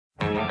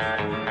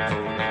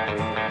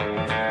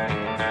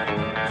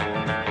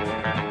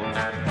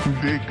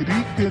The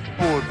Cricket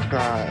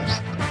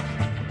Podcast.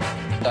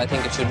 I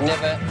think it should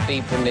never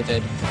be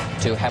permitted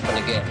to happen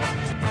again.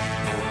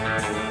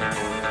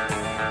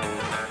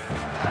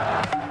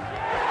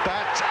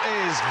 That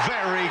is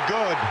very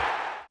good.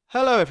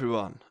 Hello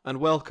everyone, and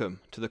welcome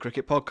to the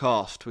Cricket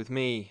Podcast with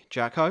me,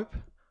 Jack Hope,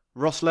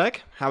 Ross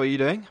Legg, how are you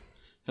doing?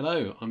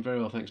 Hello, I'm very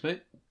well, thanks,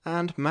 mate.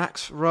 And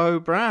Max Rowe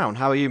Brown,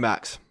 how are you,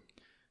 Max?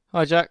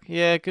 Hi, Jack.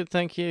 Yeah, good,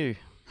 thank you.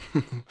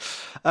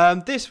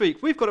 This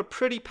week we've got a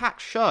pretty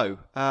packed show.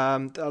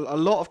 A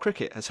lot of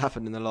cricket has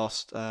happened in the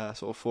last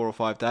sort of 4 or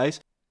 5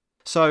 days.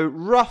 So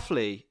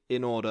roughly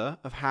in order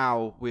of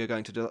how we are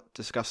going to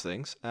discuss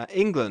things,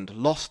 England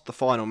lost the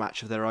final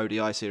match of their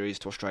ODI series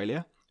to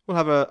Australia. We'll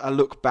have a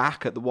look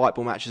back at the white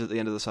ball matches at the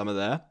end of the summer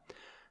there.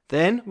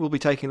 Then we'll be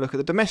taking a look at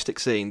the domestic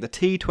scene, the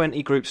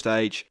T20 group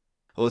stage,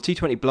 or the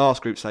T20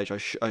 Blast group stage, I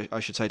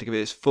should say, to give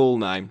it its full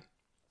name,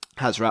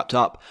 has wrapped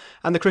up.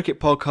 And the Cricket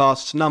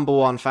Podcast's number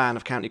one fan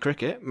of county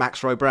cricket,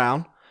 Max Rowe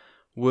Brown,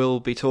 will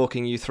be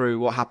talking you through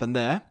what happened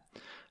there.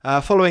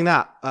 Following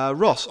that,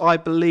 Ross, I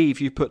believe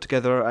you put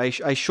together a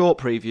short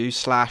preview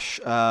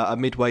 / a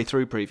midway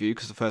through preview,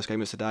 because the first game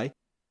was today,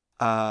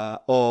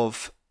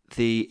 of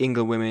the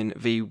England women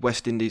v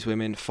West Indies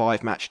women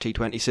 5-match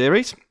T20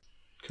 series.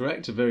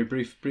 Correct, a very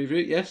brief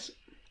preview, yes.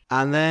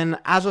 And then,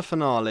 as a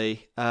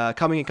finale,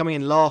 coming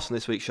in last on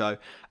this week's show,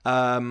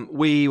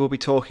 we will be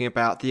talking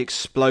about the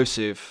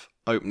explosive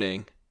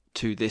opening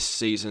to this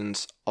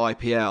season's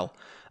IPL.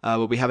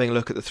 We'll be having a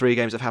look at the 3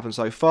 games that have happened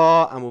so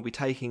far, and we'll be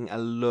taking a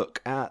look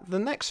at the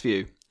next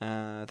few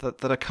that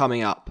are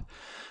coming up.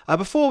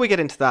 Before we get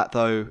into that,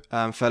 though,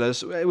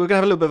 fellas, we're going to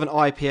have a little bit of an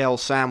IPL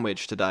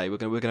sandwich today. We're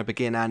going to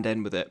begin and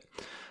end with it.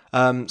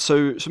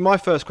 So my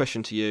first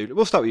question to you,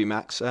 we'll start with you,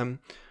 Max.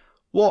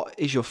 What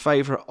is your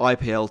favourite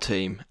IPL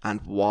team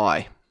and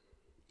why?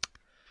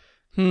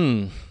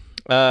 Well,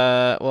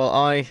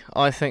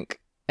 I think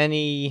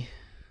any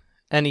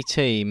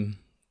team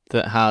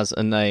that has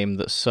a name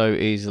that's so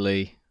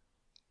easily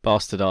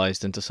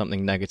bastardised into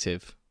something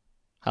negative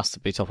has to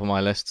be top of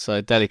my list. So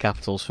Delhi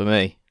Capitals for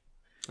me.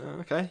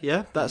 Okay,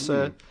 yeah, that's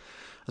a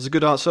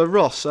good answer.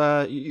 Ross,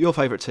 your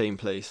favourite team,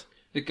 please.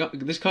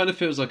 This kind of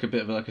feels like a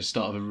bit of a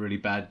start of a really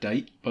bad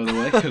date, by the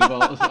way.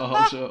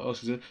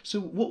 So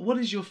what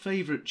is your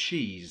favourite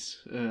cheese?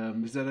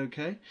 Is that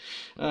okay?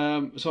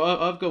 So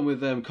I've gone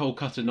with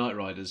Kolkata Knight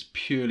Riders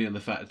purely on the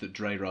fact that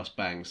Dre Russ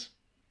bangs.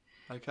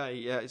 Okay,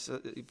 yeah, it's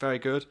very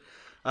good.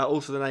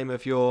 Also the name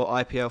of your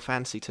IPL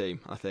fantasy team,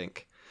 I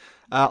think.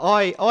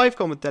 I've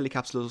gone with Delhi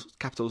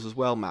Capitals as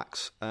well,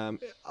 Max. I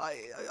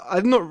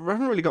haven't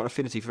really got an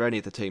affinity for any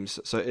of the teams,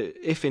 so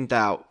if in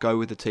doubt, go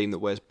with the team that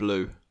wears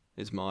blue.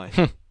 Is my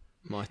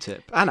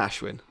tip, and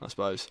Ashwin, I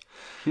suppose.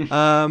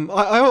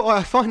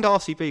 I find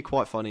RCB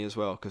quite funny as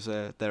well because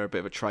they're a bit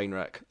of a train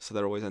wreck, so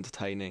they're always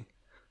entertaining.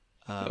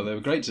 They were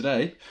great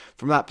today.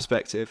 From that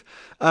perspective,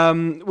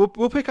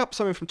 we'll pick up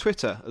something from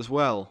Twitter as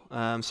well.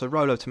 So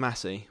Rolo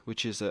Tomasi,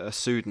 which is a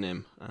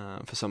pseudonym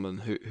for someone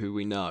who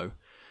we know,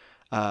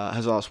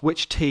 has asked,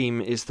 which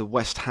team is the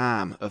West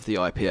Ham of the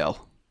IPL?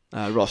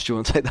 Ross, do you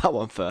want to take that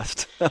one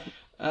first?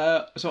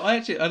 So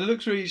I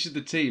looked through each of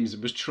the teams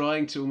and was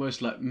trying to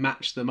almost like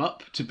match them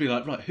up to be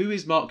like, right, who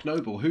is Mark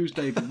Noble? Who's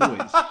David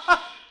Moyes?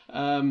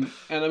 And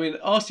I mean,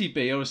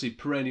 RCB, obviously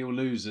perennial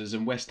losers,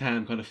 and West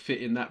Ham kind of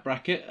fit in that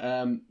bracket.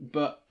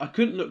 But I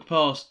couldn't look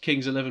past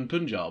Kings 11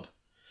 Punjab.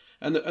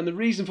 And the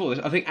reason for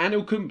this, I think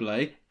Anil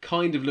Kumble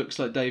kind of looks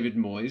like David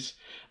Moyes.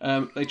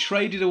 They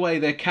traded away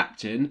their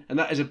captain, and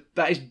that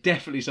is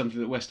definitely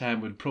something that West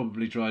Ham would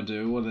probably try and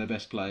do, one of their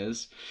best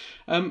players.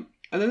 And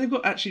then they've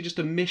got actually just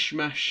a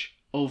mishmash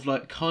of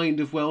like kind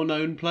of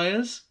well-known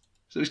players.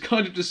 So it's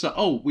kind of just like,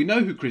 oh, we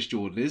know who Chris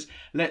Jordan is,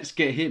 let's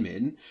get him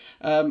in.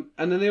 And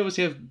then they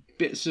obviously have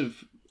bits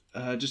of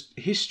just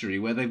history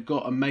where they've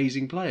got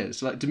amazing players.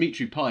 So like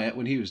Dimitri Payet,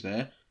 when he was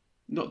there,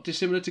 not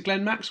dissimilar to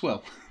Glenn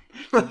Maxwell.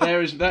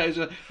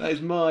 that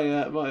is my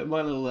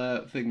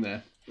little thing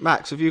there.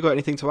 Max, have you got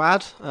anything to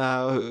add?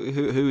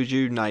 Who would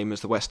you name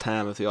as the West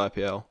Ham of the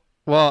IPL?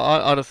 Well,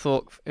 I'd have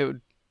thought it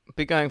would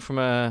be going from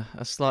a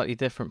slightly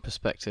different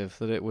perspective,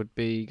 that it would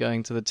be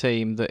going to the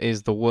team that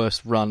is the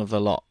worst run of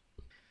the lot.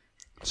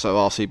 So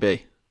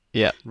RCB?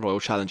 Yeah. Royal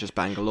Challengers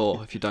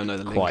Bangalore, if you don't know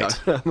the lingo.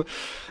 Quite.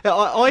 Yeah,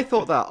 I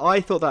thought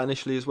that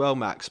initially as well,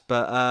 Max,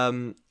 but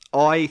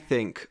I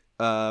think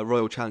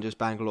Royal Challengers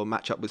Bangalore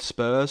match up with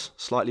Spurs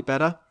slightly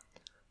better.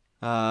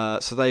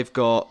 So they've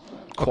got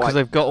because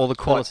they've got all the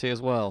quality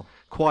as well.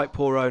 Quite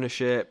poor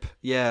ownership.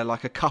 Yeah,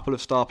 like a couple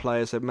of star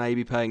players they're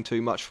maybe paying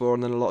too much for,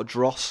 and then a lot of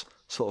dross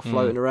sort of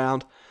floating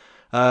around.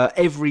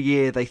 Every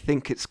year they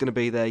think it's going to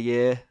be their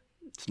year.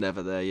 It's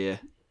never their year.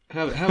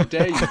 How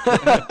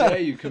dare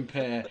you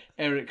compare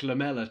Eric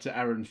Lamela to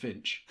Aaron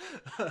Finch?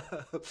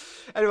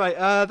 Anyway,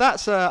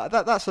 that's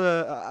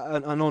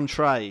an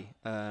entree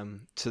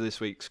to this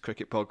week's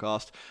cricket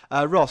podcast.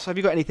 Ross, have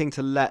you got anything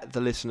to let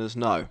the listeners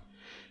know?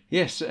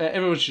 Yes,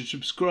 everyone should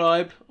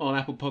subscribe on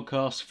Apple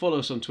Podcasts, follow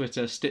us on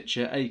Twitter,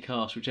 Stitcher,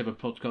 Acast, whichever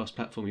podcast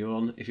platform you're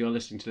on. If you are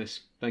listening to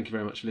this, thank you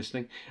very much for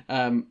listening.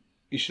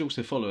 You should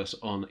also follow us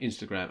on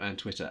Instagram and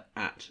Twitter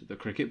at The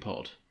Cricket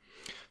Pod.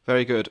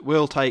 Very good.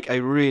 We'll take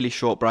a really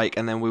short break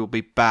and then we will be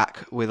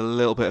back with a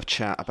little bit of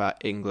chat about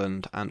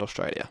England and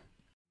Australia.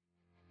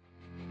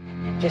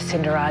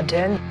 Jacinda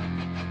Ardern.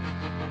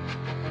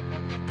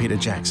 Peter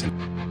Jackson.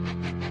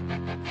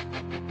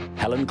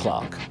 Helen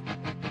Clark.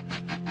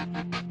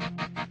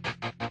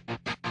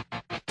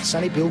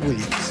 Sonny Bill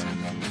Williams.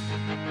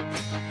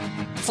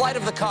 Flight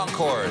of the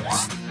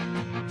Conchords.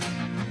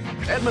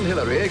 Edmund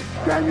Hillary.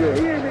 Can you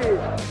hear me?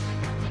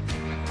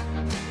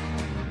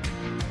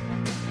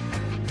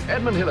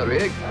 Edmund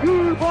Hillary.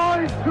 You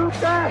boys took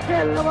a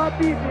hell of a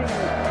beating.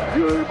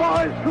 You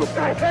boys took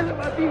a hell of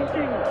a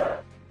beating.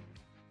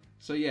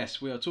 So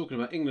yes, we are talking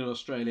about England and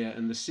Australia,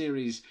 and the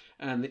series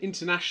and the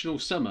international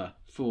summer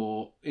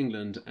for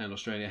England and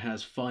Australia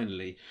has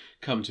finally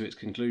come to its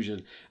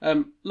conclusion.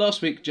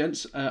 Last week,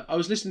 gents, I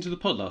was listening to the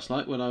pod last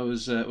night when I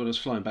was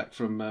flying back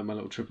from my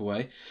little trip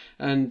away,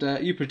 and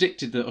you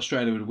predicted that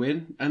Australia would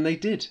win, and they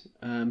did.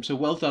 So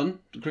well done,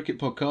 the Cricket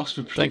Podcast,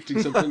 for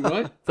predicting something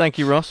right. Thank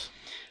you, Ross.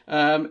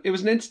 It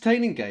was an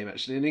entertaining game,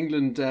 actually. In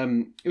England,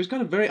 it was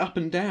kind of very up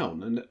and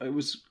down, and it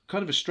was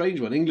kind of a strange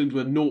one. England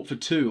were 0 for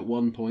 2 at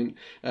one point,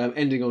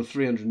 ending on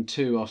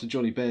 302 after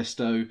Johnny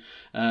Bairstow,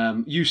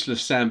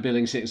 useless Sam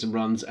Billings hitting some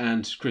runs,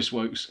 and Chris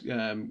Wokes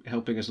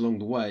helping us along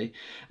the way.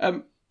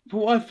 But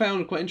what I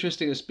found quite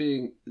interesting as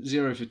being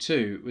 0 for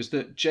 2 was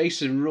that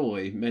Jason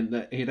Roy meant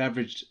that he'd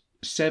averaged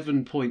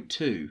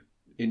 7.2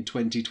 in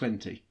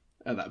 2020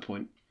 at that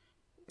point.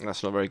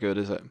 That's not very good,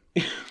 is it?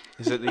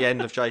 Is it the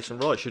end of Jason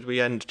Roy? Should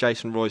we end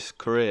Jason Roy's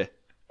career?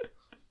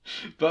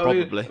 But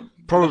Probably.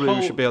 Probably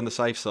we should be on the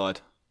safe side.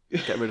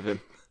 Get rid of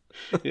him.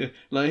 Yeah,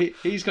 like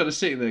he's kind of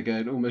sitting there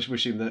going, almost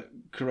wishing that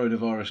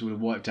coronavirus would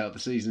have wiped out the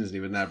season, isn't he,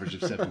 with an average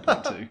of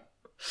 7.2.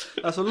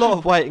 That's a lot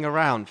of waiting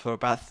around for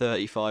about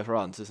 35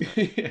 runs, isn't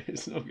it? Yeah,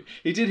 it's not good.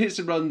 He did hit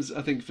some runs,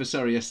 I think, for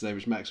Surrey yesterday,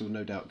 which Max will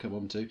no doubt come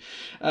on to.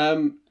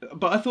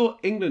 But I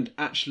thought England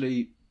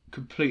actually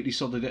completely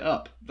soldered it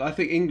up. I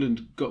think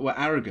England were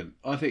arrogant.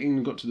 I think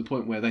England got to the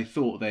point where they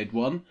thought they'd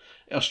won.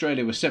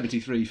 Australia was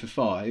 73 for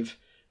 5,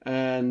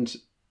 and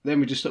then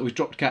we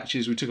dropped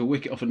catches. We took a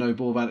wicket off a no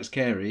ball of Alex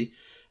Carey,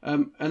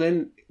 and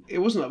then it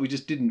wasn't like we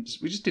just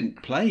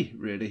didn't play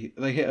really.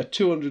 They hit a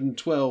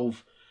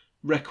 212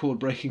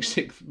 record-breaking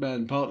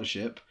 6-man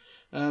partnership,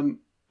 and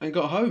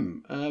got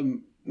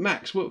home.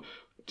 Max, what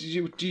do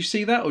you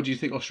see that, or do you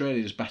think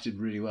Australia just batted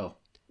really well?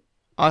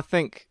 I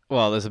think,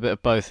 well, there's a bit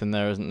of both in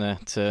there, isn't there,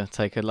 to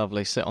take a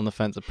lovely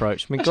sit-on-the-fence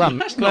approach. I mean, Glenn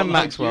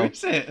Maxwell...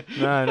 Like you, is it?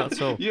 No, not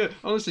at all.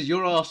 Honestly,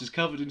 your arse is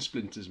covered in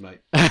splinters, mate.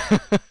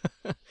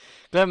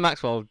 Glenn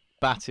Maxwell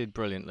batted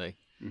brilliantly.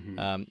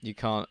 Mm-hmm. You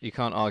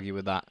can't argue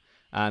with that.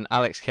 And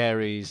Alex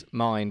Carey's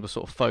mind was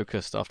sort of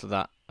focused after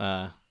that,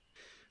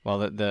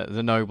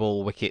 the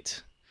no-ball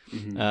wicket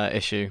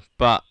issue.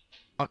 But,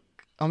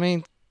 I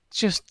mean,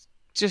 just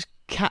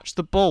catch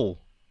the ball,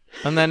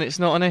 and then it's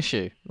not an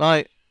issue.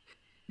 Like...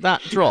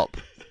 That drop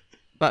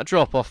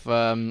off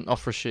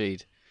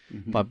Rashid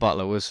by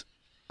Butler was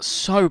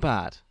so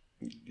bad.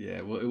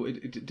 Yeah, well,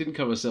 it didn't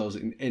cover ourselves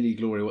in any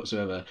glory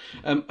whatsoever.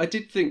 I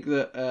did think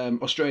that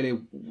Australia,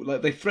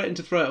 like, they threatened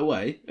to throw it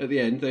away at the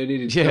end. They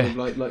needed kind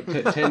of like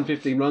 10,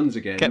 15 runs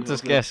again. Kept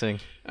us guessing.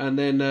 And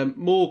then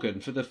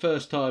Morgan, for the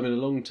first time in a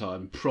long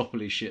time,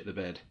 properly shit the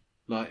bed.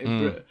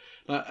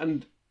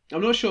 And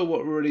I'm not sure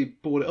what really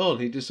brought it on.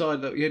 He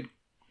decided that he had.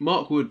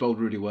 Mark Wood bowled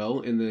really well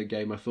in the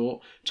game, I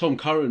thought. Tom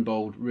Curran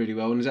bowled really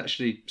well and is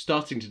actually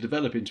starting to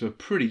develop into a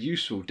pretty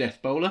useful death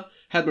bowler.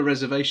 Had my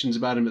reservations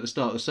about him at the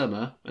start of the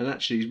summer, and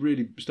actually he's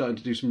really starting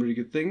to do some really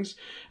good things.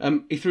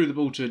 He threw the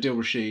ball to Adil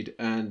Rashid,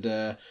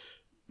 and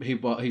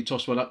he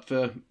tossed one up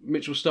for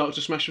Mitchell Starc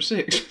to smash for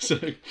 6. So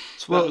that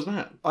was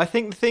that. I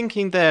think the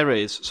thinking there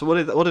is, so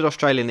what did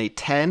Australia need?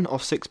 10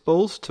 off 6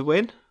 balls to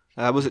win?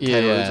 Was it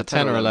 10? Yeah,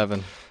 10 or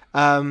 11.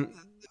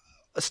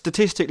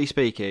 Statistically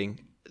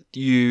speaking,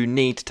 you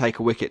need to take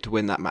a wicket to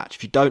win that match.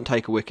 If you don't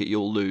take a wicket,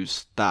 you'll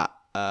lose that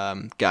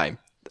game.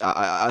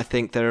 I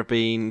think there have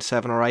been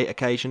 7 or 8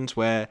 occasions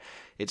where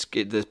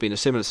there's been a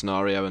similar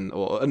scenario,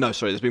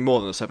 there's been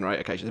more than 7 or 8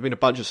 occasions. There's been a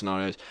bunch of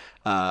scenarios.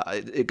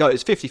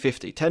 It's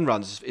 50-50. 10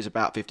 runs is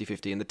about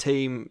 50-50. And the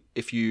team,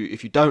 if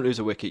you don't lose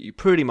a wicket, you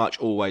pretty much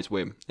always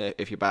win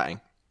if you're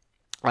batting.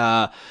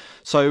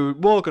 So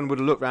Morgan would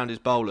have looked round his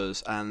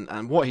bowlers,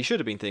 and what he should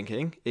have been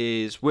thinking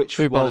is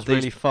who bowls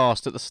really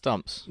fast at the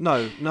stumps.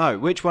 No,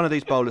 which one of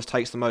these bowlers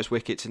takes the most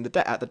wickets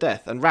at the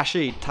death? And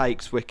Rashid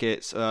takes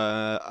wickets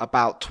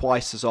about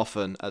twice as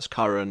often as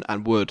Curran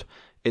and Wood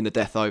in the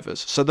death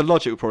overs. So the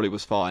logic probably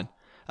was fine.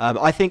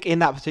 I think in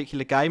that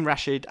particular game,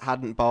 Rashid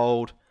hadn't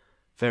bowled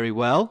very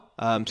well.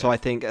 So I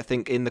think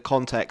in the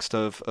context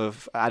of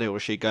Adil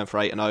Rashid going for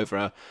 8 and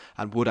over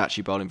and Wood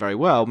actually bowling very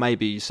well,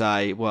 maybe you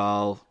say,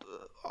 well,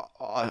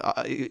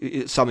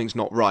 something's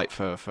not right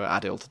for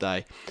Adil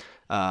today,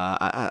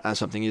 and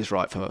something is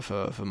right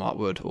for Mark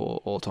Wood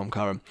or Tom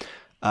Curran.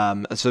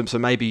 So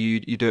maybe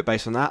you do it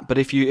based on that. But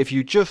if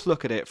you just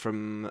look at it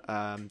from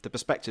the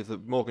perspective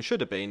that Morgan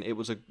should have been, it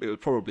was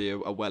probably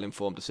a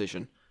well-informed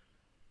decision.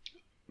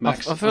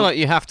 Max, I feel like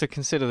you have to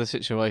consider the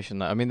situation,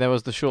 though. I mean, there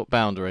was the short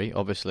boundary,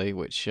 obviously,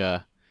 which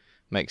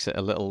makes it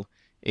a little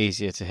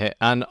easier to hit.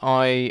 And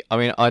I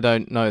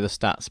don't know the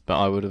stats, but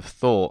I would have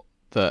thought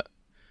that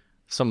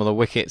some of the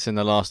wickets in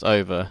the last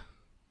over,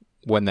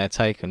 when they're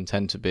taken,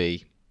 tend to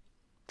be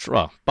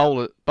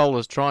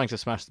bowlers trying to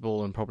smash the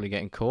ball and probably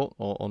getting caught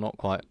or not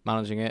quite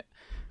managing it.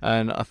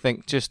 And I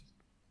think just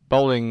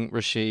bowling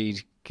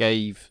Rashid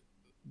gave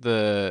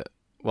it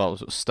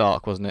was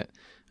Stark, wasn't it?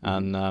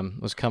 And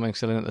was Cummings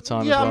still in at the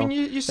time as well? Yeah, I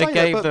mean, you say it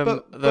gave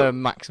them the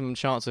maximum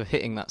chance of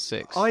hitting that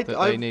six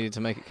they needed to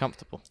make it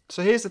comfortable.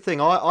 So here's the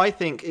thing. I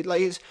think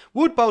it's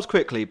Wood bowls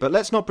quickly, but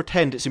let's not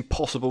pretend it's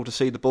impossible to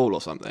see the ball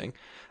or something.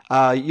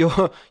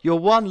 You're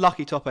one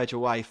lucky top edge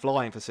away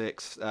flying for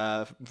six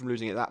from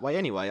losing it that way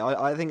anyway.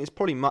 I think it's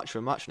probably much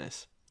for muchch.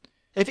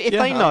 If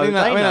they know, I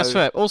mean that's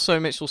fair. Also,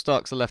 Mitchell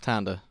Stark's a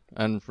left-hander,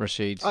 and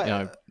Rashid,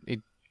 was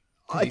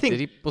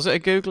it a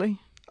googly?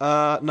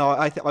 No,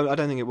 I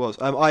don't think it was.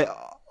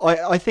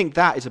 I think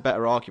that is a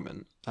better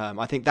argument.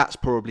 I think that's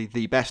probably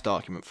the best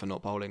argument for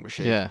not bowling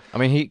Rashid. Yeah, I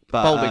mean he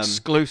bowled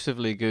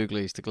exclusively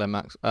googlies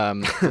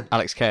to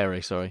Alex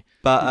Carey. Sorry,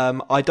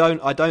 but I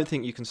don't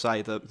think you can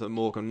say that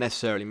Morgan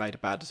necessarily made a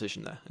bad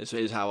decision there. Is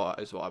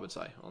what I would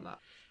say on that.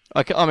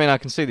 I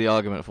can see the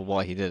argument for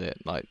why he did it.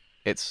 Like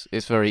it's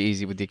very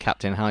easy with your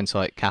captain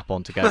hindsight cap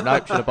on to go.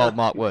 Nope, should have bowled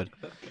Mark Wood.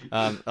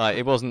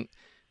 It wasn't.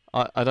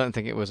 I don't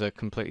think it was a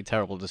completely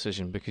terrible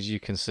decision because you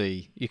can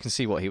see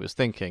what he was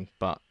thinking,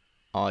 but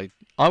I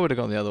would have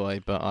gone the other way,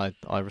 but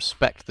I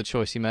respect the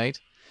choice he made,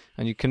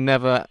 and you can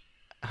never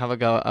have a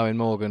go at Owen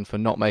Morgan for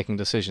not making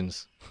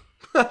decisions.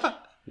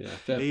 Yeah,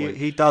 fair point.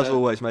 He does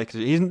always make it.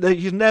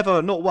 He's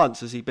never, not once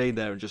has he been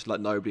there and just like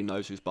nobody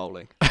knows who's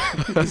bowling.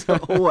 It's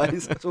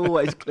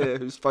always clear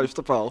who's supposed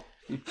to bowl.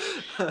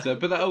 But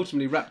that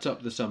ultimately wrapped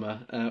up the summer.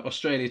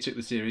 Australia took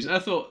the series, and I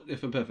thought,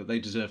 if I'm perfect, they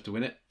deserved to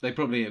win it. They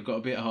probably have got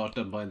a bit hard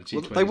done by the T20.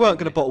 Well, they weren't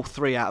going to bottle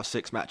 3 out of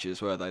 6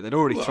 matches, were they? They'd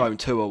already thrown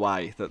 2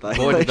 away. That they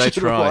boy, did they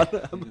try! I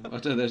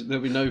don't know.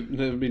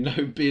 There'll be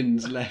no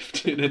bins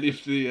left in any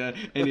of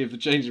the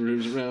changing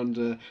rooms around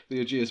the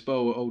Ageas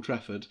Bowl at Old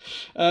Trafford.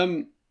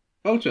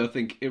 Ultimately, I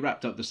think it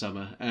wrapped up the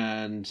summer,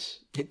 and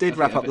it did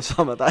wrap up the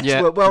summer. That's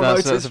well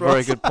noticed. That's a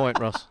very good point,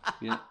 Ross.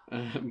 Yeah,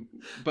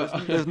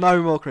 but there's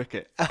no more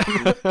cricket,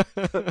 and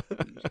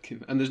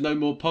there's no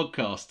more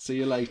podcasts. See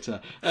you later.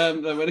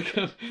 When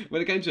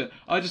it came to it,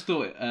 I just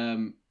thought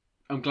I'm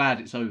glad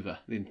it's over,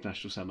 the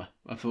international summer.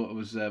 I thought it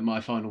was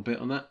my final bit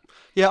on that.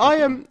 Yeah,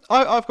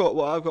 I've got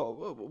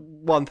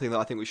one thing that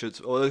I think we should,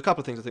 or a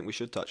couple of things I think we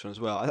should touch on as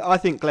well. I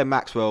think Glenn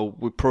Maxwell,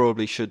 we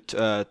probably should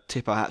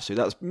tip our hats to.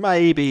 That was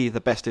maybe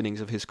the best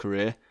innings of his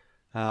career.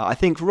 I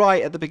think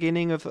right at the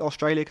beginning of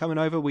Australia coming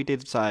over, we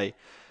did say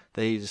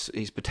that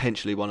he's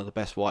potentially one of the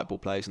best white ball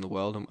players in the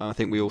world, and I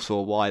think we all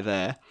saw why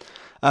there.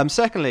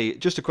 Secondly,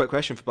 just a quick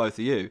question for both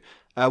of you.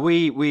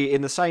 We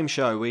in the same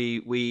show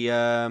we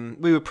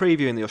were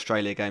previewing the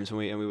Australia games and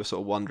we were sort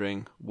of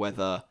wondering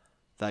whether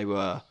they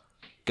were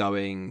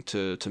going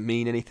to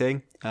mean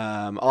anything.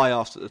 I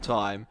asked at the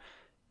time.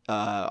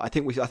 I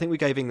think we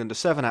gave England a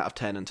 7 out of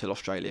 10 until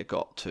Australia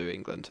got to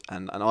England,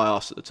 and I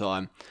asked at the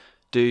time,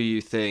 do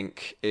you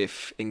think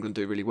if England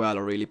do really well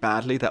or really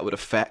badly, that would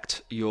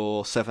affect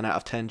your 7 out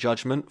of 10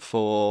 judgment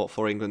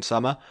for England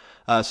summer?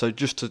 So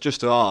just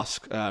to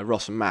ask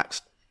Ross and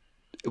Max,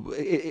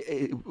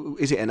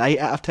 is it an 8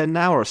 out of 10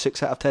 now or a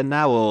 6 out of 10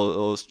 now,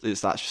 or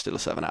is that still a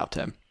 7 out of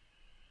 10?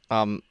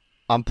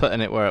 I'm putting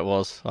it where it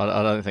was.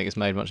 I don't think it's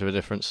made much of a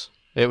difference.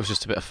 It was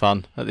just a bit of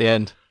fun at the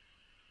end.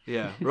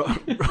 Yeah. Ross?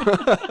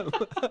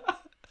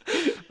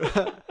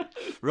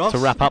 To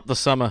wrap up the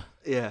summer.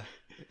 Yeah.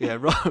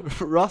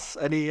 Ross,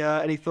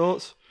 any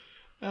thoughts?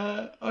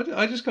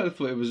 I just kind of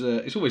thought it was.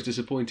 It's always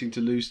disappointing to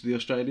lose to the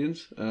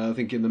Australians. I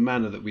think in the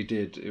manner that we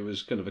did, it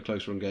was kind of a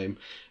close run game.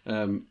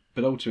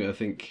 But ultimately, I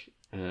think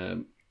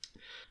I'm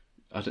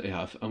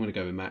going to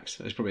go with Max.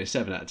 It's probably a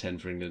 7 out of 10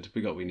 for England.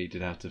 We got what we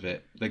needed out of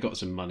it. They got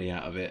some money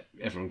out of it.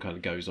 Everyone kind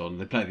of goes on.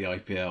 They play the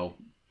IPL.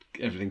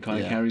 Everything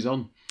kind of carries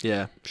on.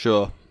 Yeah,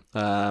 sure.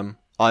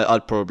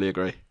 I'd probably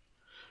agree.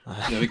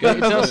 There we go.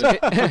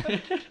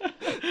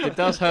 It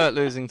does hurt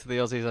losing to the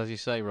Aussies, as you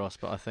say, Ross,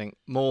 but I think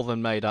more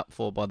than made up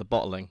for by the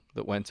bottling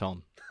that went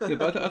on. Yeah,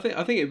 but I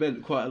think it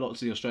meant quite a lot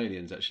to the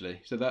Australians,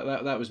 actually. So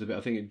that was the bit.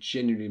 I think it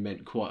genuinely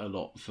meant quite a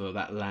lot for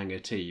that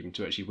Langer team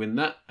to actually win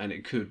that, and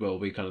it could well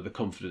be kind of the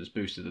confidence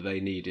booster that they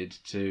needed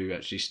to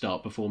actually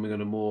start performing on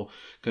a more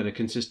kind of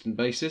consistent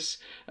basis.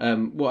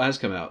 What has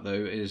come out, though,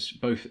 is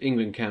both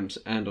England camps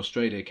and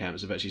Australia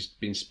camps have actually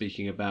been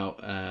speaking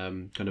about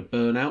kind of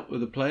burnout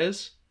with the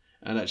players,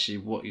 and actually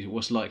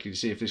what's likely to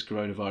see if this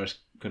coronavirus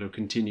kind of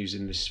continues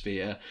in this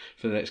sphere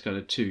for the next kind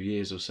of 2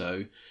 years or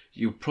so.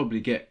 You'll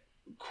probably get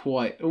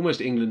quite almost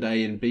England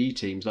A and B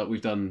teams like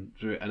we've done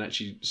through, and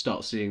actually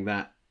start seeing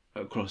that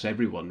across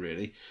everyone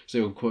really. So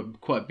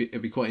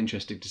it'd be quite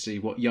interesting to see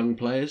what young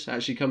players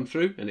actually come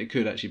through, and it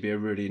could actually be a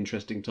really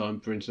interesting time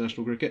for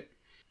international cricket.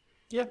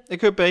 Yeah, it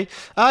could be.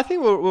 I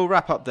think we'll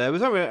wrap up there.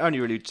 We've only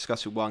really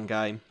discussed one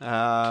game.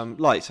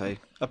 Like you say,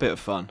 a bit of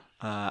fun.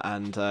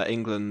 And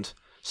England,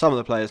 some of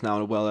the players now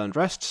on a well-earned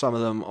rest, some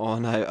of them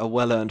on a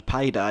well-earned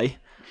payday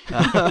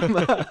at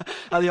the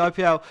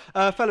IPL.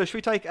 Fellas, should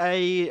we take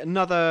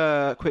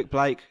another quick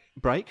break,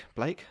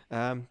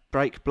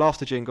 blast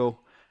the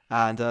jingle,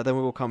 and then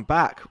we will come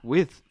back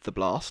with the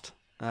blast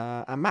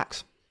and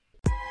Max.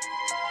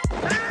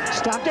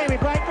 Stumped Amy,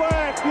 great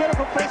work,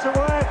 beautiful piece of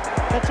work.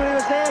 That's what he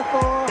was there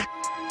for.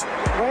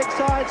 Leg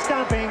side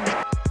stumping.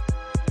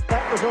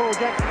 That was all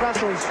Jack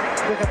Russell's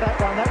look at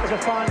that one. That was a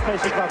fine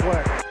piece of club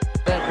work.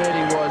 That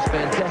really was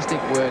fantastic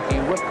work. He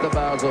whipped the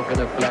bars off in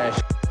a flash.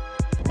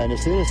 And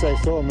as soon as they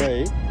saw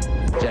me,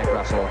 Jack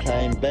Russell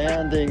came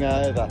bounding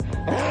over.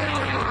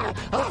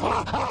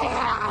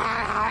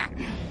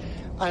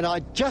 And I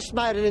just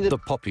made it into the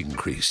popping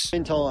crease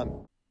in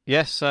time.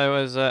 Yes, so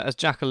as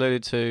Jack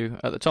alluded to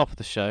at the top of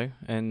the show,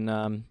 in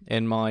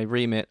my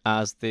remit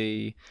as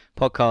the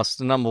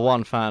podcast's number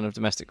one fan of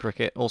domestic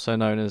cricket, also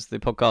known as the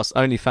podcast's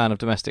only fan of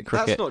domestic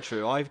cricket. That's not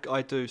true.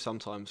 I do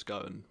sometimes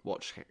go and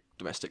watch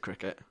domestic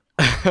cricket.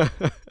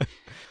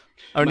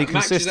 Only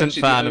consistent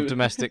fan of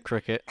domestic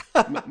cricket.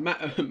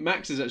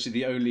 Max is actually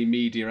the only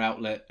media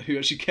outlet who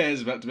actually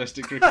cares about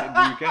domestic cricket in the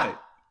UK.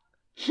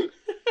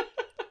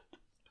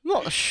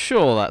 Not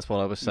sure that's what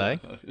I was saying.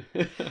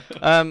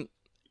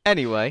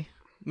 Anyway,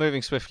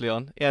 moving swiftly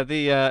on. Yeah,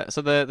 the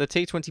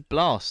T20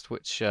 Blast,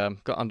 which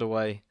got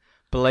underway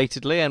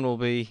belatedly and will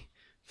be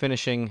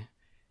finishing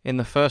in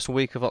the first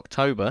week of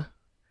October,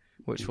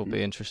 which will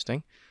be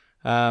interesting.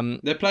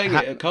 They're playing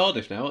it at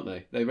Cardiff now, aren't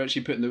they? They're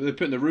actually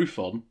putting the roof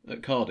on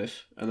at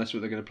Cardiff, and that's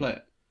where they're going to play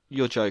it.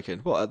 You're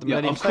joking. What, at the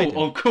Millennium Stadium?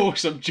 Of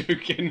course I'm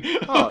joking.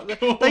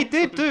 They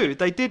did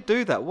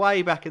do that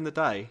way back in the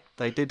day.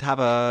 They did have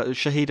a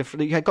Shahid.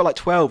 You got like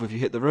 12 if you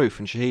hit the roof,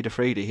 and Shahid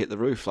Afridi hit the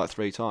roof like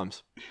 3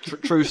 times.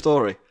 True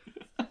story.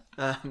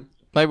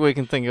 Maybe we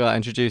can think about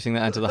introducing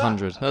that into the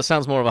 100. That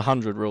sounds more of a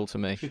 100 rule to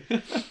me.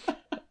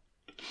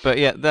 But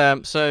yeah,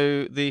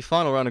 so the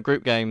final round of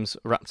group games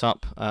wrapped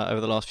up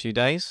over the last few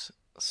days.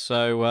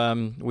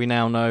 So we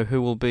now know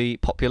who will be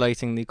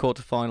populating the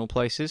quarter-final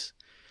places.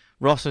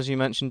 Ross, as you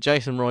mentioned,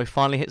 Jason Roy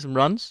finally hit some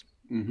runs.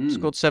 Mm-hmm.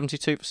 Scored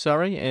 72 for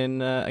Surrey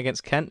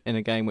against Kent in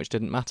a game which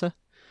didn't matter.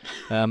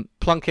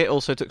 Plunkett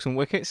also took some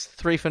wickets,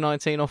 3 for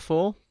 19 off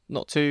 4,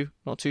 not too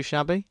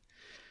shabby.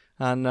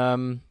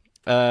 And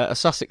a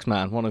Sussex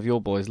man, one of your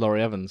boys,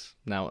 Laurie Evans,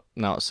 now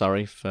at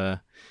Surrey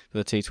for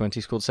the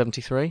T20, scored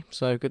 73.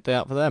 So good day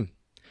out for them.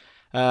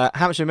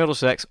 Hampshire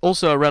Middlesex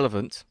also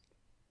irrelevant,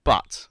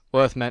 but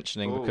worth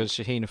mentioning because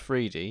Shaheen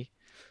Afridi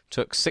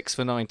took 6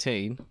 for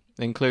 19.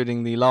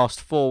 Including the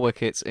last 4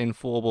 wickets in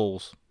 4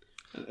 balls.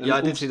 Yeah,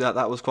 I did see that.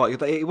 That was quite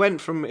good. It went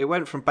from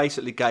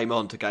basically game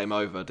on to game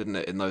over, didn't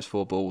it? In those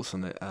 4 balls,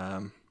 and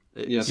I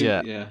think that's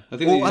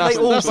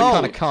the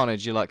kind of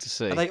carnage you like to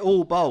see. Are they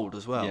all bowled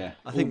as well? Yeah,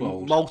 I think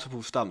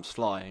multiple stumps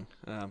flying.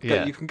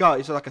 You can go.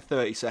 It's like a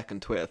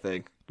 30-second Twitter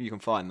thing. You can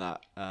find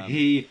that.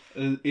 He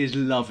is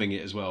loving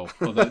it as well.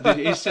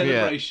 His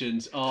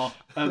celebrations are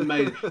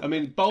amazing. I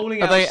mean,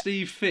 bowling out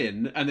Steve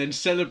Finn and then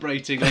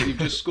celebrating like you've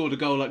just scored a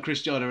goal like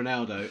Cristiano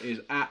Ronaldo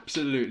is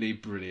absolutely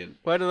brilliant.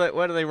 Where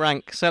do they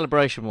rank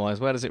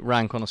celebration-wise? Where does it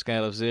rank on a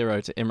scale of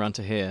 0 to Imran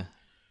Tahir?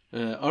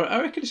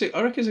 I reckon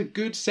it's a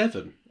good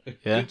 7.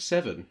 Good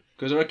 7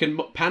 because I reckon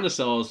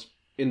Panasar's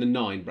in the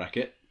 9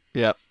 bracket.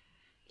 Yep.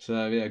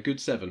 So yeah, good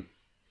 7.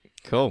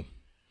 Cool.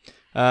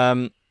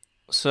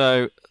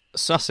 So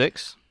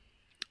Sussex,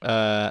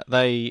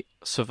 they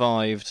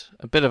survived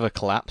a bit of a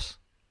collapse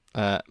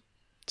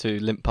to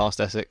limp past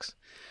Essex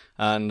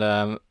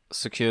and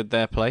secured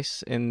their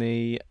place in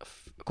the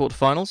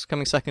quarterfinals,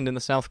 coming second in the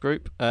South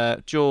Group.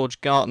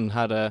 George Garton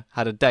had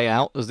a day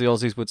out, as the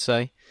Aussies would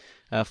say.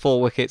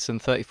 4 wickets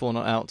and 34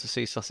 not out to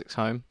see Sussex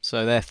home,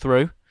 so they're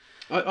through.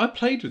 I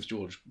played with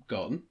George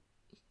Garton.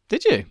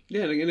 Did you?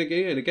 Yeah, in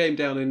a game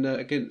down in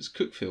against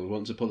Cookfield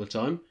once upon a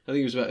time. I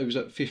think it was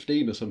at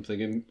 15 or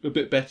something, and a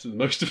bit better than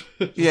most of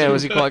us. Yeah,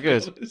 was he quite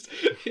good?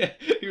 Yeah,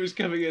 he was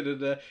coming in,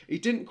 and he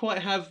didn't quite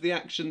have the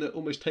action that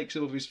almost takes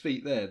him off his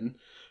feet then,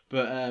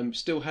 but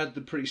still had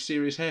the pretty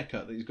serious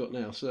haircut that he's got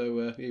now.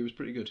 So he was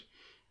pretty good.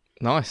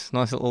 Nice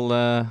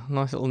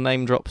little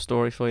name drop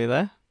story for you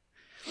there.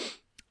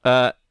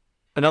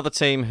 Another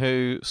team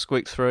who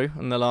squeaked through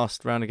in the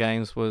last round of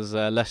games was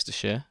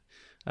Leicestershire.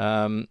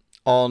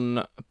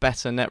 On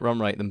better net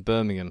run rate than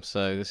Birmingham,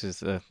 so this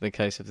is the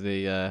case of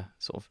the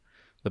sort of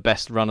the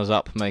best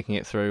runners-up making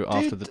it through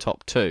after the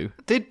top 2.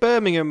 Did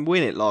Birmingham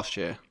win it last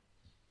year?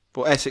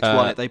 Well, Essex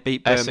won it. They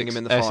beat Birmingham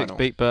in the final. Essex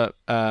beat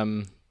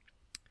Moeen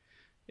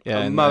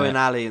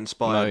Ali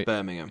inspired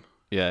Birmingham.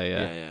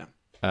 Yeah.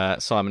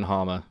 Simon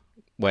Harmer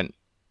went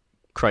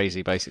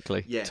crazy,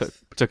 basically. Yes.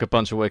 Took a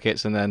bunch of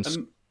wickets and then...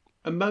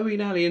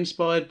 Moeen Ali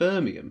inspired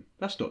Birmingham?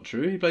 That's not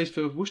true. He plays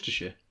for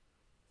Worcestershire.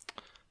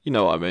 You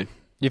know what I mean.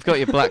 You've got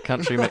your Black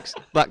Country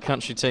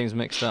teams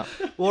mixed up.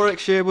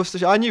 Warwickshire,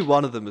 Worcestershire. I knew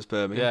one of them was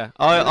Birmingham. Yeah,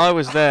 I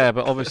was there,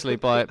 but obviously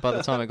by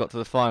the time it got to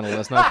the final,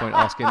 there's no point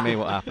asking me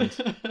what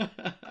happened.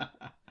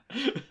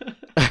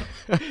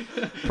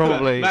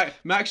 Probably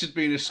Max has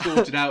been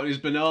escorted out in his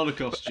banana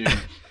costume.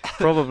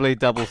 Probably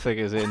double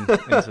figures into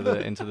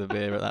the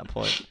beer at that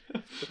point.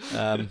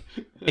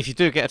 If you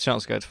do get a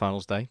chance to go to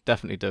finals day,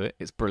 definitely do it.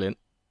 It's brilliant.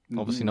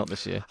 Obviously not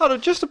this year. Hold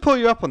on, just to pull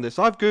you up on this,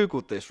 I've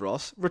googled this,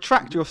 Ross.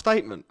 Retract your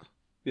statement.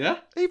 Yeah?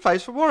 He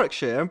plays for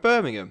Warwickshire and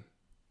Birmingham.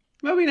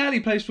 Moeen Ali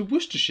plays for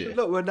Worcestershire.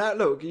 Look, we're going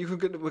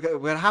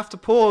to have to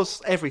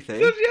pause everything.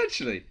 Does he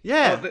actually?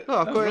 Yeah. I've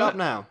got it up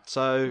now.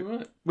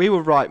 So we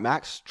were right,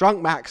 Max.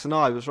 Drunk Max and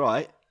I was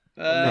right.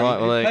 He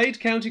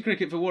played county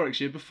cricket for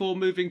Warwickshire before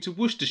moving to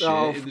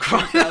Worcestershire in the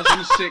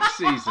 2006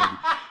 season.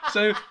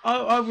 So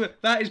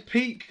that is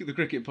peak the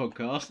cricket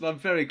podcast, and I'm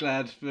very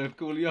glad for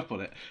calling you up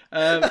on it.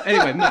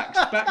 Anyway, Max,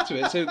 back to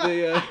it. So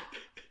the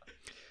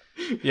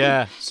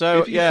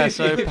so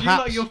if perhaps you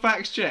like your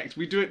facts checked,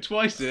 we do it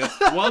twice here.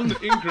 1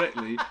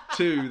 incorrectly,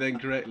 2 then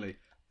correctly.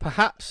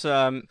 Perhaps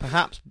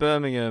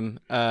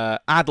Birmingham,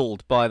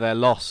 addled by their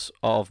loss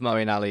of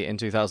Moeen Ali in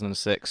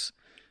 2006,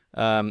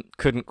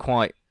 couldn't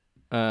quite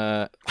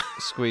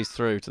squeeze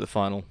through to the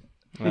final.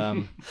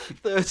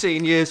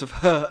 13 years of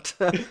hurt.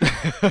 But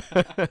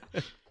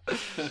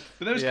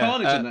there was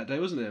carnage on that day,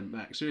 wasn't there,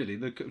 Max? Really,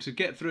 to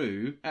get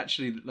through.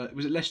 Actually,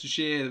 was it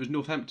Leicestershire? There was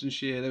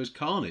Northamptonshire. There was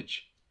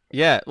carnage.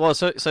 Yeah, well,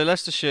 so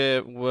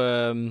Leicestershire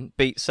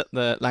beat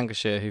the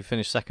Lancashire, who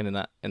finished second in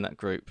that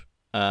group.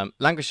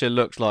 Lancashire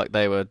looked like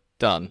they were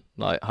done,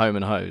 like home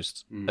and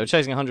hosed. They were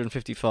chasing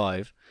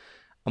 155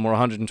 and were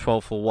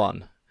 112 for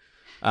 1.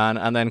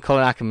 And then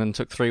Colin Ackerman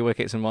took 3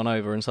 wickets and 1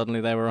 over, and suddenly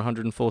they were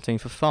 114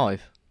 for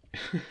 5.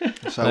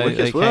 So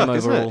wickets work,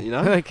 isn't it? You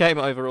know? They came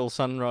over all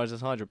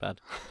Sunrisers Hyderabad.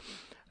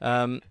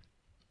 I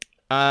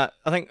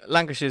think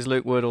Lancashire's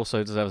Luke Wood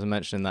also deserves a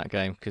mention in that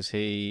game because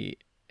he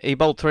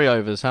bowled 3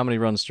 overs. How many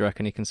runs do you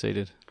reckon he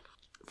conceded?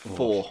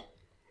 4.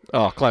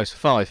 Oh, close.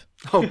 5.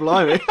 Oh,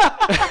 blimey.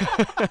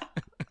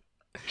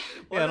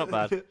 Yeah, not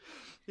bad.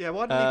 Yeah,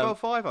 why didn't he bowl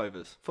 5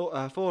 overs?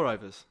 4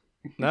 overs.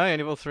 No, he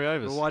only bowled 3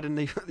 overs. Well, why didn't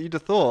he? You'd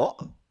have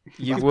thought.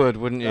 You would,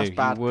 wouldn't you? That's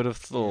bad. You would have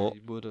thought.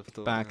 Yeah, you would have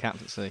thought. Bad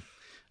captaincy.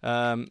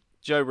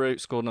 Joe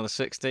Root scored another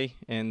 60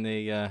 in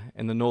the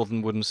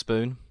Northern Wooden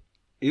Spoon.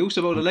 He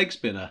also bowled a leg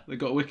spinner that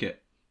got a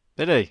wicket.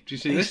 Did he? Do you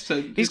see this? So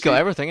he's got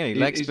everything, hasn't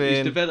he? Leg spin.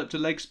 He's developed a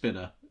leg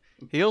spinner.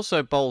 He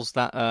also bowls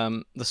that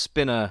the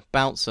spinner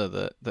bouncer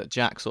that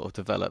Jack sort of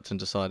developed and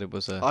decided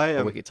was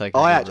a wicket taker.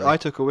 I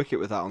took a wicket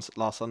with that on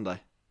last Sunday.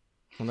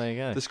 Well, there you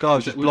go. This guy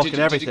was just blocking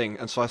everything,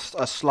 and so I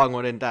slung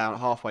one in down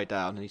halfway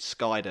down, and he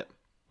skied it.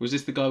 Was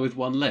this the guy with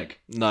 1 leg?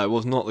 No, it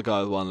was not the guy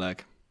with 1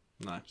 leg.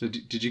 No. So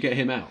did you get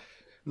him out?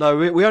 No,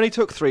 we only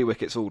took 3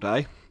 wickets all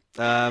day.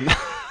 I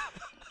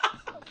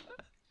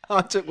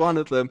took 1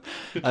 of them,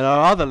 and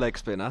our other leg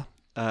spinner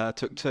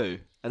took 2,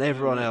 and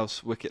everyone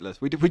else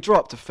wicketless. We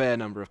dropped a fair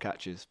number of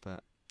catches,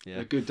 but yeah.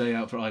 A good day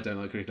out for I Don't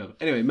Like Cricket Club.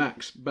 Anyway,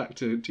 Max, back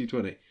to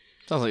T20.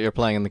 Sounds like you're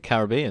playing in the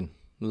Caribbean.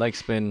 Leg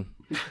spin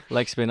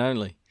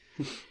only.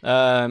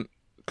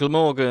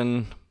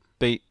 Glamorgan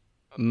beat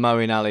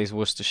Moeen Ali's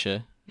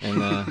Worcestershire in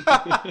a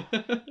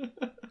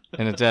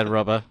dead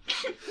rubber.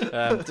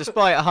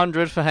 Despite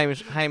 100 for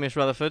Hamish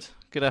Rutherford,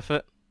 good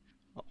effort.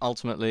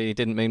 Ultimately,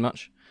 didn't mean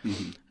much.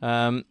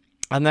 And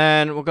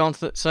then we'll go on to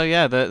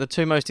the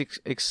 2 most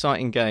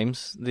exciting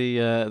games.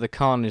 The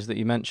carnage that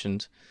you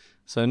mentioned.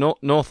 So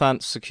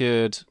Northants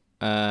secured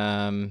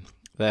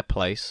their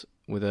place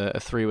with a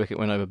 3-wicket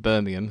win over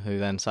Birmingham, who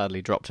then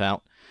sadly dropped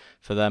out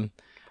for them.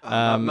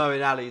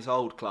 Moeen Ali's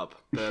old club.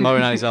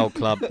 Moeen Ali's old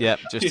club, yep,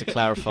 just to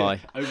clarify.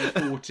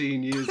 Over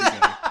 14 years ago.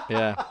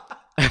 Yeah.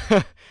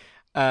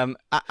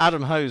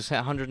 Adam Hose hit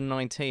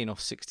 119 off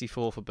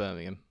 64 for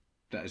Birmingham.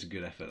 That is a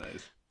good effort, that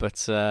is.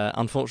 But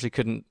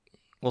unfortunately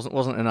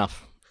wasn't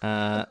enough.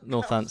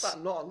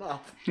 Northants not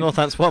enough.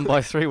 Northants won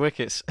by 3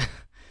 wickets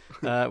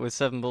with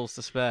 7 balls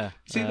to spare.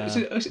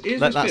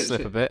 Let that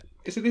slip a bit.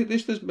 So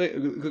this does make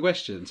the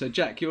question. So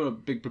Jack, you're a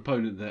big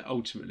proponent that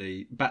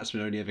ultimately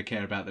batsmen only ever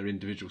care about their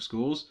individual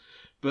scores.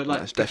 But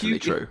that's definitely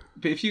true.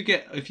 But if you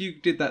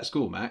did that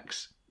score,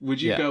 Max,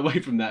 would you go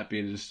away from that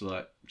being just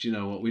like, do you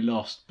know what, we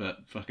lost, but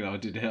fucking hell, I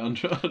did hit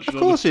 100. Of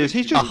course he is.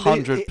 He's just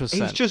 100%.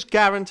 He's just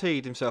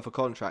guaranteed himself a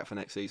contract for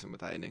next season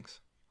with that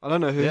innings. I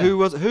don't know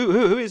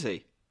who is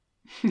he.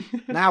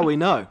 Now we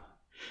know.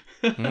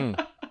 Could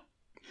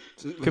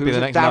be the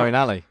next Moeen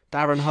Ali.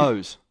 Darren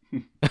Hose.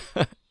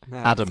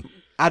 Adam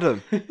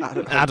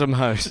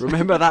Hose.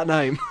 Remember that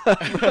name.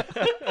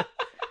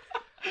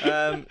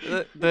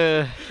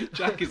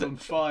 Jack is on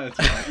fire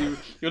tonight.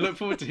 You'll look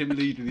forward to him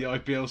leading the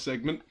IPL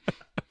segment.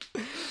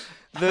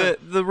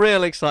 The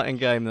real exciting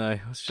game though,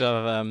 which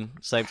I've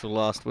saved for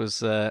last,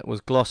 was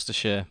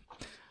Gloucestershire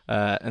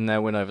and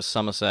their win over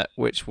Somerset,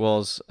 which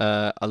was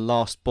a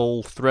last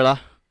ball thriller.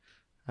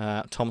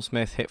 Tom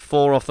Smith hit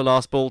 4 off the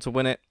last ball to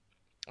win it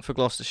for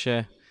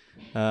Gloucestershire.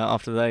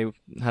 After they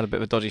had a bit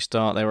of a dodgy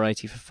start, they were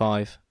 80 for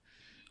 5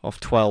 off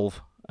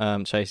 12.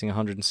 chasing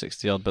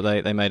 160 odd, but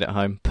they made it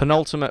home.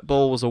 Penultimate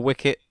ball was a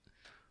wicket,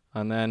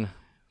 and then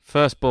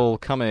first ball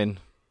come in,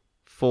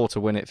 4 to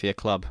win it for your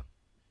club.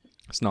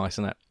 It's nice,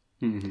 isn't it?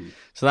 Mm-hmm.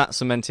 So that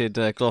cemented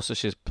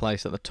Gloucestershire's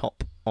place at the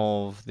top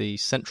of the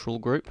Central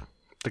Group.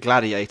 The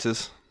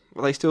Gladiators.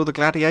 Are they still the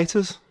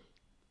Gladiators?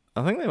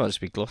 I think they might just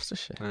be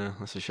Gloucestershire. Yeah,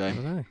 that's a I shame.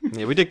 don't know.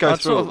 Yeah, we did go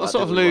through. I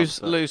sort of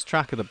lose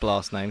track of the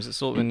Blast names. It's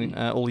sort of been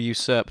all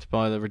usurped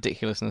by the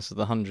ridiculousness of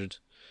the 100.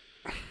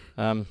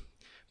 But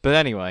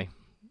anyway,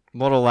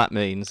 what all that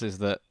means is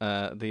that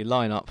the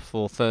lineup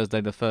for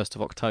Thursday, the 1st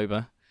of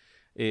October,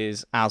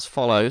 is as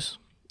follows.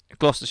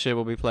 Gloucestershire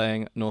will be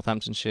playing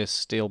Northamptonshire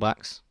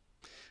Steelbacks.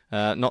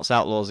 Notts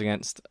Outlaws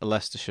against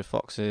Leicestershire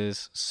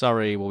Foxes.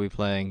 Surrey will be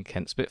playing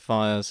Kent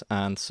Spitfires,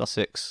 and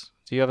Sussex.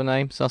 Do you have a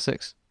name?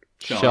 Sussex?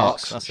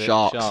 Sharks. That's it.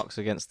 Sharks. Sharks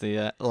against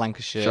the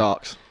Lancashire.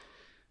 Sharks.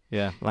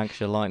 Yeah,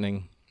 Lancashire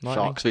Lightning.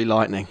 Sharks v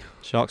Lightning.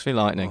 Sharks v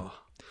Lightning. Oh.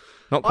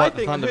 Not quite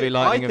the Thunder v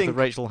Lightning of the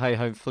Rachel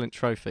Hayhoe Flint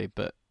Trophy,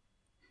 but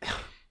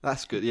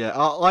that's good. Yeah,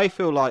 I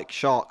feel like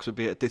Sharks would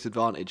be at a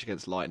disadvantage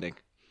against Lightning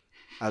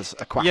as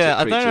aquatic yeah,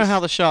 I creatures. don't know how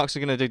the Sharks are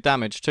going to do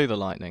damage to the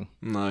Lightning.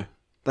 No.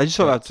 They just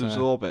sort of have to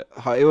absorb it.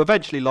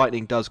 Eventually,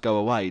 Lightning does go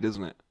away,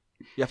 doesn't it?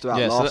 You have to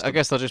outlast so I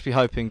guess they'll just be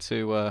hoping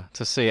to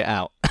see it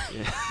out.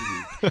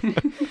 Yeah.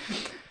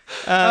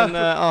 And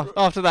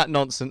after that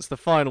nonsense, the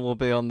final will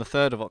be on the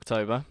 3rd of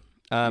October.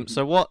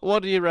 So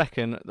what do you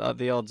reckon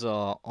the odds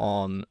are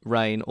on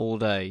rain all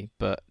day,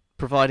 but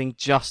providing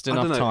just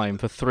enough time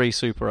for 3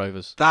 super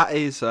overs? That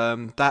is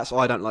that's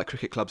I Don't Like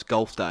Cricket Club's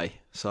golf day.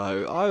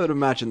 So I would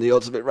imagine the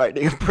odds of it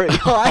raining are pretty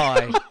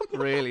high.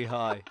 Really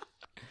high.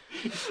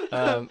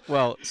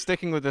 Well,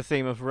 sticking with the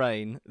theme of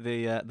rain,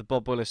 the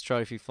Bob Willis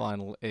Trophy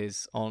final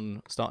is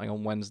starting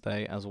on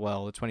Wednesday as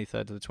well, the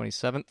 23rd to the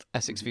 27th,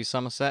 Essex v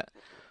Somerset.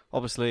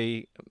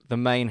 Obviously, the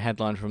main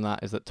headline from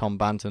that is that Tom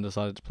Banton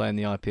decided to play in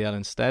the IPL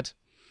instead.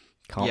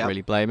 Can't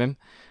really blame him.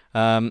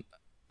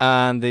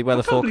 And the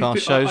weather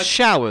forecast shows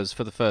showers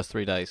for the first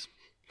 3 days.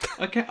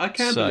 I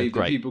can't believe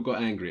that people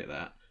got angry at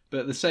that. But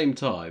at the same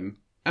time,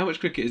 how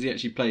much cricket has he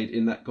actually played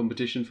in that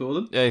competition for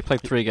them? Yeah, he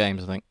played 3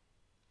 games, I think.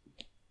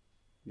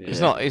 Yeah.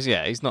 He's not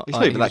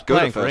even that good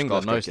playing at for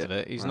England cricket. most of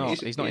it. He's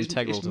not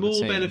integral to the team.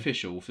 It's more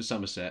beneficial for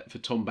Somerset for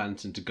Tom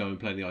Banton to go and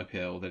play in the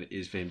IPL than it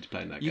is for him to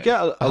play in that game. You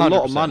get a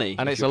lot of money,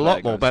 and it's a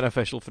lot more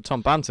beneficial for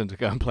Tom Banton to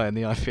go and play in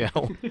the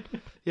IPL.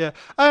 Yeah.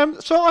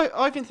 So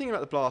I've been thinking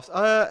about the Blast.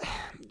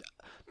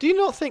 Do you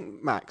not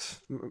think,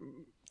 Max,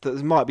 that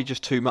there might be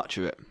just too much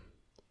of it?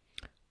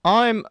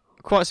 I'm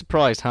quite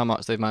surprised how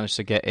much they've managed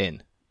to get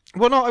in.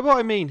 Well, no. What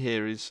I mean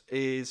here is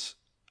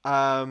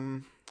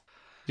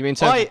you mean in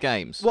terms of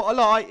games? Well,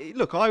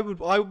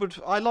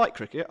 I like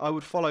cricket. I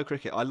would follow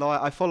cricket.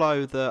 I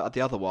follow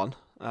the other one,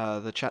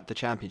 the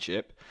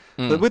championship.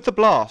 But with the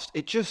Blast,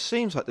 it just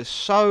seems like there's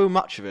so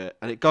much of it,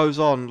 and it goes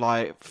on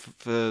like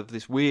for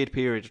this weird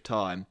period of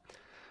time,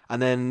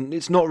 and then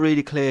it's not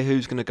really clear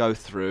who's going to go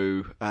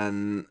through.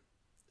 And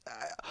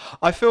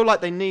I feel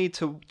like they need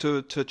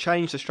to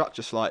change the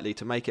structure slightly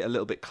to make it a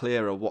little bit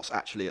clearer what's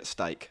actually at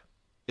stake.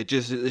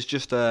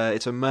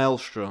 It's a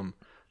maelstrom.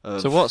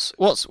 So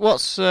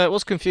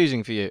what's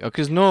confusing for you?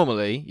 Because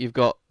normally you've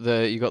got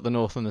the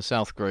North and the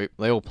South group.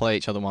 They all play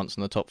each other once,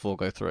 and the top 4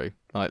 go through.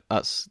 Like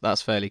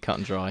that's fairly cut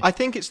and dry. I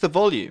think it's the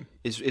volume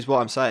is what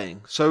I'm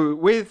saying. So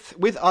with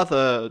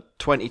other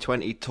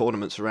 2020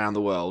 tournaments around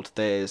the world,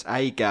 there's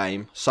a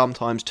game,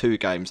 sometimes 2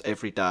 games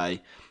every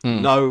day. You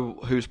know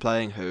who's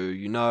playing who.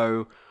 You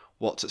know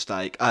what's at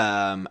stake.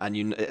 And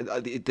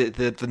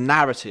the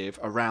narrative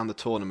around the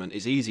tournament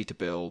is easy to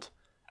build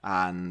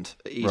and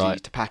easy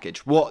to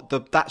package.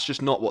 That's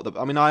just not what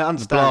I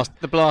understand.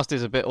 The blast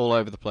is a bit all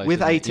over the place.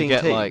 With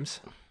 18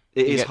 teams,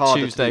 it is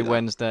harder Tuesday, to do that.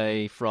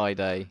 Wednesday,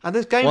 Friday. And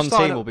there's games. One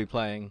team will be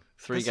playing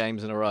 3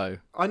 games in a row.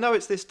 I know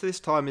it's this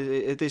time,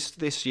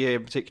 this year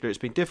in particular, it's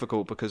been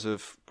difficult because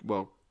of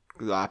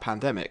our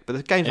pandemic. But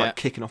the games like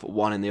kicking off at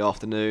 1 in the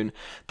afternoon,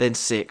 then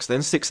 6, then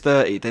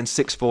 6:30, then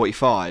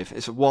 6:45.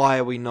 It's why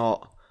are we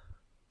not?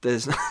 There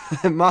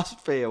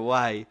must be a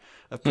way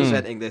of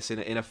presenting this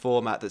in a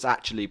format that's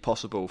actually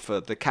possible for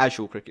the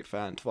casual cricket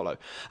fan to follow.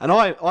 And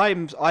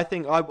I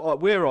think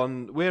we're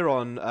on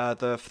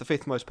the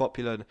 5th most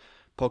popular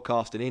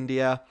podcast in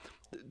India,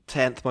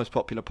 10th most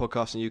popular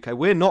podcast in the UK.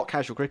 We're not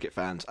casual cricket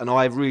fans, and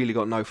I've really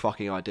got no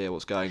fucking idea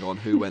what's going on,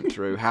 who went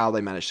through, how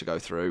they managed to go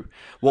through,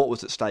 what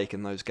was at stake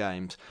in those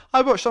games.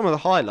 I watched some of the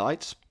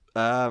highlights,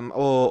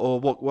 or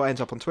what ends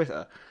up on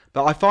Twitter.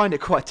 But I find it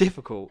quite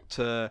difficult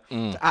to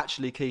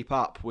actually keep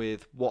up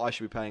with what I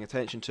should be paying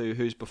attention to,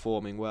 who's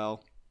performing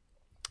well.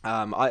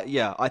 I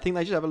think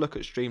they should have a look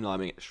at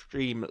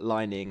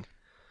streamlining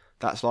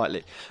that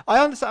slightly. I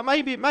understand.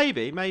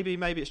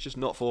 Maybe it's just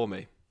not for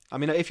me. I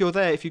mean, if you're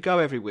there, if you go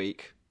every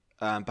week,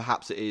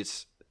 perhaps it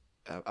is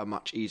a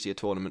much easier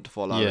tournament to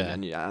follow,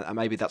 and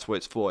maybe that's what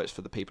it's for. It's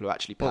for the people who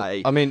actually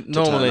pay. I mean,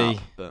 normally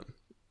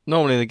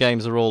the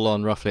games are all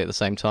on roughly at the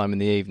same time in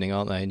the evening,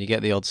 aren't they? And you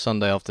get the odd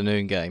Sunday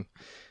afternoon game.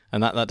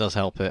 And that does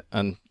help it.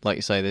 And like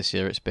you say, this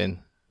year it's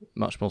been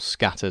much more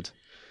scattered.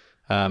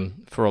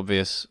 for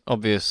obvious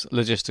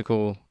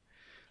logistical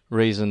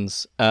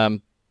reasons.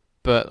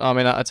 But I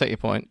mean, I take your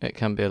point. It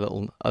can be a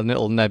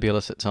little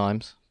nebulous at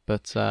times,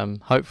 but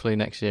hopefully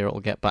next year it'll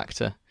get back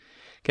to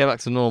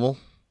normal.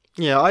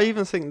 Yeah, I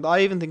even think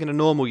in a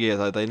normal year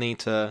though they need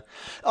to.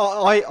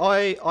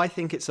 I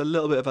think it's a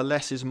little bit of a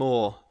less is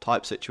more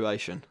type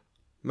situation.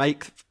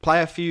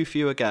 Play a few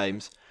fewer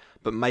games,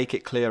 but make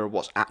it clearer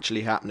what's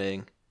actually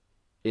happening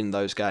in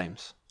those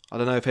games. I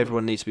don't know if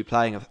everyone needs to be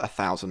playing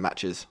 1,000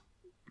 matches.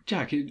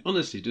 Jack, it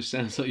honestly just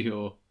sounds like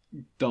you're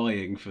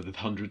dying for the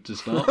 100 to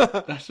start.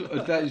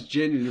 That is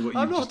genuinely what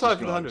you've just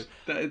described. I'm not dying for the 100.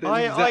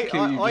 That's exactly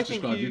what you've just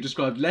described. You've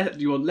described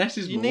you want less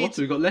is more,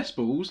 so we've got less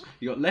balls,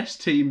 you've got less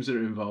teams that are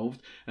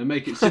involved, and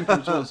make it simple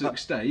to what's at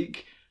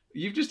stake.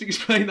 You've just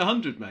explained the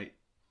 100, mate.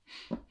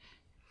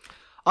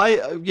 I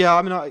think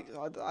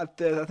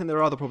there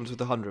are other problems with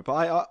the 100,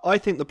 but I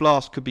think the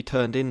Blast could be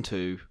turned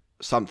into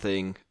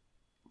something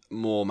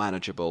more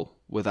manageable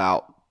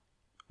without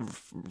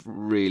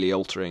really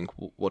altering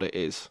what it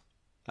is.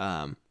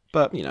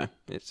 But you know,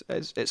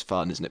 it's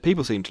fun, isn't it?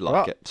 People seem to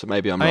like it, so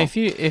maybe I'm wrong.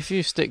 If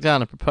you stick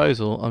down a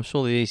proposal, I'm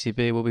sure the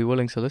ECB will be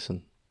willing to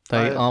listen.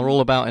 They are all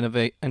about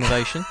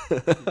innovation.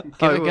 Give it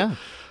a go.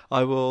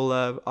 I will.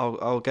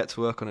 I'll get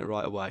to work on it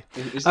right away.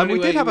 We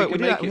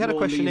had a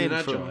question in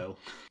from.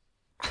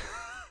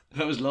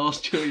 That was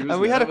last year.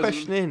 And we had a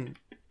question in.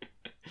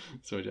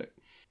 Sorry, Jack.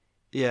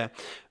 Yeah.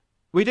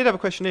 We did have a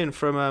question in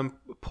from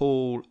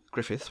Paul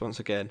Griffiths once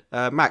again.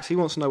 Max, he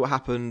wants to know what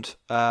happened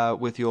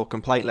with your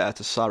complaint letter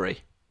to Surrey.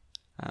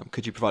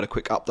 Could you provide a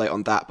quick update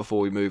on that before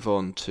we move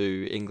on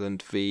to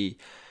England v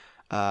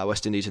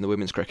West Indies in the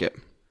women's cricket?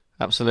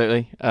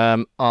 Absolutely.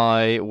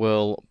 I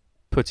will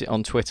put it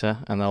on Twitter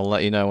and I'll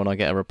let you know when I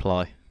get a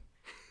reply.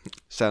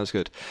 Sounds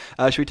good.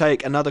 Should we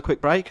take another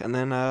quick break and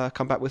then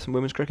come back with some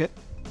women's cricket?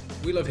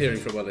 We love hearing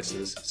from our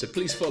listeners, so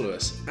please follow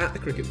us at The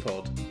Cricket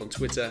Pod on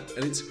Twitter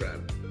and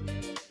Instagram.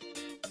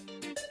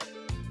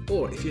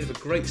 Or if you have a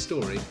great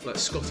story, like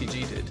Scotty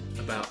G did,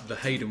 about the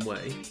Hayden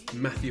Way,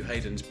 Matthew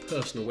Hayden's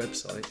personal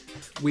website,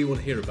 we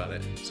want to hear about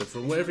it. So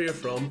from wherever you're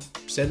from,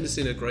 send us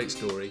in a great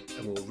story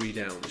and we'll read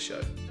out on the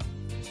show.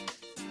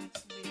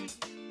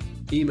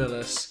 Email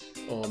us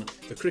on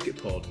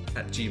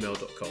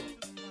thecricketpod@gmail.com.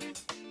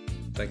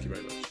 Thank you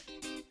very much.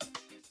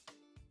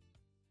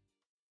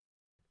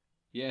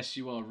 Yes,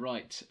 you are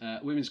right.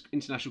 Women's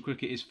international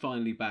cricket is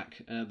finally back.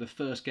 The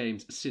first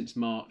games since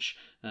March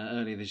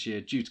earlier this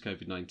year due to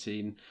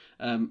COVID-19.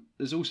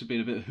 There's also been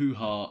a bit of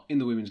hoo-ha in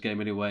the women's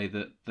game anyway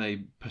that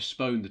they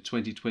postponed the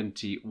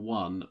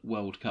 2021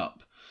 World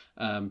Cup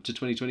to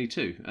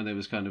 2022. And there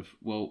was kind of,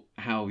 well,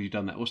 how have you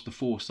done that? What's the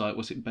foresight?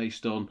 What's it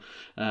based on?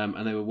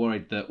 And they were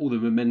worried that all the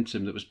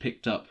momentum that was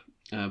picked up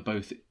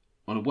both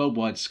on a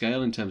worldwide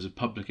scale in terms of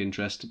public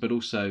interest, but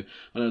also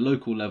on a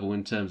local level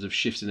in terms of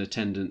shifts in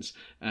attendance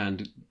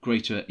and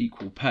greater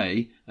equal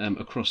pay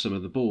across some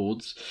of the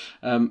boards,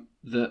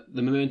 that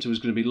the momentum was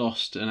going to be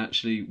lost and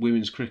actually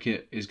women's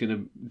cricket is going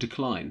to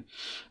decline.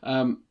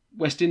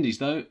 West Indies,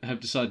 though, have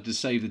decided to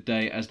save the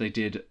day as they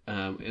did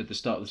at the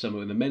start of the summer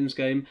with the men's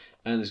game,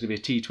 and there's going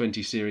to be a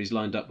T20 series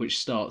lined up which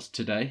starts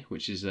today,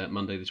 which is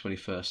Monday the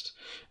 21st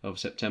of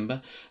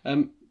September.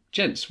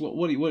 Gents,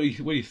 what are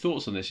your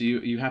thoughts on this? Are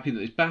you happy that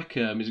it's back?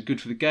 Is it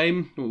good for the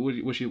game?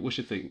 What's your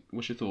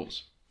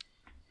thoughts?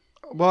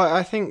 Well,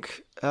 I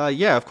think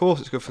of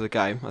course it's good for the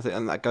game. I think,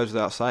 and that goes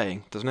without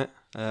saying, doesn't it?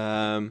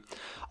 I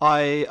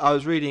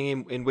was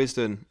reading in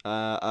Wisden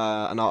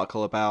an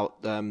article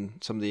about some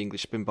of the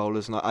English spin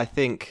bowlers, and I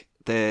think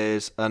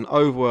there's an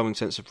overwhelming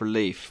sense of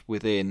relief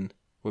within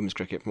women's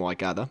cricket, from what I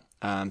gather,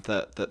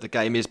 that the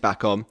game is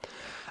back on.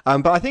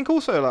 But I think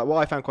also, like, what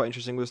I found quite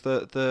interesting was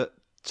that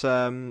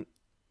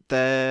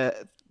there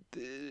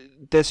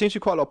seems to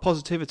be quite a lot of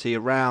positivity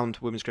around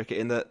women's cricket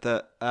in that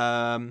the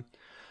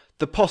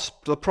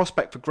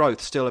prospect for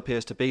growth still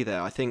appears to be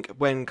there. I think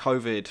when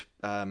COVID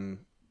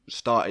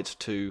started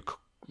to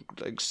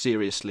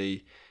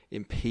seriously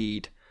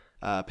impede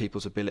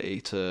people's ability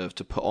to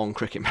put on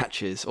cricket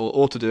matches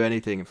or to do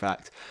anything, in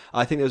fact,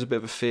 I think there was a bit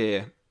of a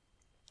fear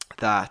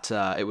that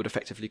it would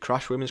effectively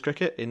crush women's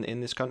cricket in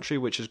this country,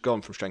 which has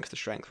gone from strength to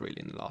strength really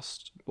in the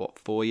last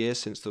 4 years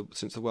since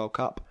the World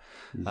Cup,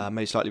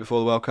 maybe slightly before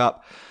the World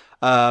Cup.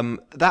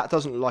 That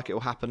doesn't look like it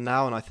will happen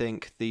now, and I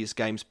think these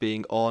games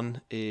being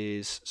on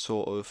is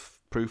sort of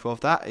proof of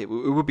that. It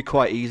would be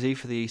quite easy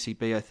for the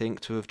ECB, I think,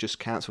 to have just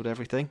cancelled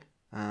everything.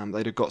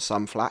 They'd have got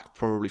some flack,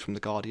 probably from the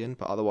Guardian,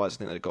 but otherwise I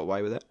think they'd got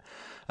away with it.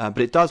 But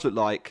it does look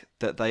like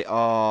that they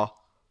are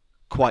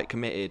quite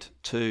committed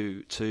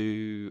to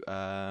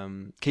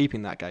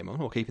keeping that game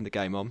on, or keeping the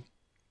game on.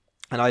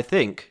 And I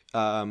think,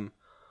 and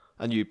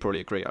you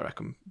probably agree, I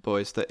reckon,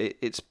 boys, that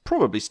it's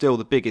probably still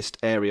the biggest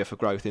area for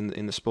growth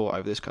in the sport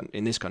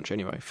in this country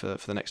anyway for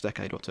the next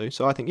decade or two.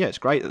 So I think, it's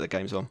great that the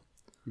game's on.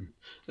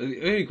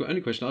 The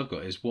only question I've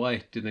got is,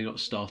 why did they not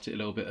start it a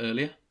little bit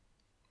earlier?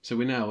 So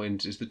we're now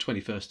it's the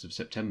 21st of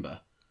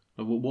September.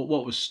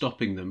 What was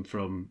stopping them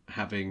from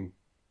having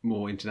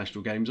more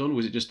international games on?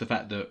 Was it just the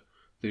fact that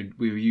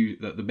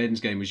that the men's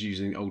game was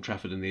using Old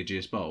Trafford and the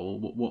Ageas Bowl.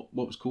 What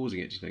was causing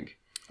it, do you think?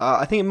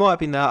 I think it might have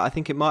been that. I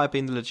think it might have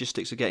been the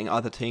logistics of getting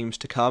other teams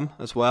to come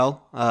as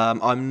well.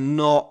 I'm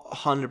not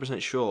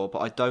 100% sure, but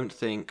I don't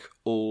think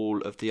all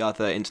of the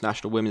other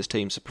international women's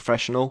teams are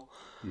professional.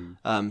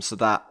 So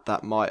that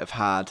might have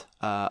had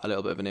a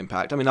little bit of an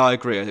impact. I mean, I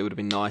agree. It would have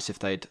been nice if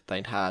they'd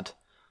had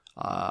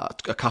a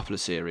couple of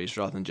series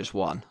rather than just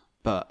one.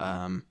 But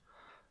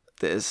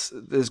there's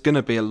going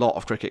to be a lot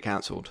of cricket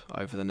cancelled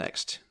over the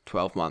next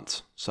 12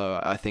 months. So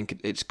I think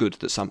it's good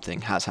that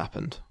something has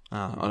happened.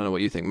 I don't know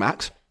what you think,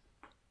 Max.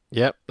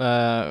 Yep.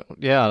 Yeah,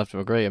 I'd have to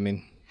agree. I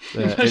mean,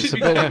 it's a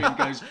bit.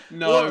 Goes,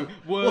 no,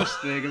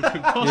 worst thing I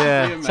could possibly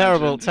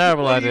imagine.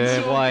 Terrible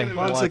idea. Why?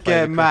 Once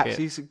again, Max,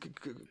 he's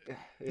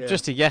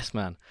just a yes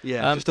man.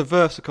 Yeah, just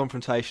averse to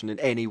confrontation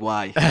in any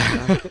way.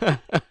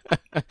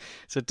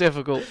 It's a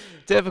difficult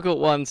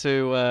one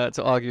to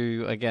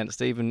argue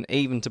against.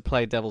 Even to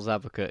play devil's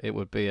advocate, it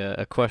would be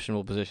a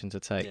questionable position to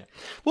take. Yeah.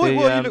 What do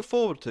you look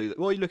forward to?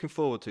 What are you looking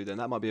forward to then?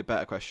 That might be a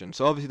better question.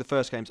 So obviously the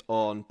first game's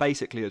on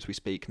basically as we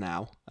speak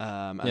now,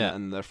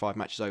 and there are 5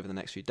 matches over the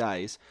next few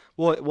days.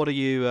 What are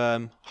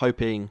you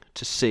hoping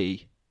to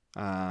see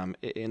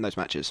in those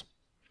matches?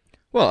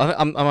 Well,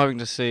 I'm hoping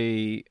to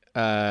see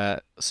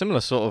similar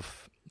sort of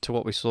to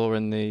what we saw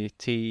in the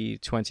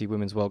T20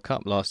 Women's World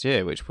Cup last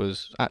year, which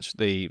was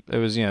actually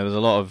there was a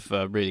lot of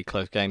really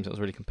close games. It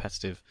was really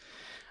competitive,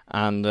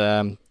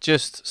 and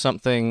just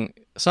something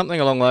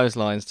along those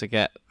lines to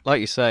get, like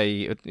you say,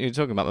 you're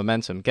talking about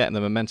momentum, getting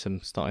the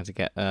momentum starting to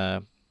get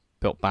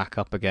built back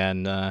up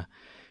again,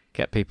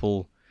 get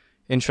people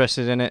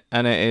interested in it,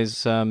 and it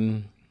is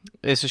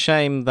it's a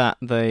shame that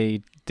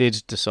they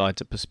did decide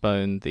to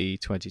postpone the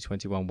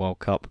 2021 World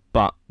Cup,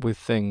 but with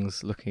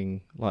things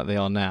looking like they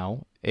are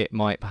now, it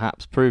might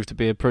perhaps prove to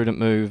be a prudent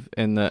move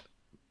in that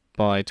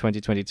by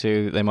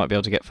 2022 they might be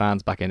able to get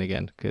fans back in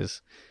again,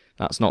 because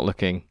that's not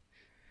looking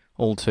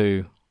all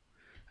too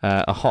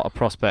a hotter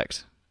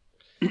prospect.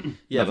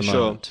 Yeah, for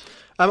sure.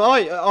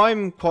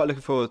 I'm quite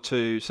looking forward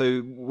to.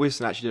 So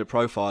Wisden actually did a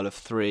profile of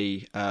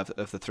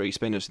of the 3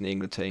 spinners in the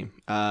England team.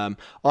 I'm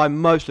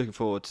most looking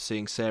forward to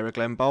seeing Sarah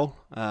Glenn bowl.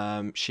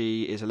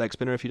 She is a leg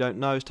spinner, if you don't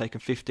know. Has taken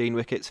 15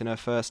 wickets in her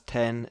first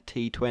 10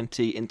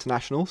 T20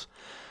 internationals.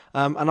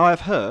 And I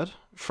have heard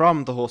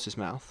from the horse's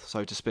mouth,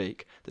 so to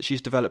speak, that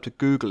she's developed a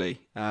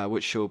googly,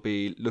 which she'll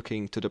be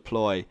looking to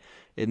deploy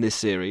in this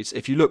series.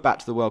 If you look back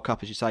to the World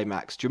Cup, as you say,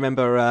 Max, do you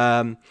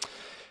remember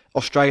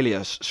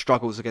Australia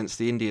struggles against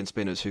the Indian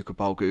spinners who could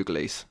bowl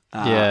googlies?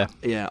 Yeah.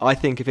 I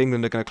think if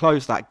England are going to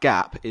close that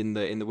gap in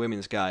the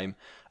women's game,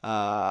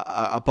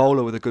 a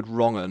bowler with a good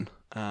wrong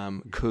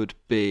could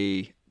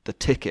be the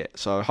ticket.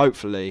 So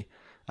hopefully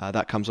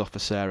that comes off for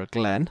Sarah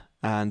Glenn,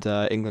 and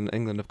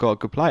England have got a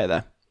good player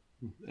there.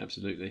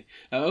 Absolutely.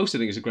 I also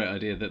think it's a great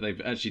idea that they've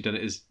actually done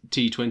it as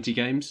T20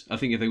 games. I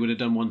think if they would have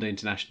done one-day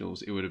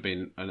internationals, it would have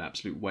been an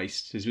absolute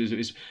waste.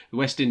 The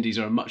West Indies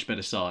are a much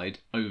better side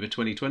over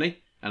 2020,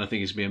 and I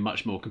think it's going to be a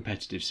much more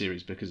competitive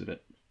series because of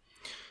it.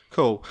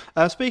 Cool.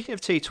 Speaking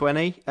of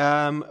T20,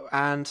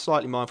 and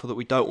slightly mindful that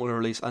we don't want to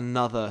release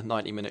another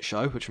 90-minute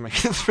show, which will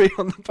make it 3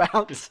 on the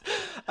bounce,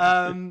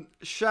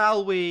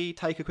 shall we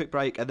take a quick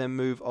break and then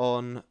move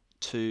on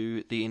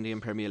to the Indian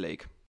Premier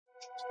League?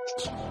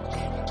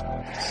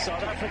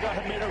 South Africa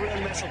have made a real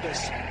mess of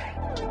this. And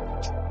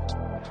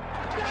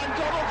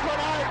Donald's gone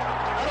out,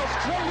 and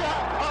Australia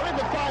are in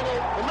the final.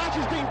 The match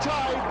is being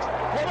tied.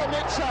 What a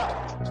mix-up.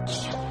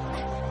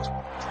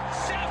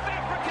 South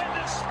Africa,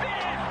 the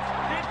spin.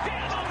 They're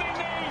down on their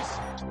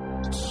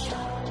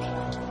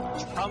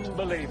knees.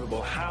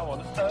 Unbelievable. How on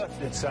earth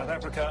did South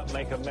Africa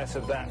make a mess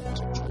of that?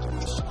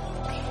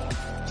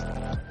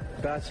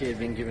 Barty had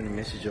been given a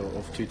message of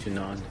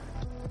 2-9.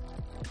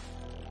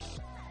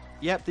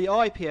 Yep, the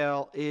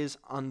IPL is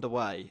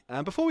underway.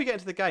 And before we get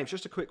into the games,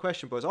 just a quick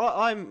question, boys.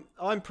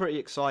 I'm pretty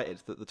excited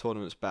that the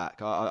tournament's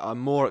back. I'm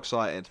more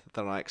excited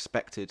than I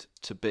expected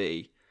to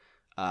be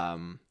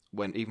when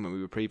we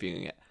were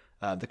previewing it.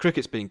 The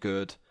cricket's been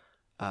good,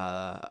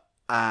 and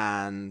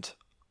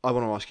I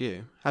want to ask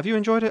you: have you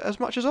enjoyed it as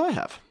much as I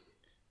have?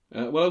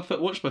 Well, I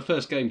watched my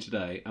first game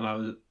today, and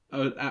I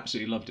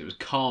absolutely loved it. It was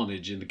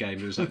carnage in the game.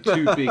 There was like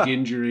 2 big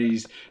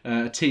injuries.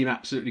 A team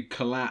absolutely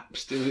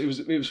collapsed. It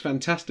was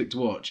fantastic to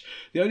watch.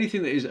 The only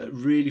thing that is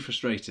really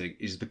frustrating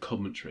is the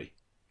commentary.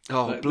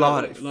 Oh,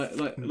 bloody!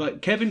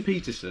 Like Kevin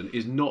Peterson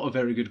is not a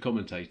very good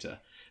commentator,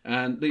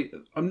 and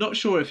I'm not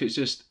sure if it's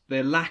just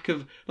their lack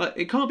of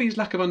it can't be his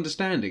lack of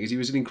understanding, as he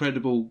was an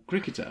incredible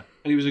cricketer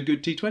and he was a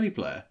good T20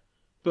 player.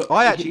 But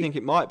I actually think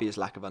it might be his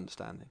lack of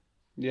understanding.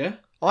 Yeah.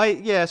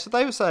 So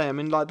they were saying, I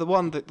mean, like the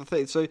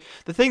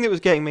thing that was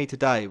getting me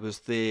today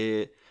was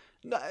I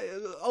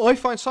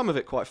find some of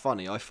it quite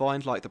funny. I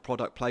find like the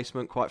product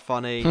placement quite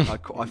funny.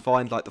 I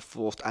find like the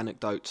forced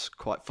anecdotes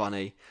quite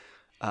funny.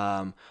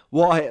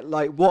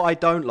 What I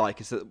don't like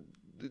is that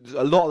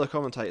a lot of the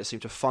commentators seem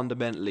to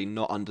fundamentally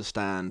not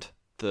understand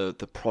the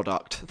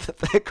product that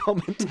they're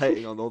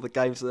commentating on, or the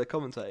games that they're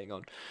commentating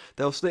on.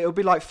 It'll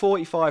be like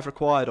 45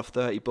 required off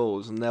 30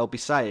 balls, and they'll be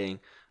saying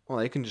well,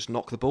 they can just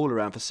knock the ball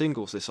around for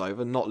singles this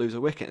over and not lose a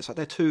wicket. It's like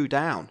they're 2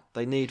 down.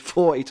 They need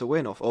 40 to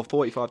win off, or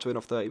 45 to win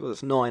off 30. Well,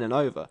 that's 9 and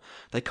over.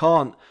 They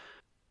can't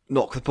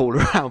knock the ball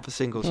around for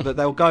singles, but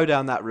they'll go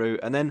down that route.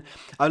 And then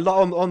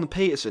on the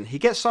Peterson, he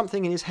gets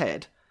something in his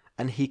head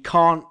and he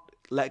can't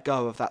let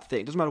go of that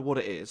thing. It doesn't matter what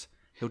it is.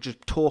 He'll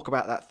just talk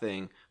about that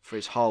thing for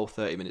his whole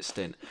 30-minute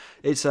stint.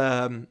 It's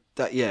Now,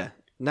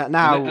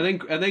 and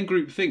then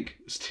groupthink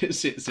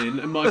sits in,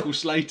 and Michael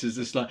Slater's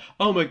just like,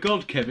 "Oh my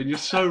God, Kevin, you're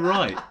so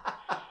right.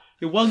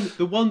 The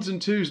ones and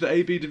twos that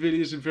AB de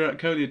Villiers and Virat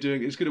Kohli are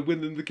doing is going to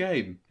win them the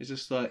game." It's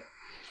just like,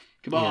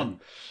 come on.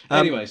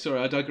 Anyway, sorry,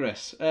 I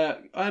digress. I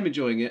am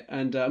enjoying it,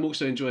 and I'm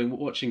also enjoying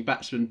watching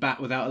batsmen bat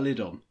without a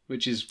lid on,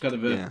 which is kind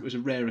of was a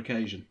rare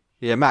occasion.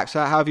 Yeah, Max,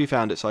 how have you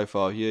found it so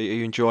far? Are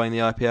you enjoying the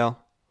IPL?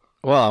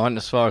 Well, I went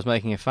as far as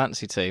making a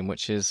fantasy team,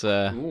 which is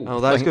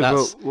that's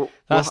good.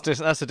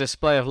 That's a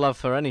display of love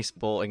for any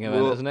sporting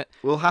event, isn't it?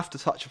 We'll have to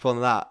touch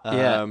upon that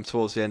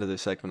towards the end of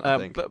this segment, I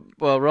think.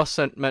 Ross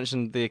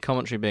mentioned the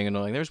commentary being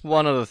annoying. There's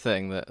one other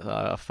thing that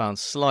I found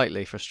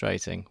slightly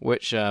frustrating,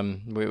 which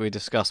we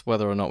discussed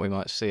whether or not we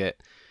might see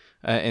it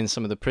in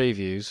some of the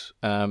previews.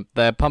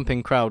 They're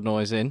pumping crowd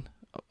noise in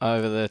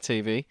over the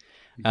TV.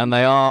 And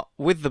they are,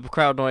 with the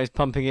crowd noise,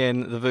 pumping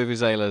in the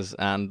vuvuzelas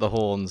and the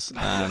horns.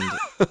 And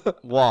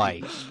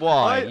why?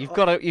 You've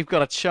got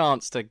a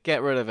chance to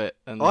get rid of it.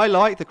 And I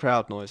like the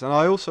crowd noise, and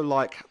I also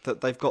like that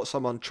they've got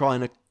someone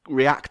trying to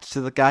react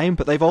to the game,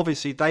 but they've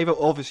obviously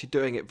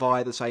doing it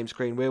via the same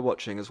screen we're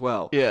watching as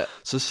well. Yeah.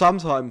 So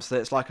sometimes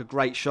it's like a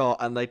great shot,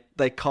 and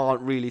they can't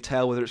really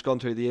tell whether it's gone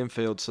through the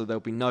infield, so there'll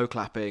be no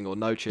clapping or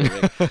no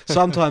cheering.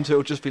 Sometimes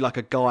it'll just be like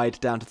a guide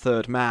down to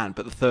third man,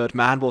 but the third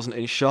man wasn't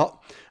in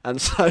shot,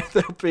 and so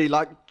there'll be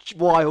like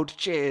wild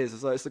cheers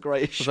as though it's the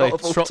greatest shot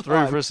of all time.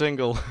 Through for a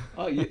single.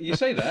 Oh, you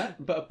say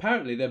that, but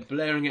apparently they're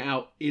blaring it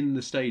out in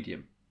the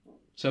stadium.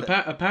 So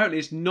apparently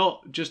it's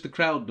not just the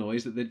crowd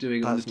noise that they're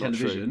doing on the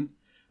television.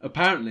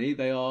 Apparently,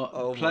 they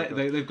are.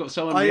 They've got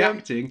someone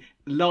reacting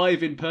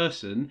live in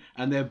person,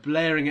 and they're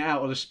blaring it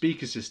out on a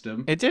speaker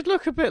system. It did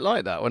look a bit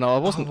like that when I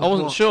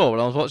wasn't sure when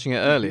I was watching it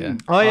earlier.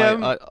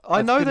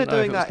 I know they're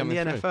doing that in the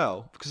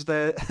NFL because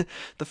the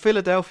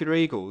Philadelphia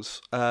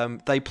Eagles.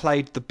 They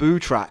played the boo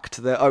track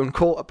to their own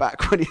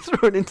quarterback when he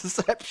threw an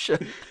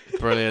interception.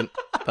 Brilliant,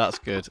 that's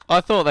good. I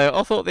thought the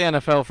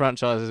NFL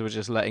franchises were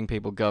just letting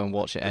people go and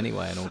watch it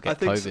anyway and all get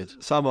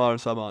COVID. Some are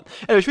and some aren't.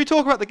 Anyway, should we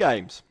talk about the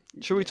games?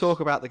 Should we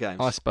talk about the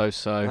games? I suppose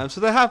so. So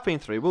there have been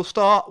 3. We'll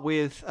start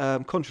with,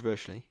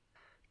 controversially,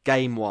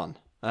 Game 1.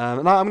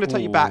 And I'm going to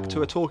take you back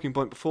to a talking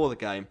point before the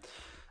game.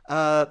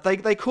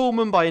 They call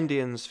Mumbai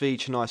Indians v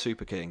Chennai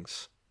Super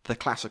Kings the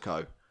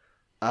Classico.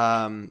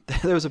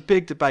 There was a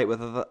big debate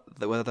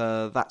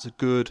whether that's a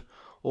good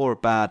or a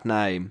bad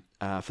name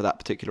for that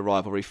particular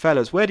rivalry.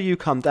 Fellas, where do you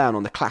come down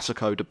on the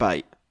Classico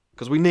debate?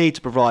 Because we need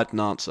to provide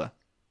an answer.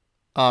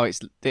 Oh, it's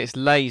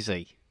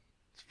lazy.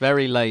 It's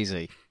very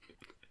lazy.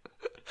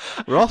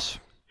 Ross?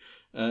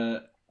 I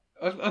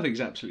think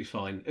it's absolutely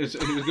fine.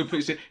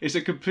 It's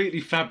a completely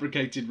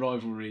fabricated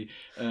rivalry.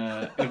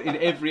 In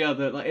every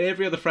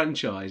other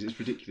franchise, it's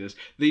ridiculous.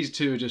 These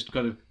two are just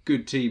kind of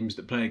good teams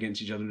that play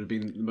against each other and have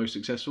been the most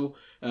successful.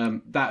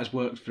 That has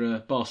worked for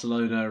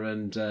Barcelona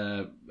and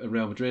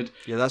Real Madrid.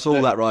 Yeah, that's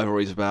all that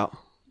rivalry's about.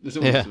 That's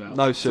all it's about.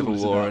 No civil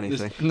war or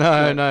anything.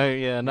 No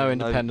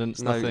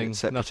independence, nothing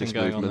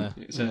going on there.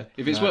 So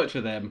if it's worked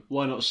for them,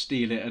 why not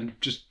steal it and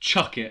just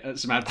chuck it at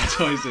some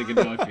advertising in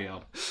the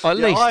IPL? At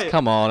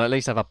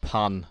least have a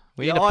pun.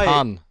 We need a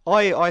pun.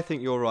 I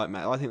think you're right,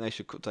 Matt. I think they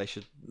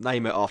should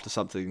name it after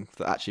something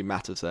that actually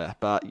matters there.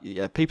 But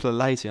yeah, people are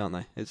lazy, aren't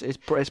they?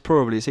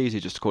 It's easy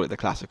just to call it the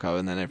Classico,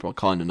 and then everyone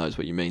kind of knows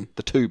what you mean.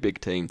 The 2 big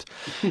teams.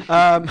 Getting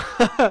on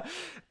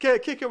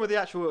with the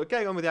actual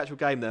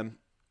game then.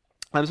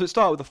 So it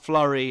started with a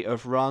flurry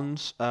of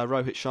runs.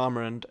 Rohit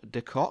Sharma and De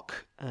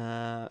Kock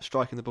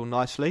striking the ball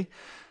nicely.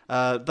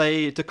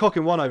 De Kock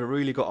in one over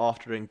really got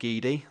after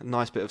Ngidi. A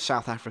nice bit of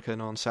South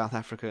African on South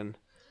African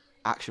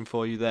action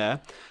for you there.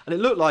 And it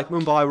looked like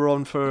Mumbai were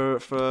on for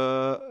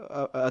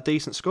a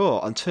decent score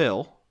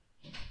until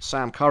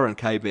Sam Curran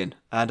came in.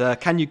 And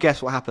can you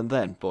guess what happened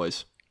then,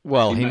 boys?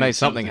 Well, he made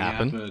something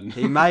happen.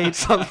 He made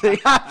something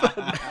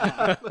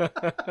happen.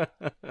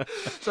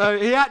 So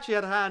he actually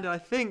had a hand in, I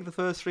think, the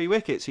first 3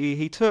 wickets.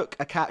 He took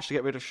a catch to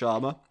get rid of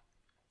Sharma.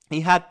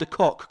 He had De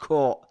Kock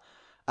caught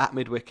at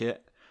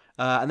mid-wicket.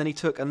 And then he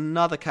took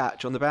another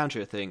catch on the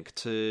boundary, I think,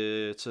 so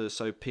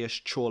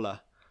Piyush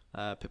Chawla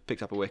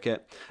picked up a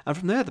wicket. And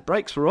from there, the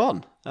brakes were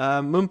on.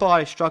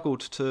 Mumbai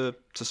struggled to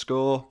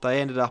score. They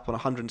ended up on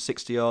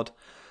 160-odd.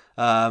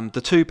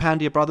 The 2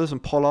 Pandya brothers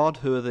and Pollard,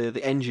 who are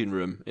the engine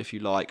room, if you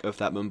like, of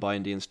that Mumbai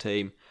Indians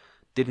team,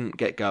 didn't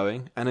get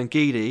going. And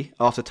Ngidi,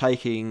 after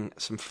taking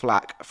some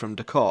flack from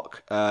De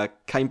Kock,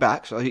 came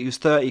back. So he was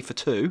 30 for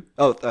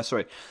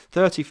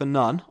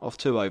none off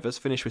 2 overs,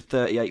 finished with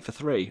 38 for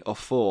 3 off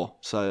 4.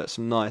 So that's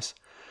some nice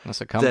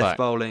death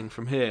bowling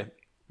from here.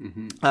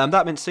 Mm-hmm.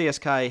 That meant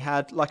CSK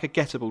had like a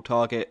gettable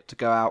target to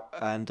go out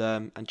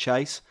and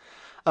chase.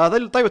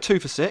 They were 2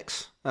 for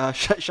 6.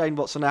 Shane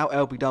Watson out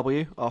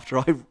LBW after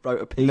I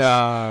wrote a piece.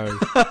 No.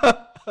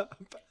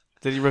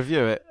 Did he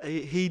review it?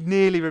 He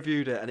nearly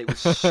reviewed it, and it was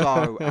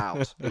so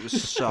out. It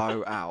was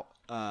so out.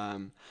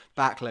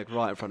 Back leg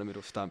right in front of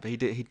middle stump.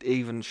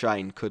 Even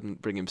Shane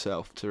couldn't bring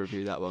himself to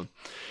review that one.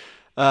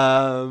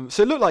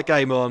 So it looked like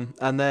game on,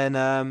 and then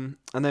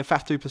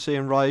Faf du Plessis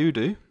and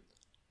Ryudu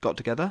got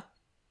together,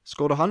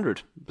 scored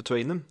 100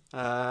 between them.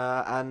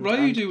 And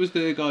Ryudu was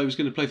the guy who was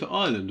going to play for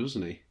Ireland,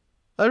 wasn't he?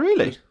 Oh,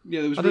 really?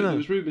 There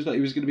was rumours that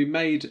he was going to be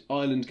made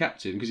Ireland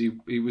captain because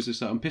he was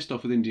just like, I'm pissed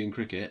off with Indian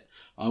cricket.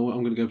 I'm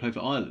going to go play for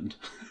Ireland.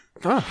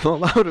 Oh, well,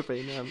 that would have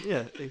been,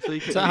 yeah. So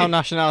Is that how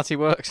nationality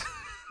works?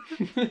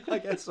 I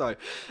guess so.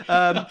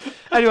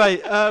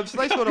 Anyway, so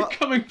they scored...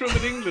 Coming from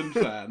an England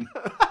fan.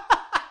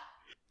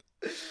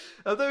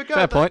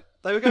 Fair point.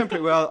 They were going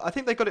pretty well. I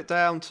think they got it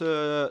down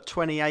to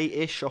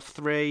 28-ish off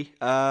 3.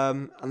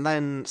 And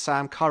then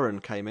Sam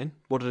Curran came in.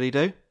 What did he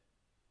do?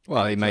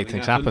 Well, he made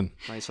things happen.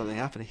 Made something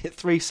happen. He hit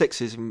 3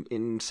 sixes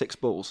in 6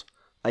 balls,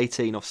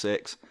 18 off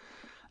 6.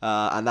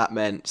 And that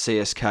meant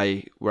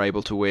CSK were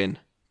able to win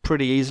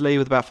pretty easily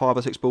with about 5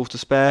 or 6 balls to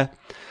spare.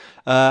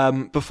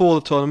 Before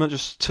the tournament,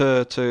 just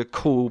to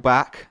call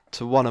back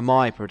to one of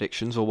my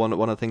predictions, or one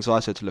of the things I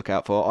said to look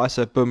out for, I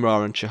said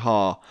Bumrah and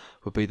Chahar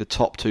would be the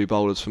top 2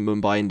 bowlers from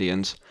Mumbai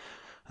Indians.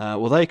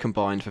 Well, they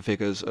combined for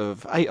figures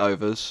of 8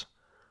 overs,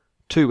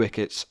 2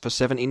 wickets for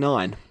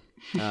 79.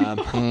 So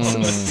the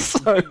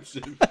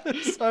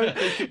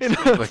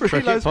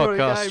cricket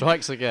podcast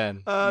strikes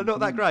again. Not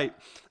that great.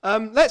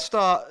 Let's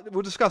start.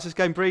 We'll discuss this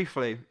game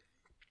briefly.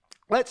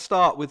 Let's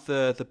start with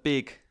the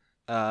big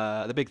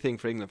thing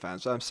for England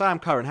fans. Sam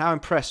Curran. How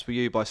impressed were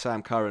you by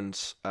Sam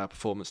Curran's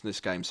performance in this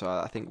game? So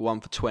I think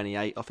 1 for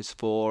 28 off his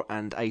 4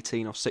 and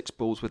 18 off 6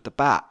 balls with the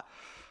bat.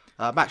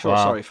 Max, you're a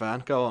Surrey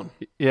fan. Go on.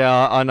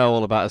 Yeah, I know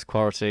all about his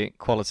quality.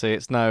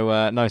 It's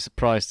no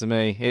surprise to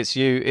me. It's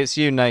you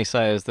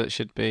naysayers that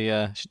should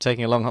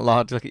taking a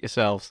hard look at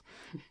yourselves.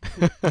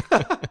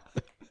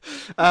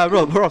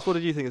 Ross, what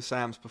did you think of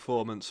Sam's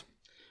performance?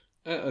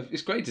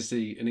 It's great to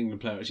see an England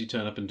player actually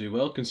turn up and do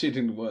well,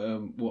 considering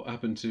what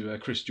happened to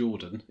Chris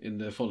Jordan in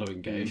the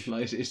following game.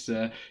 Like it's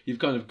you've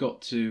kind of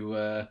got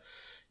to.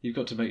 You've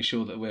got to make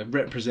sure that we're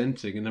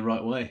representing in the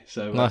right way.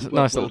 So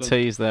nice little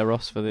tease there,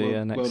 Ross, for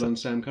the next. Well done,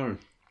 Sam Curran.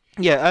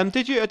 Yeah.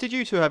 Did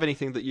you two have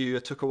anything that you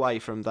took away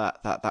from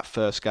that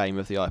first game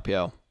of the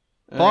IPL?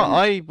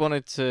 I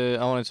wanted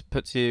to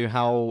put to you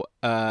how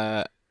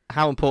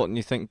important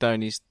you think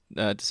Dhoni's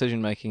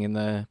decision making in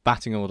the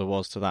batting order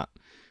was to that.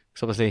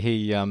 Because obviously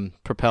he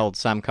propelled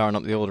Sam Curran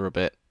up the order a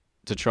bit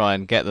to try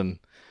and get them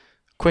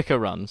quicker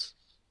runs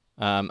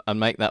and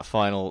make that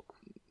final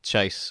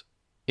chase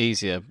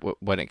easier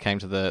when it came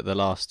to the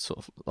last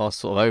sort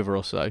of over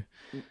or so.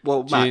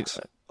 Well, Max,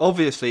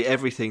 obviously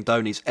everything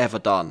Dhoni's ever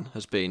done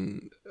has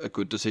been a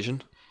good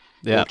decision.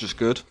 Yeah. Or just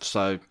good.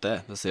 So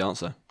that's the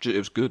answer. It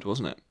was good,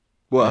 wasn't it?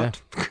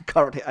 Worked. Yeah.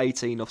 Currently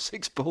 18 off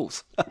 6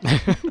 balls.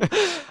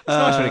 It's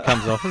nice when it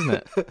comes off, isn't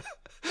it?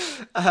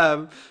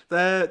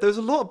 There was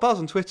a lot of buzz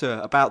on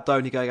Twitter about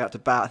Dhoni going out to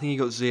bat. I think he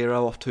got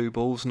 0 off 2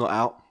 balls, not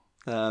out.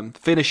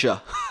 Finisher.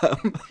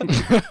 But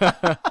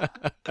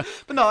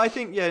no, I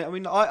think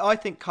I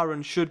think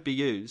Curran should be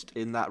used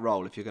in that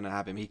role if you're going to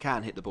have him. He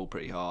can hit the ball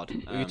pretty hard.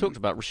 You talked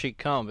about Rashid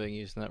Khan being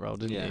used in that role,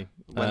 didn't you?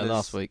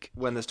 Last week.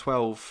 When there's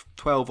 12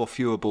 or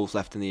fewer balls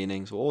left in the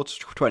innings, or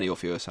 20 or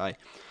fewer, say,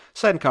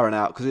 send Curran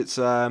out because it's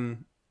a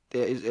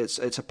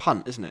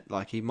punt, isn't it?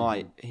 Like he's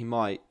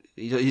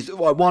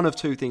one of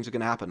 2 things are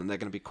going to happen, and they're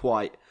going to be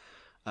quite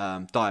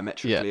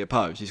diametrically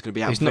opposed. He's going to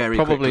be out very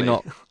quickly.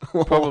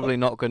 Probably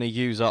not going to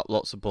use up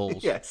lots of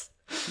balls. Yes.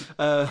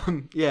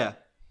 Yeah.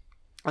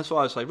 That's what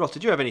I would say. Ross,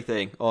 did you have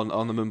anything on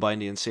the Mumbai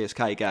Indians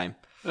CSK game?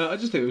 I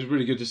just think it was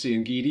really good to see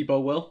Ngidi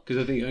bowl well, because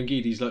I think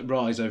Ngidi's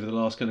rise over the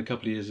last kind of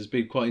couple of years has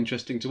been quite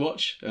interesting to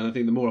watch, and I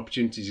think the more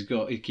opportunities he's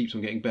got, he keeps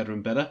on getting better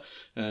and better,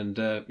 and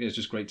it's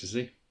just great to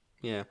see.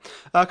 Yeah,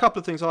 a couple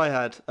of things I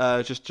had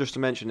just to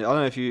mention. I don't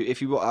know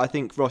if you. I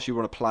think Ross, you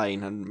were on a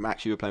plane, and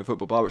Max, you were playing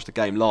football. But I watched the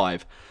game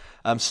live.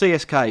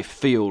 CSK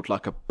field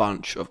like a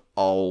bunch of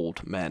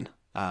old men.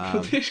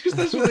 Because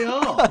that's what they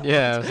are.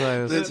 Yeah,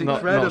 it's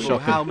incredible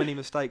how many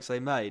mistakes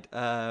they made.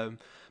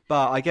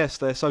 But I guess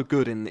they're so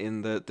good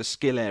in the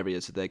skill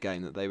areas of their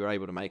game that they were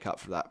able to make up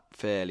for that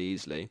fairly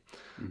easily.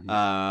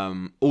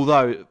 Mm-hmm.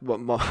 Although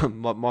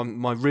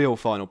my real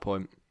final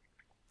point.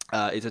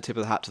 Is a tip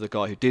of the hat to the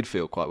guy who did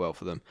field quite well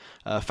for them.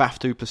 Faf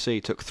du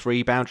Plessis took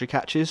 3 boundary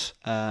catches.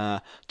 2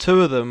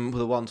 of them were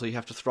the ones where you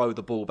have to throw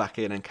the ball back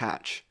in and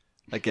catch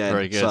again.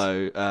 Very good.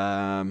 So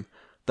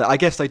I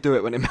guess they do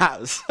it when it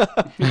matters.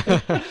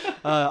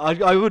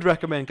 I would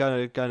recommend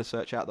going to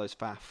search out those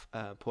Faf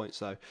points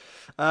though.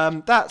 I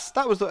thought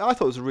it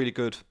was a really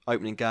good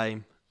opening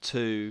game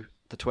to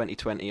the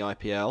 2020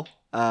 IPL.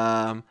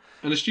 And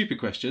a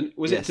stupid question: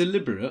 was it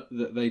deliberate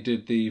that they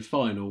did the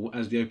final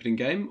as the opening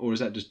game, or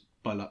is that just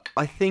by luck?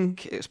 I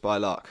think it's by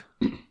luck.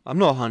 I'm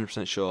not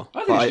 100% sure.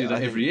 I think they do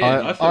that every year.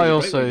 I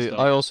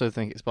also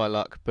think it's by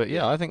luck. But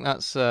yeah, I think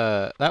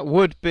that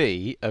would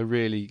be a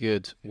really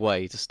good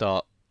way to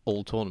start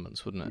all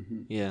tournaments, wouldn't it?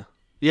 Mm-hmm. Yeah.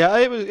 Yeah,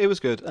 it was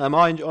good.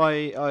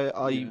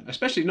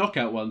 Especially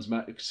knockout ones,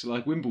 Max,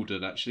 like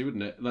Wimbledon, actually,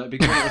 wouldn't it? Like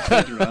big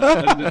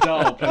Federer and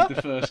Nadal played the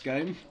first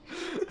game.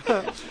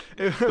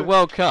 The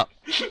World Cup.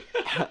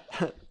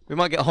 We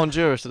might get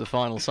Honduras to the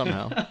final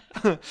somehow. I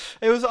thought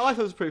it was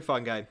a pretty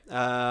fun game.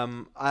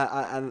 Sort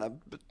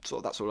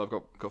of that's all I've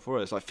got for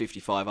it. It's like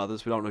 55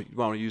 others. We don't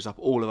want to use up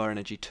all of our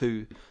energy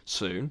too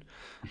soon.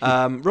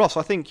 Ross,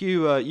 I think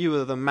you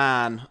were the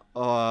man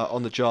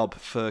on the job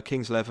for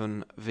Kings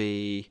 11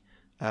 v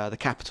the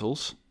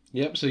Capitals.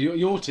 Yep, so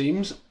your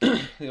teams,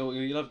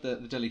 you love the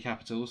Delhi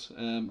Capitals,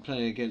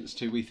 playing against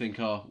who we think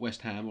are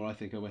West Ham, or I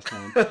think are West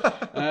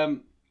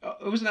Ham.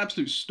 It was an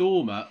absolute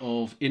stormer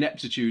of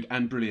ineptitude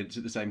and brilliance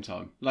at the same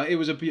time. Like it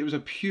was a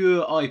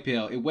pure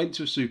IPL. It went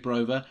to a super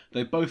over.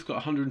 They both got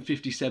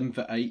 157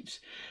 for 8.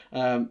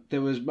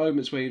 There was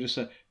moments where you just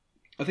I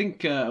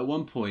think at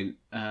one point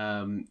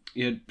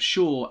you had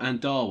Shaw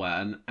and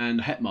Darwan and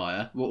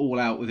Hetmeyer were all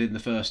out within the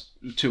first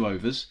 2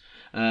 overs.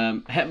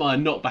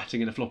 Hetmeyer not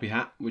batting in a floppy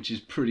hat, which is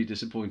pretty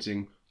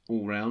disappointing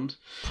all round.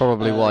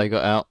 Probably why he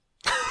got out.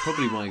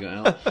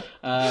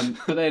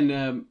 But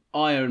then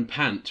Ayer and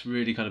Pant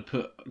really kind of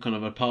put kind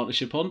of a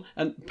partnership on,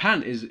 and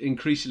Pant is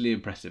increasingly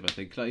impressive. I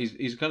think like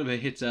he's kind of a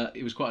hitter.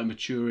 It was quite a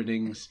mature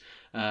innings.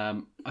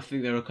 I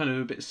think they were kind of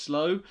a bit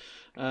slow,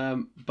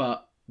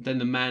 but then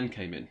the man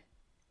came in,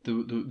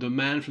 the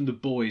man from the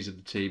boys of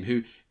the team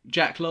who.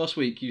 Jack, last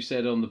week you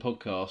said on the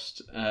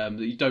podcast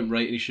that you don't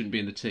rate and he shouldn't be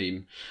in the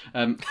team.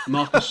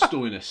 Marcus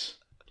Stoinis.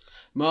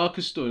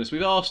 Marcus Stoinis.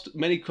 We've asked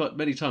many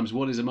times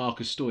what is a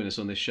Marcus Stoinis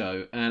on this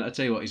show, and I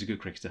tell you what, he's a good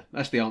cricketer.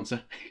 That's the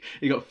answer.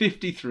 He got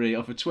 53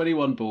 off of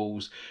 21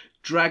 balls,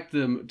 dragged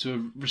them to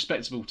a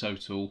respectable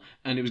total,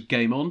 and it was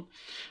game on.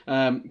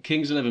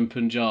 Kings 11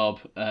 Punjab.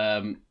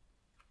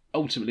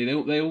 Ultimately,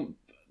 they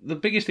the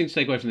biggest thing to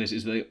take away from this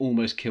is that they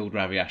almost killed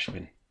Ravi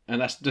Ashwin,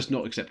 and that's just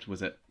not acceptable,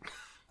 is it?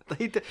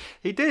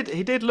 He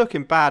did look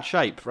in bad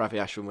shape, Ravi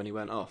Ashwin, when he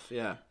went off.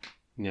 Yeah.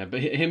 Yeah,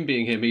 but him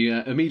being him, he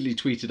immediately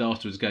tweeted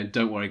afterwards, going,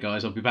 "Don't worry,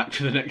 guys, I'll be back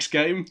for the next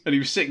game." And he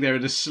was sitting there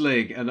in a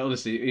sling, and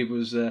honestly,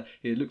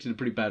 he looked in a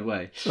pretty bad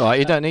way. All right,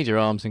 you don't need your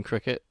arms in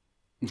cricket,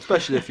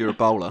 especially if you're a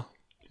bowler.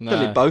 No.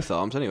 Don't need both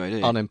arms anyway, do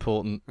you?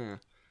 Unimportant. Yeah.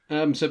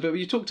 But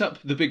you talked up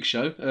the big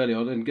show early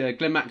on, and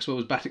Glenn Maxwell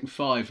was batting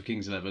 5 for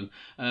Kings 11.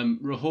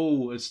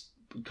 Rahul has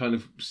kind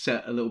of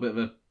set a little bit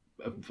of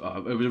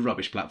it was a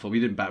rubbish platform.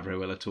 He didn't bat very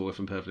well at all, if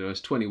I'm perfectly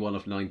honest. 21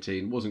 off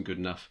 19, wasn't good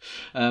enough.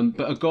 But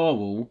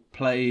Agarwal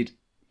played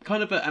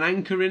kind of an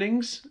anchor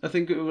innings. I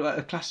think it was like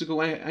a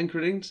classical anchor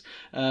innings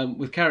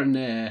with Karen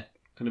Nair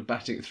kind of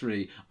batting at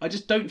 3. I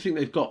just don't think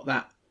they've got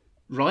that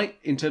right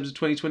in terms of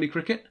 2020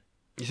 cricket.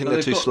 You think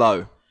they're too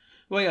slow?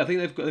 Well, yeah, I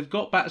think they've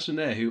got batsmen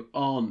there who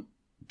aren't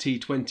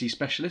T20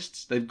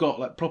 specialists. They've got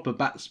like proper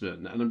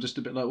batsmen, and I'm just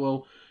a bit like,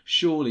 well,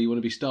 surely you want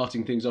to be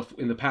starting things off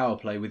in the power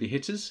play with your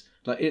hitters.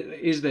 Like,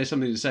 is there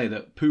something to say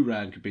that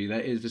Pooran could be there?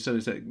 Is there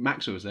something to say that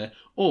Maxwell was there?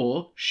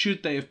 Or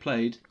should they have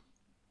played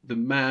the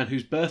man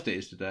whose birthday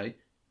is today,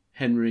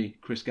 Henry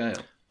Chris Gale?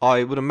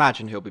 I would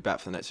imagine he'll be back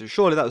for the next. So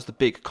surely that was the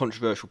big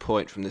controversial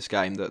point from this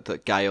game,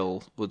 that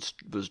Gale was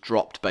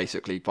dropped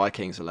basically by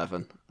Kings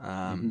 11.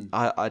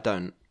 I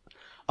don't.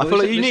 I feel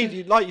like you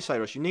need, like you say,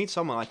 Ross, you need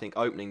someone, I think,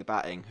 opening the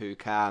batting who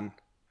can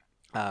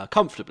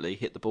comfortably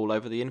hit the ball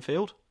over the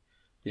infield.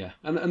 Yeah,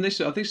 and this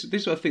is what I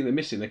think they're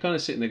missing. They're kind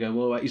of sitting there going,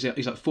 well, he's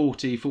like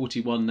 40,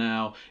 41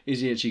 now. Is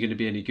he actually going to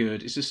be any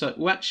good? It's just like,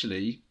 well,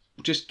 actually,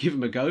 just give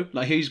him a go.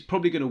 Like, he's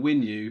probably going to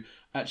win you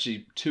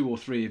actually 2 or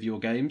 3 of your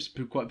games,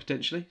 quite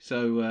potentially.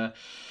 So,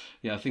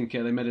 yeah, I think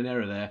they made an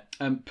error there.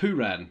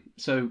 Pooran,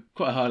 so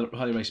quite a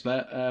highly rated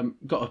player,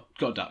 got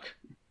a duck.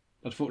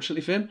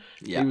 Unfortunately for him,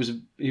 yeah.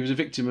 He was a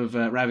victim of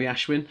Ravi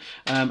Ashwin,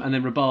 and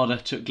then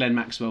Rabada took Glenn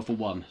Maxwell for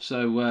 1.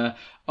 So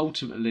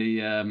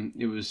ultimately,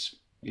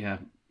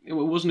 it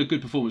wasn't a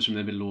good performance from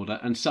their middle order,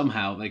 and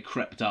somehow they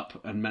crept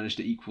up and managed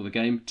to equal the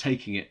game,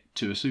 taking it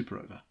to a super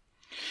over.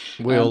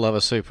 We all love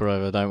a super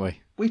over, don't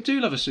we? We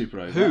do love a super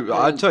over.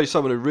 I'd tell you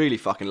someone who really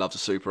fucking loves a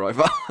super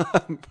over.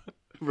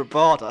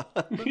 Rabada.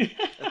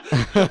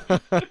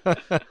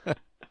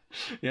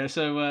 Yeah,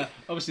 so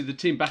obviously the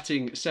team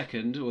batting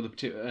second, or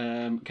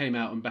came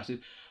out and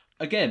batted.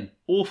 Again,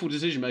 awful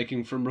decision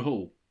making from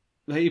Rahul.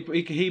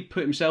 He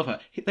put himself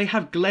out. They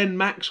have Glenn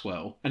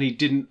Maxwell, and he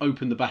didn't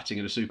open the batting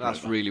in a super over.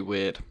 That's really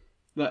weird.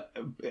 Like,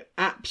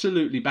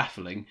 absolutely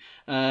baffling.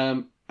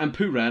 And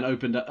Pooran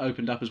opened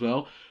up as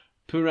well.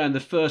 Pooran, the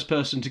first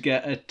person to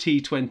get a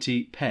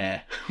T20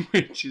 pair,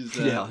 which is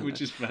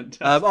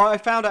fantastic. I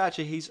found out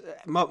actually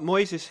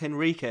Moises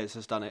Henriquez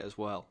has done it as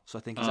well. So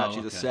I think he's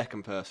actually the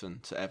second person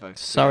to ever.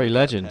 Surrey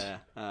legend.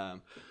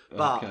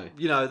 But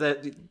you know,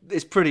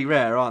 it's pretty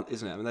rare,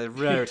 isn't it? I mean, they're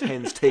rare as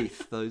hen's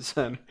teeth. Those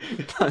pairs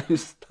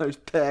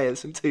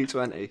in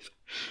T20s.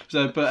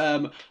 So,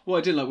 but what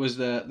I did like was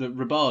the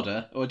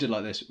Rabada. I did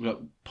like this.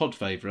 Pod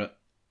favourite,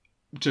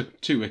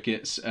 took 2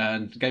 wickets,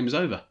 and the game was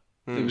over.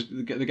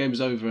 The game was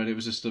over, and it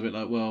was just a bit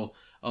like, well,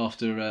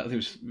 after I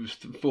think it was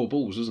 4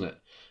 balls, wasn't it?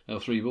 Or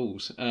 3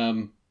 balls.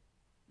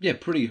 Yeah,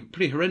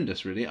 pretty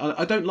horrendous, really.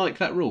 I don't like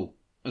that rule.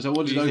 And so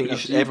what Do you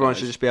think everyone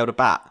should just be able to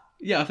bat?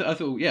 Yeah, I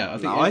thought.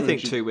 I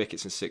think 2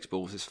 wickets and 6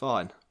 balls is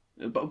fine.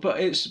 But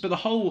the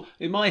whole,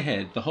 in my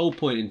head, the whole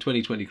point in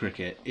 2020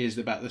 cricket is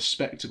about the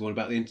spectacle,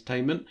 about the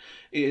entertainment.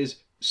 It is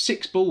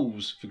 6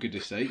 balls, for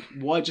goodness sake.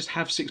 Why just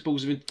have 6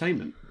 balls of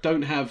entertainment?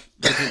 Don't have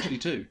potentially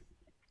 2.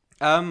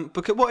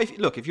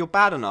 Because if you're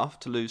bad enough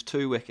to lose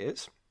 2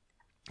 wickets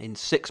in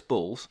 6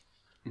 balls,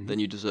 then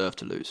you deserve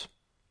to lose.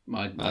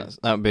 That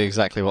would be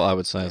exactly what I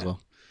would say as well.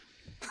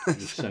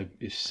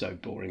 It's so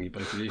boring, you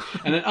both of you.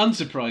 And then,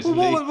 unsurprisingly,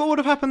 what would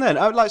have happened then?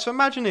 So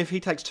imagine if he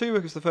takes 2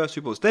 wickets the first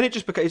 2 balls, then it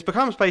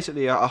becomes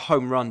basically a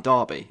home run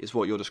derby, is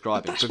what you're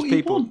describing. But that's what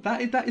you want.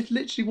 That is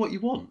literally what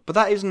you want. But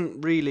that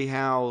isn't really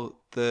how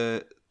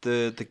the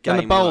game and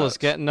the bowlers works.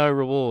 get no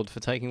reward for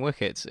taking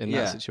wickets in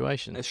that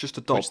situation. It's just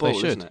a dot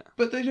ball, isn't it?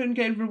 But they don't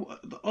get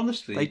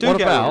honestly. They do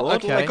get a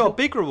reward. Okay. They got a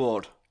big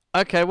reward.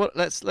 Okay,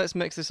 let's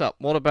mix this up.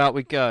 What about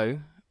we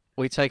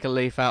take a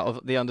leaf out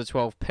of the under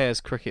 12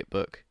 pairs cricket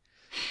book,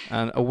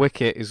 and a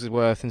wicket is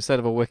worth, instead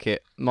of a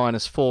wicket,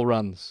 -4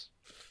 runs.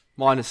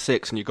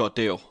 -6, and you've got a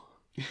deal.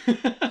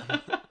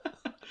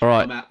 All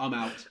right. I'm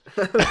out.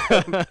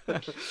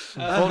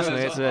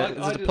 Unfortunately, it's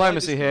a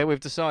diplomacy here. We've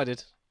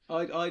decided.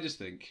 I just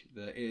think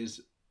that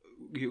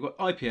you've got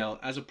IPL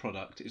as a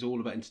product is all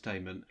about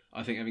entertainment.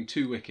 I think having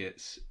 2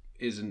 wickets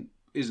isn't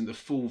the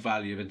full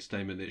value of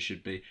entertainment that it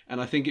should be,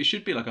 and I think it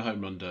should be like a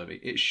home run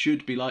derby. It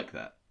should be like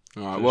that.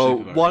 All right. Well,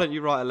 why don't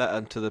you write a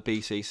letter to the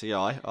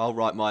BCCI? I'll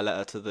write my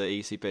letter to the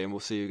ECB, and we'll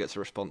see who gets a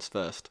response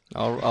first.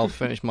 I'll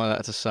finish my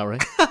letter to Surrey.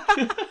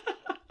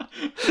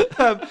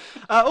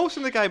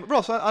 Also in the game,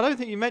 Ross, I don't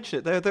think you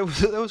mentioned it. There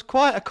was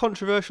quite a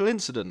controversial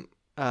incident.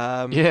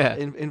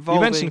 Involving... You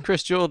mentioned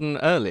Chris Jordan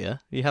earlier.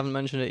 You haven't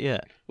mentioned it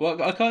yet.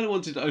 Well, I kind of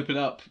wanted to open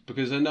up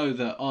because I know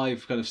that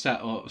I've kind of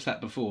sat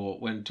before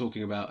when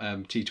talking about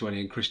T20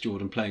 and Chris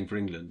Jordan playing for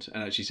England,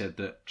 and actually said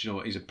that, do you know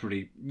what, he's a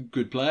pretty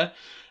good player.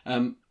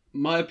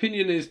 My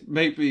opinion is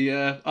maybe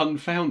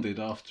unfounded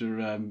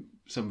after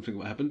something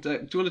that happened. Do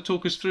you want to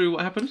talk us through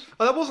what happened?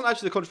 Well, that wasn't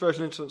actually the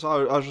controversial incident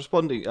I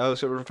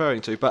was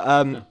referring to, but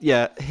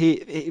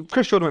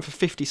Chris Jordan went for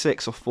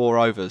 56 or 4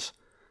 overs.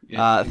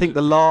 Yeah, I think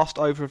the last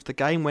over of the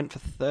game went for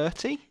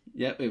 30.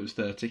 Yep, it was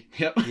 30.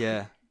 Yep.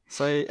 Yeah.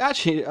 So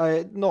actually,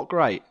 not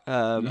great.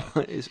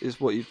 Is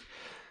what you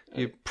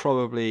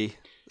probably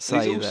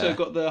say. He's also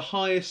got the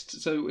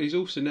highest. So he's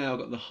also now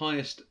got the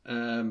highest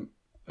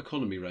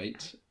economy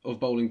rate of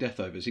bowling death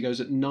overs. He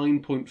goes at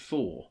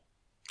 9.4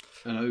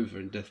 an over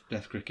in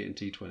death cricket in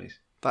T20s.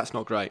 That's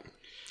not great.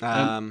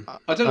 I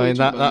don't know.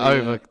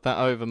 That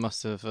over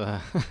must have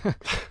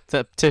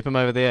tip him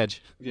over the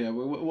edge. Yeah,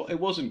 well, it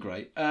wasn't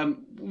great.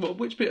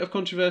 Which bit of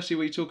controversy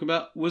were you talking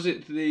about? Was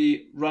it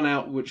the run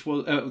out, which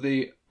was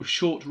the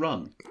short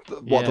run?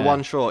 The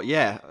one short?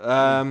 Yeah.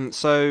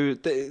 So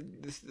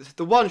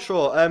the one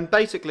short,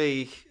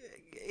 basically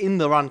in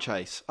the run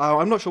chase.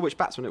 I'm not sure which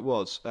batsman it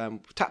was.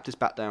 Tapped his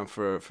bat down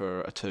for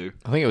a 2.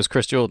 I think it was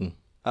Chris Jordan.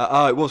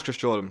 It was Chris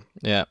Jordan.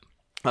 Yeah.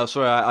 Oh,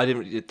 sorry, I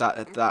didn't.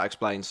 That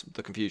explains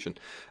the confusion.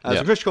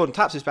 So Chris Jordan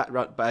taps his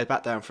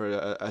bat down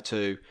for a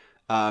 2.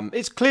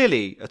 It's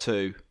clearly a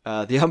 2.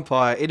 The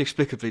umpire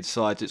inexplicably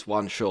decides it's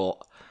one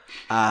short,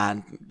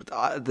 and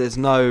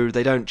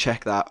they don't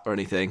check that or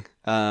anything.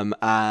 And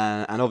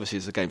obviously,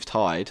 as the game's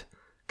tied,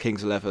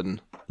 Kings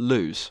 11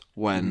 lose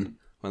when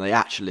they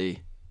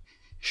actually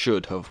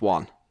should have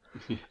won.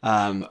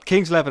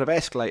 Kings 11 have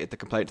escalated the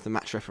complaint to the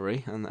match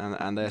referee, and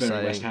they're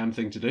saying West Ham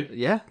thing to do.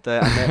 Yeah,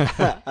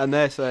 and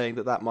they're saying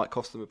that might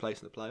cost them a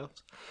place in the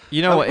playoffs.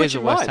 You know what is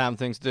a West Ham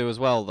thing to do as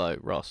well, though,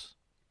 Ross?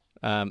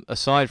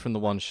 Aside from the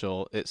one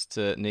short, it's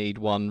to need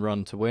 1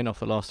 run to win off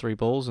the last 3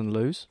 balls and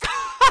lose.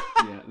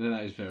 Yeah,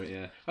 that is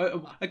very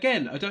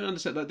again, I don't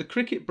understand. Like the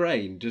cricket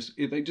brain, just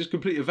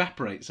completely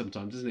evaporates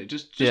sometimes, doesn't it?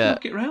 Just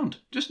knock it around.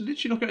 Just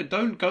literally knock it around.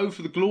 Don't go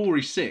for the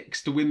glory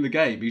 6 to win the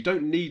game. You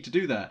don't need to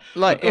do that.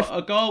 Like if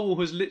Agarwal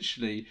has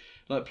literally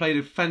played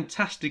a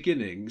fantastic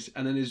innings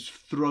and then has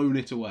thrown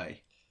it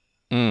away.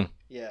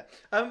 Yeah.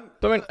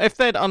 But I mean, if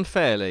they'd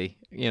unfairly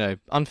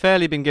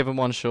been given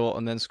 1 short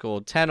and then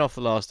scored 10 off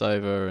the last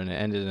over and it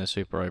ended in a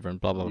super over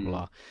and blah blah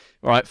blah.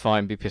 Right,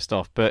 fine, be pissed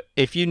off. But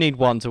if you need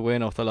 1 to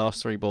win off the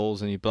last 3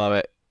 balls and you blow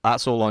it,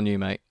 that's all on you,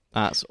 mate.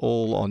 That's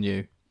all on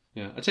you.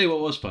 Yeah, I tell you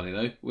what was funny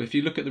though. If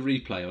you look at the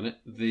replay on it,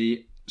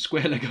 the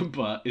square leg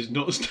umpire is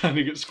not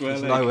standing at square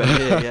leg. Nowhere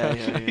near,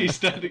 yeah. He's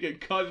standing at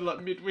kind of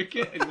like mid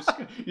wicket.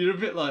 You're a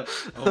bit like,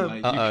 oh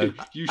mate,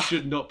 you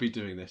should not be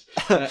doing this.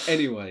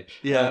 Anyway,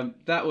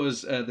 that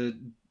was the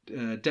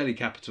Delhi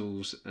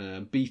Capitals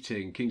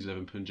beating Kings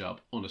 11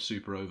 Punjab on a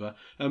super over.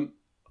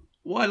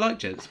 What I like,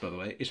 gents, by the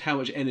way, is how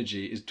much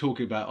energy is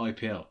talking about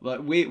IPL.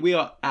 Like we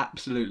are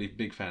absolutely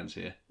big fans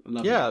here.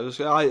 That was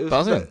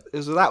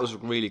a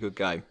really good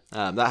game.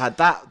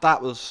 That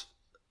was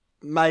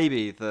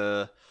maybe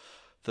the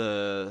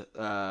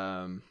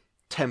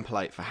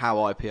template for how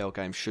IPL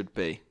games should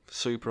be.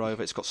 Super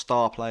over. It's got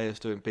star players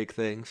doing big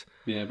things.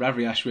 Yeah,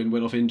 Ravi Ashwin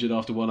went off injured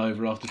after 1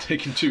 over after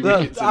taking 2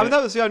 wickets. I mean,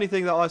 that was the only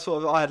thing that I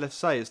had left to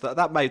say, is that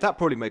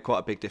probably made quite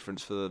a big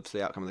difference for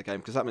the outcome of the game,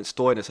 because that meant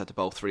Stoinis had to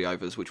bowl 3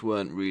 overs, which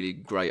weren't really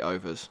great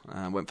overs.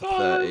 Went for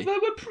 30.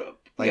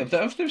 They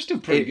were still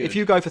pretty good. If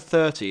you go for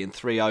 30 in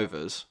 3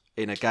 overs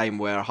in a game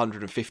where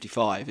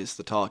 155 is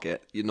the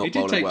target, you're not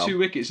bowling well. He did take 2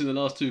 wickets in the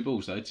last 2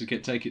 balls, though, to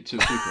take it to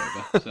a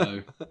super over.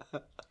 So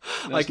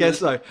I guess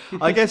so.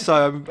 I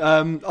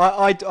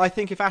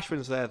think if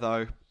Ashwin's there,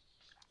 though,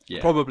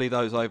 probably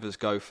those overs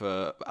go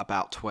for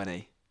about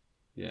 20.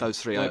 Yeah. Those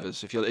 3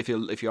 overs.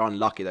 If you're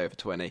unlucky, they over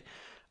 20,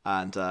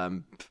 and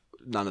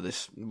none of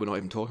this. We're not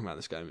even talking about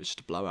this game. It's just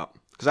a blowout,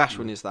 because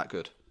Ashwin is that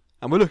good,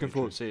 and we're looking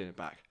forward to seeing it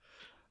back.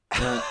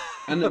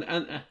 And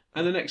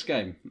the next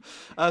game,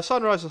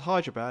 Sunrisers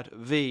Hyderabad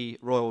v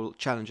Royal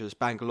Challengers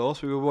Bangalore.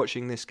 So we were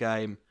watching this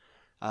game,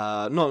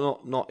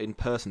 not in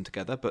person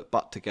together,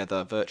 but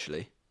together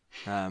virtually,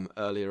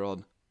 earlier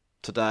on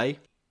today.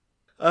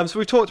 So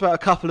we talked about a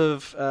couple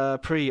of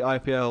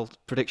pre-IPL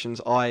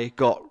predictions I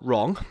got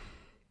wrong.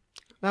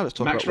 Now let's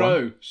talk Max about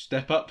Rowe,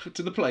 step up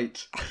to the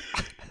plate.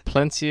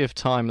 Plenty of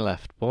time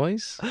left,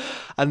 boys.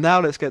 And now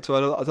let's get to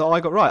what I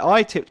got right.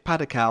 I tipped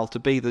Padikkal to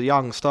be the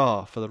young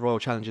star for the Royal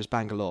Challengers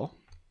Bangalore.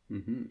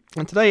 Mm-hmm.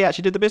 And today he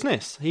actually did the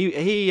business.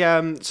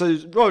 So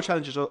Royal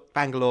Challengers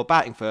Bangalore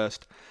batting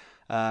first.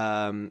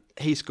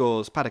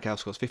 Padikkal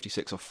scores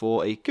 56 off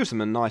 40. Gives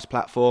them a nice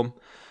platform.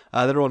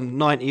 They're on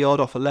 90 odd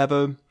off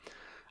 11.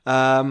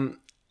 And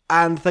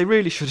they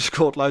really should have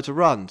scored loads of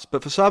runs.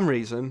 But for some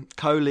reason,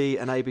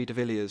 Kohli and AB de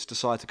Villiers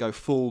decide to go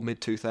full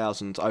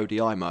mid-2000s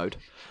ODI mode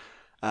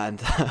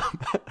and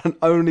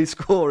only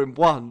score him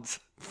once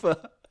for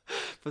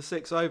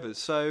 6 overs.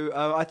 So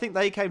I think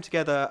they came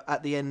together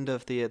at the end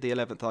of the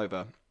 11th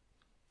over.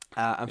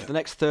 For the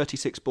next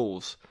 36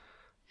 balls,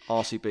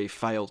 RCB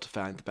failed to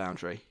find the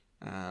boundary.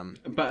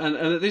 But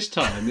at this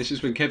time, this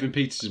is when Kevin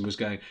Peterson was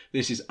going,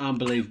 "This is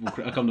unbelievable."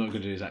 I'm not going to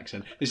do his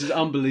accent. This is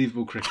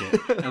unbelievable cricket,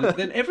 and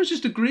then everyone's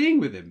just agreeing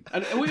with him,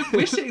 and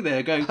we're sitting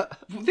there going,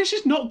 "This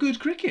is not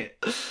good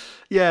cricket."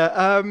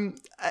 Yeah.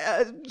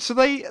 So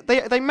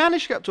they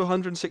managed to get up to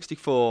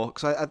 164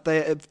 because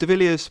de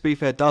Villiers, to be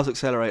fair, does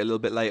accelerate a little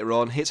bit later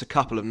on. Hits a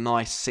couple of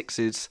nice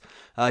sixes.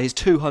 His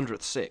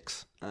 200th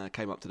six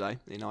came up today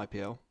in the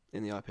IPL,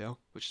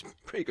 which is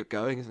pretty good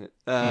going, isn't it?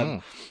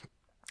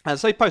 And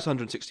so he posted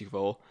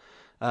 164,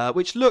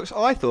 which looks,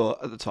 I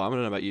thought at the time, I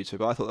don't know about you two,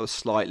 but I thought that was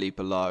slightly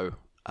below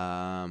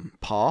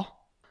par.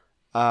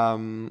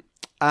 And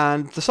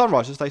the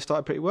Sunrisers, they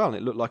started pretty well, and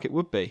it looked like it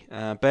would be.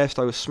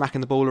 Bairstow was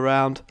smacking the ball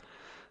around.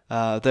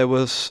 There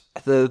was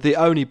the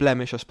only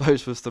blemish, I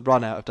suppose, was the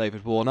run out of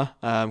David Warner.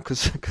 Could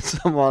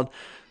someone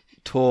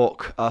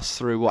talk us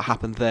through what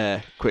happened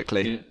there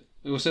quickly? Yeah.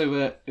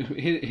 Also,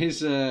 his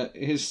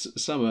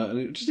summer,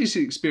 and just his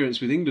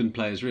experience with England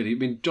players, really. I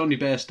mean, Johnny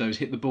Bairstow's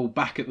hit the ball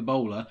back at the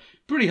bowler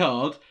pretty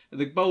hard.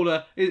 The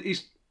bowler,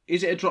 is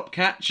it a drop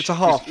catch? It's a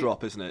half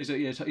drop, isn't it?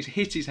 He's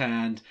hit his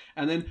hand,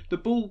 and then the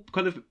ball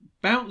kind of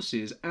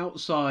bounces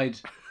outside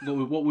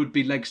what would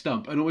be leg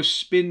stump and almost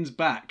spins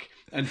back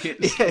and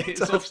hits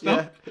off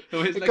stump.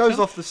 Yeah. It goes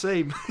off the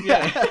seam.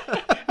 Yeah.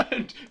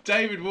 And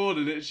David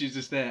Warner literally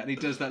just there, and he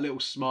does that little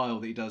smile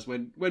that he does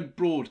when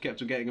Broad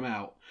kept on getting him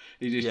out.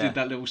 He just did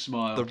that little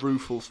smile. The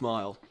rueful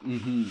smile.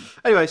 Mm-hmm.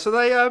 Anyway, so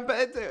they,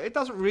 but it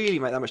doesn't really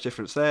make that much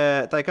difference.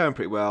 They're going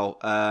pretty well.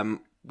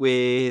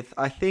 With,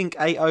 I think,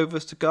 8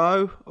 overs to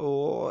go,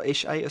 or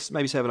ish, 8,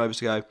 maybe 7 overs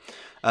to go.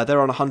 They're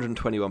on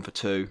 121 for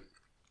 2.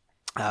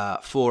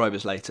 4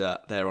 overs later,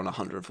 they're on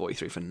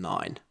 143 for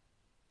 9.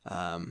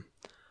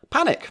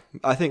 Panic.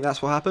 I think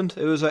that's what happened.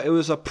 It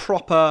was a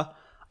proper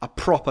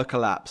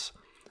collapse.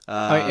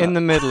 In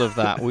the middle of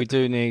that, we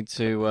do need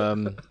to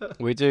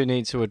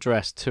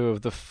address 2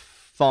 of the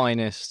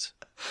finest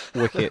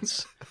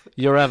wickets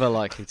you're ever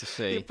likely to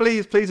see.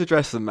 Please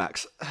address them,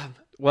 Max.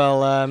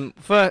 Well,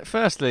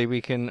 firstly, we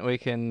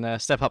can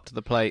step up to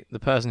the plate. The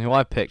person who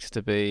I picked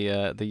to be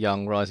the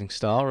young rising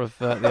star of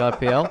the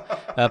IPL,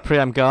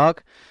 Priyam Garg,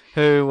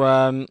 who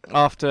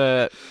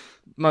after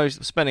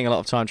spending a lot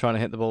of time trying to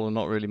hit the ball and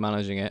not really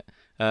managing it,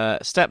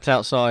 stepped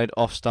outside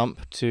off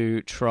stump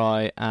to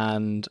try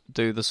and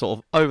do the sort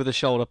of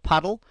over-the-shoulder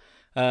paddle.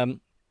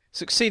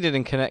 Succeeded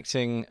in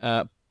connecting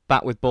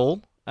bat with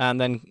ball, and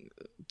then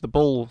the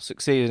ball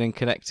succeeded in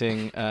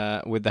connecting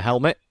with the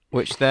helmet,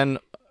 which then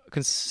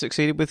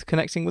succeeded with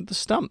connecting with the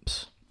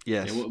stumps.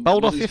 Yes.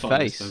 Bowled off your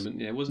face.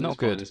 Yeah, it wasn't not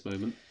good. This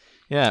moment.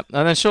 Yeah,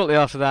 and then shortly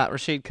after that,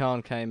 Rashid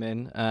Khan came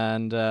in,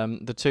 and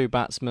the 2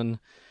 batsmen,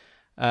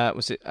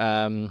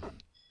 Sharma,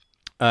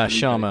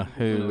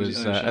 who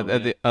was at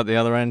the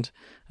other end.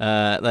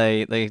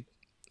 They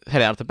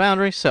headed out of the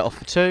boundary, set off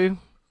for 2,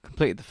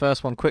 completed the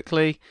first one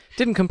quickly.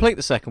 Didn't complete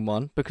the second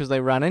one because they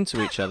ran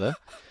into each other.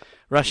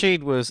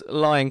 Rashid was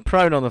lying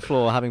prone on the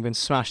floor, having been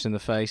smashed in the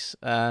face,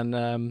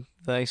 and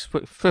they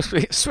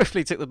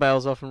swiftly took the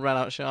bails off and ran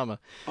out Sharma.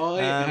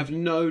 I have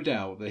no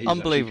doubt that he's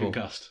actually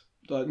concussed.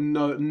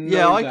 No.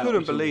 Yeah, I doubt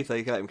couldn't at all. believe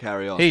they let him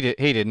carry on. He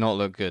did not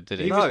look good, did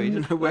he? No, he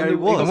didn't know where he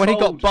was. And when he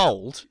got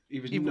bowled, he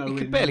he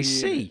could barely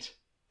see.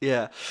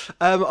 Yeah,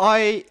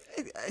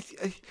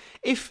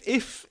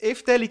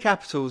 if Delhi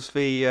Capitals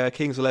v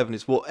Kings 11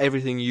 is what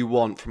everything you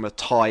want from a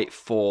tight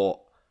fought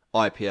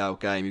IPL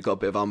game, you've got a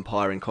bit of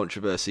umpiring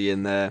controversy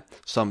in there.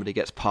 Somebody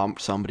gets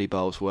pumped, somebody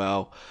bowls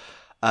well.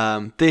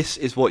 This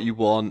is what you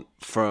want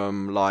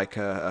from like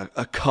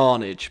a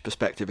carnage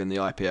perspective in the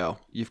IPL.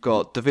 You've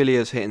got De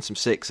Villiers hitting some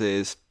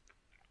sixes.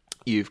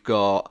 You've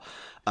got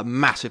a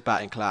massive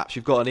batting collapse.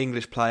 You've got an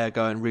English player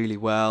going really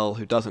well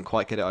who doesn't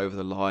quite get it over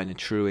the line in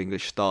true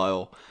English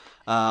style.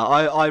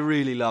 I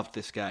really loved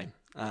this game.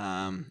 It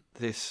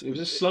was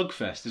a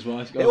slugfest, is what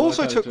I think. It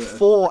also took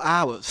 4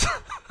 hours.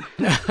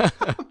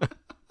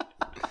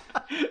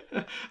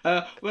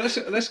 Well,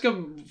 let's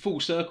go full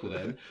circle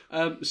then.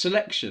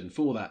 Selection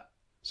for that.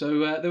 So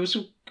there were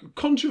some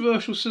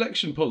controversial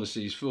selection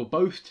policies for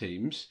both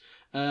teams.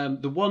 The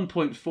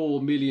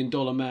 $1.4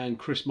 million man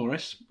Chris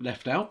Morris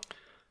left out.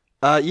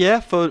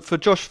 For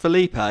Josh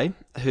Felipe,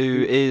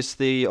 who is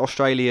the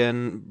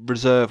Australian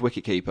reserve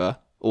wicketkeeper,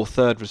 or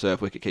third reserve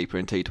wicketkeeper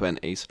in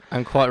T20s.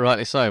 And quite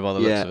rightly so, by the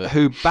looks of it.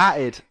 Who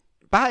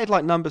batted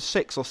like number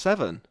 6 or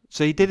 7.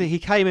 So he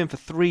came in for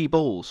 3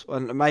 balls,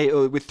 and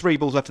with 3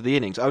 balls left of the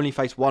innings, only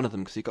faced one of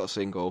them because he got a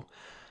single,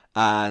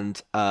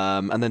 and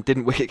then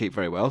didn't wicketkeep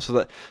very well.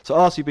 So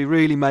RCB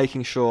really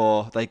making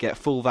sure they get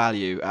full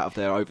value out of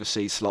their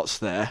overseas slots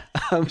there.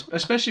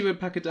 Especially when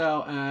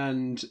Pakadao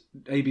and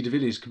AB de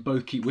Villiers can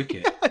both keep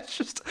wicket.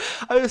 It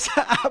was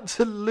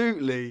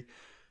absolutely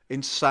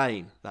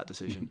insane, that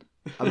decision.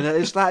 I mean,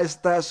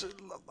 that's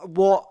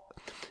what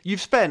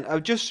you've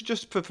spent.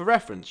 Just for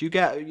reference, you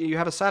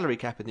have a salary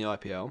cap in the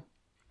IPL,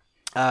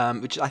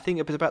 which I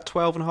think is about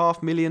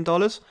 $12.5 million.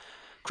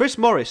 Chris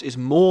Morris is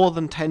more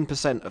than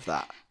 10% of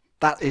that.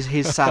 That is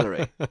his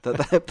salary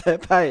that they're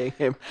paying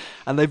him,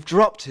 and they've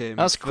dropped him.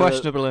 That's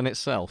questionable in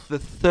itself. The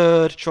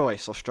third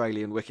choice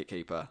Australian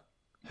wicketkeeper,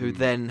 who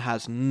then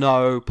has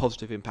no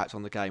positive impact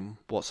on the game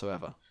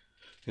whatsoever.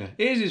 Yeah,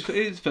 it is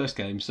his first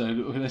game, so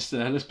let's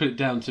put it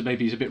down to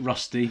maybe he's a bit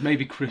rusty.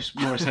 Maybe Chris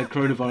Morris had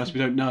coronavirus. We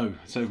don't know,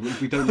 so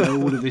we don't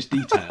know all of this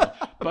detail.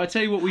 But I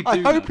tell you what we do. I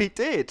hope he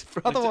did.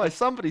 Otherwise,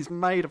 somebody's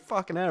made a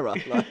fucking error.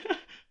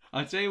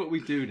 I tell you what we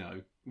do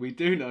know. We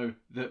do know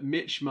that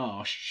Mitch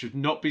Marsh should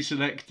not be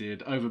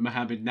selected over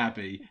Mohammed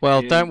Nabi.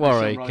 Well, don't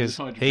worry, because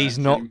he's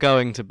not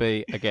going to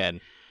be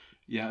again.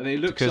 Yeah, it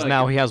looks because like,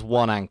 now he has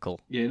one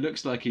ankle. Yeah, it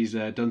looks like he's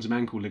done some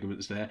ankle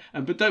ligaments there.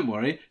 But don't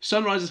worry,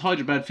 Sunrisers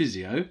Hyderabad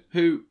physio,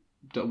 who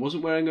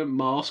wasn't wearing a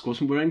mask,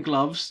 wasn't wearing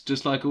gloves,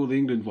 just like all the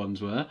England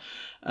ones were,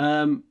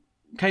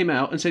 came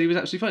out and said he was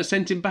absolutely fine.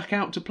 Sent him back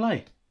out to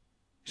play.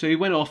 So he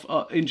went off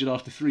injured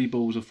after 3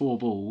 balls or 4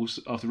 balls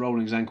after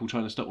rolling his ankle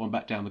trying to stop one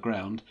back down the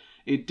ground.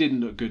 It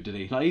didn't look good, did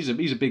he? Like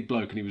he's a big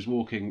bloke and he was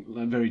walking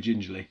very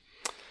gingerly.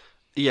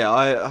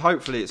 Yeah,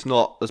 hopefully it's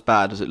not as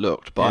bad as it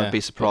looked, but I'd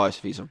be surprised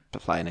if he's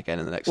playing again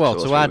in the next 2 or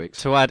 3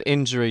 weeks. To add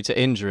injury to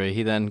injury,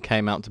 he then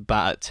came out to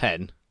bat at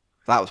 10.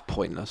 That was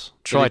pointless.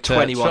 Tried to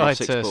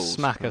balls.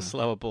 Smack a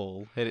slower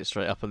ball, hit it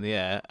straight up in the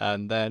air,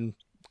 and then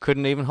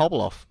couldn't even hobble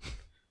off.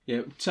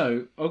 Yeah,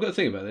 so I've got to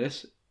think about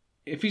this.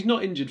 If he's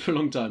not injured for a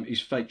long time,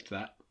 he's faked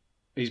that.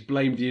 He's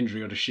blamed the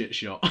injury on a shit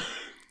shot.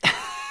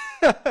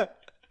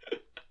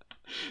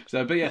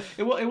 But yeah,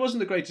 it wasn't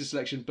the greatest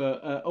selection,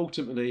 but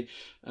ultimately,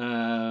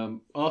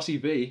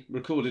 RCB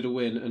recorded a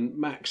win. And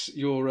Max,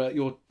 your I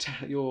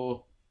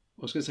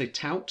was going to say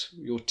tout,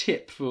 your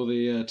tip for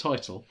the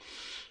title,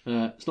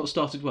 it's not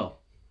started well.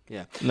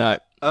 Yeah. No,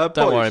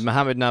 don't worry,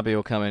 Mohammed Nabi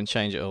will come in and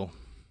change it all.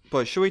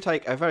 Boys, shall we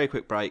take a very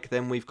quick break?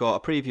 Then we've got a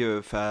preview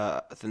of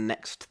the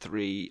next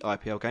 3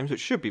 IPL games,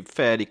 which should be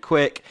fairly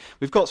quick.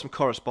 We've got some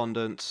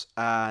correspondence,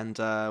 and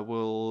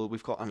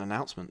we've got an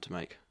announcement to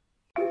make.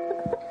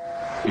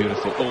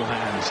 Beautiful, all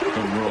hands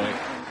from Roy.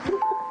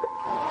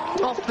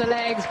 Off the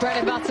legs, bread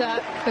and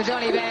butter for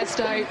Johnny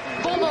Bairstow.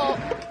 4 more.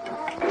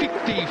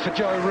 50 for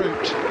Joe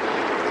Root.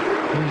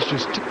 He's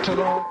just ticked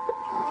along.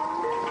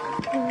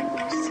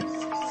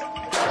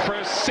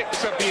 First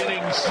 6 of the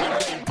innings.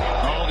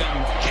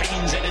 Morgan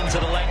canes it into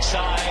the leg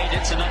side.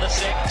 It's another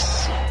 6.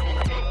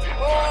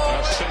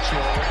 That's 6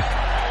 more.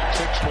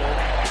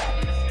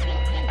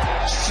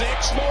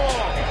 6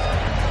 more.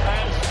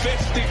 And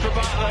 50 for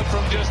Butler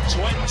from just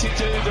 22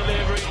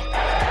 delivery.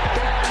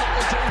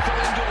 For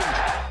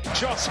England.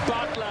 Josh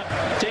Butler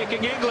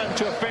taking England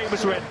to a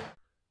famous win.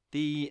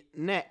 The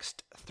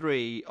next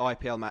 3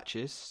 IPL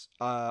matches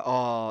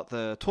are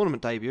the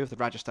tournament debut of the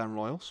Rajasthan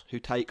Royals, who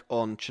take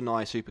on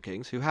Chennai Super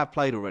Kings, who have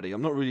played already.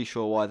 I'm not really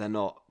sure why they're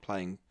not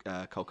playing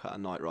Kolkata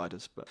Knight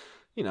Riders, but,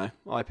 you know,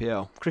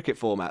 IPL. Cricket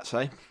formats,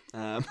 eh?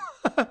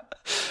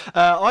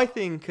 I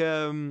think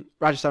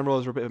Rajasthan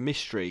Royals are a bit of a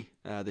mystery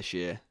this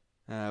year.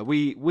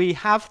 We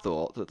have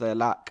thought that their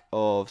lack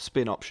of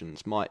spin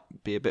options might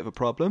be a bit of a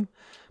problem,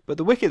 but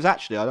the wickets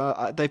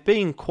actually, they've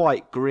been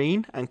quite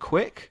green and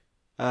quick.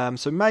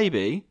 So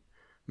maybe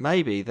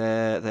maybe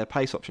their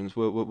pace options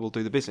will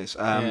do the business.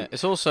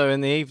 It's also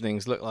in the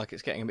evenings. Look like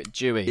it's getting a bit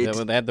dewy.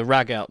 They had the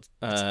rag out.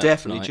 It's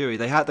definitely tonight,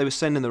 dewy. They were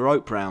sending the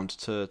rope round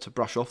to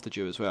brush off the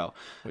dew as well,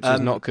 which is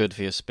not good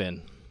for your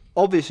spin.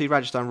 Obviously,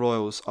 Rajasthan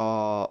Royals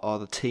are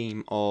the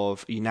team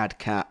of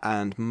Unadkat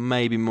and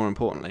maybe more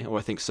importantly, or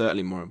I think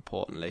certainly more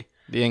importantly,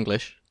 the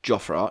English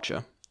Jofra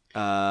Archer.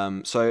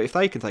 So if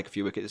they can take a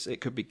few wickets,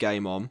 it could be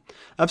game on.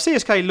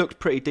 CSK looked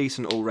pretty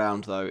decent all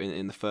round though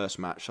in the first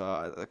match.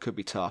 That could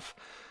be tough.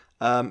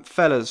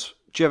 Fellas,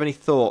 do you have any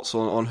thoughts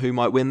on who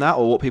might win that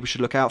or what people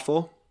should look out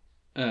for?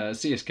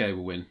 CSK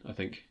will win, I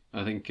think.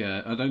 I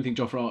don't think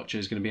Jofra Archer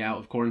is going to be out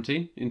of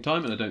quarantine in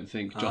time, and I don't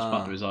think Joss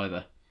Butler is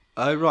either.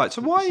 Oh right.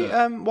 So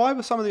why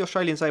were some of the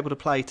Australians able to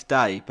play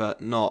today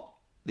but not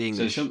the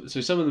English?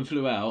 So some of them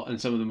flew out and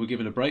some of them were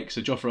given a break.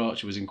 So Jofra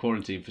Archer was in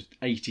quarantine for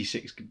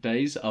 86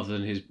 days, other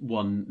than his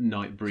one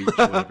night breach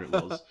or whatever it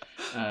was,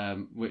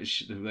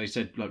 which they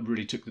said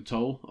really took the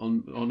toll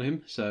on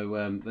him.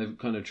 So they're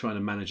kind of trying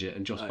to manage it,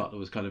 and Joss Butler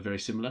was kind of very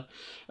similar.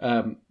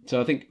 So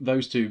I think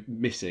those two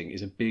missing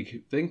is a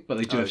big thing, but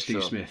they do have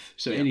Steve Smith.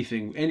 So any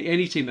team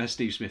that has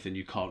Steve Smith in,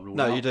 you can't rule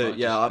out. No, you do.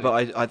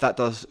 But that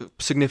does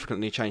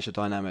significantly change the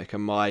dynamic,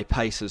 and my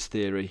Pacers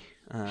theory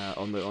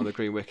on the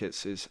green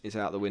wickets is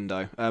out the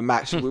window.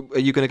 Max, are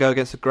you going to go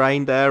against the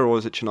grain there, or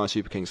is it Chennai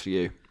Super Kings for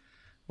you?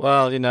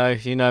 Well, you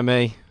know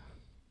me.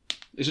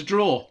 It's a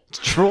draw. It's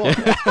a draw.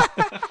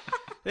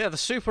 Yeah, the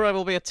Super Over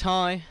will be a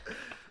tie.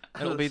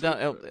 It'll be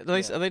that.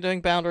 Are they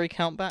doing boundary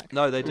count back?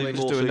 No, they do. They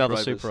just do another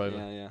Super Over.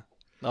 Yeah.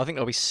 I think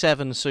there'll be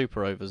 7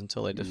 Super Overs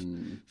until they just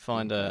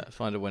find a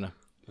winner.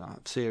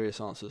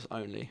 Serious answers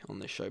only on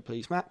this show,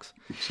 please, Max.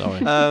 Sorry.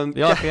 The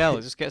IPL,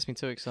 it just gets me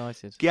too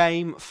excited.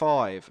 Game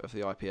 5 of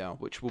the IPL,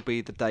 which will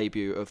be the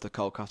debut of the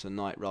Kolkata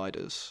Knight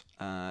Riders.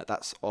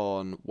 That's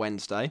on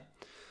Wednesday.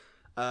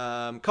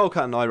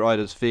 Kolkata Knight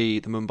Riders v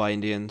the Mumbai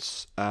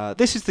Indians.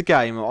 This is the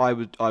game I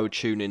would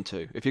tune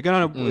into. If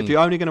you're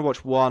only going to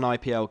watch one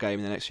IPL game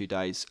in the next few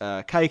days,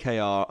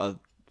 KKR are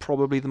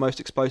probably the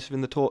most explosive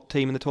in the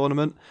team in the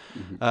tournament.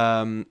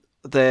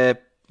 They're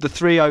the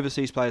 3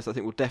 overseas players I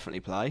think will definitely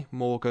play.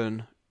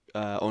 Morgan,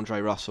 Andre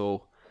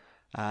Russell,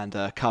 and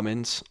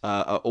Cummins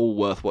are all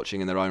worth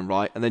watching in their own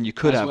right. And then you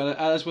could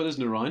as well as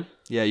Narayan.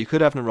 Yeah, you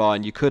could have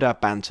Narayan. You could have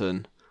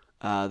Banton.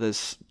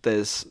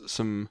 There's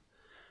some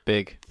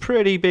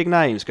pretty big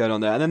names going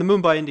on there. And then the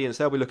Mumbai Indians,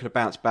 they'll be looking to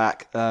bounce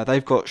back.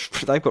 They've got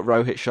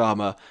Rohit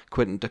Sharma,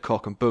 Quinton de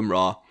Kock, and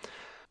Bumrah.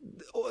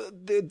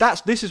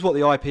 This is what the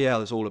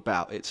IPL is all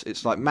about.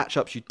 It's like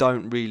matchups you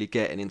don't really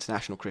get in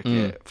international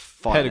cricket.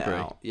 Pedigree.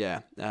 Out. Yeah,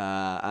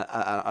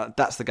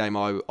 that's the game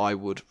I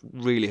would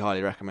really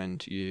highly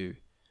recommend you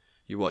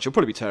watch. It'll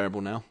probably be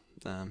terrible now.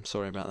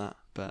 Sorry about that.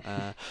 But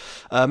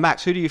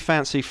Max, who do you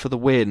fancy for the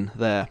win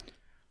there?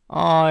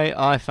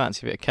 I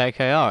fancy a bit of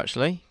KKR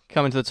actually.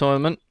 Come into the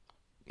tournament,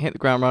 hit the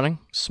ground running,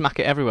 smack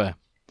it everywhere.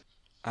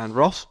 And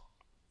Ross?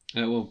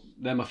 Well,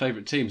 they're my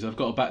favourite teams. I've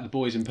got to back the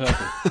boys in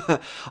purple.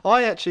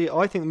 I think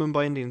the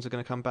Mumbai Indians are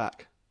going to come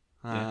back.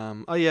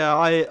 Stern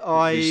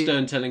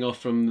telling off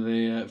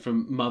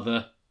from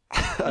Mother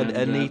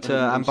Anita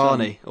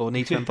Ambani or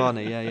Nita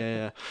Ambani.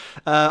 Yeah.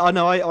 I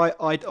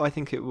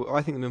think the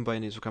Mumbai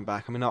Indians will come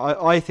back. I mean,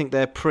 I think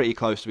they're pretty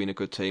close to being a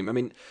good team. I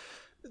mean,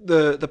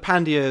 the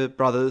Pandya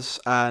brothers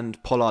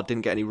and Pollard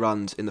didn't get any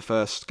runs in the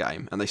first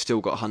game, and they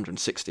still got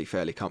 160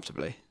 fairly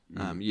comfortably.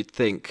 You'd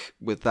think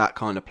with that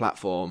kind of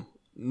platform,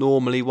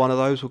 normally one of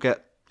those will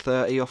get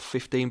 30 off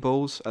 15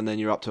 balls, and then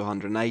you're up to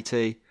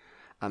 180,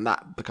 and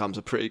that becomes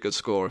a pretty good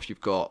score if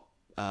you've got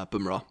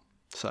Bumrah.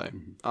 So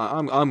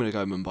I'm going to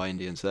go Mumbai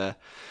Indians there.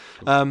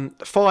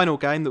 Final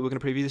game that we're going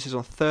to preview, this is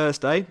on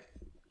Thursday.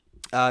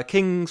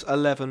 Kings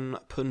 11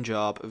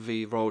 Punjab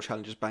v Royal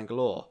Challengers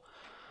Bangalore.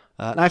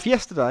 Now, if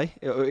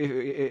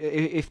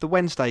the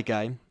Wednesday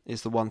game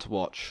is the one to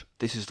watch,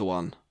 this is the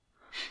one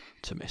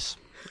to miss.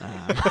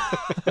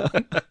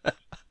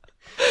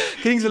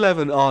 Kings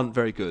 11 aren't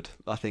very good.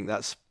 I think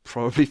that's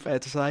probably fair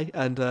to say.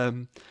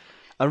 And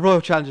Royal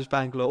Challengers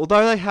Bangalore,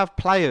 although they have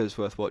players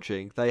worth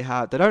watching, they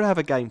don't have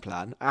a game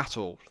plan at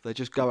all. They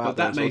just go out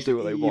there and do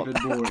what they want.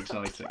 Even more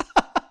exciting.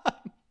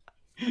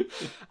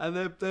 And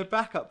their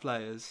backup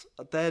players,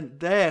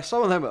 they're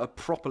some of them are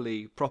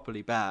properly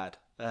bad.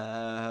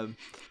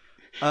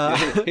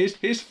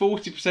 Here's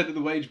 40% of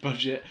the wage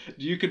budget.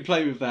 You can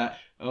play with that.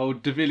 Oh,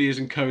 De Villiers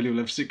and Kohli will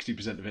have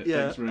 60% of it.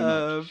 Yeah, thanks very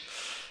much.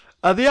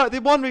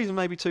 The one reason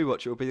maybe to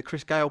watch it will be that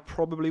Chris Gale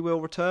probably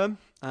will return.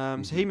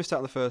 So he missed out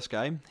on the first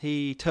game.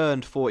 He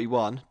turned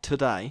 41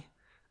 today,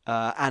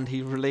 and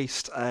he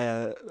released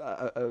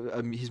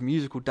his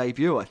musical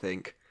debut, I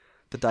think,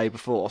 the day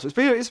before. So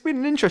it's been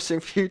an interesting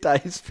few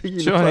days for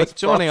you.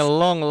 Joining a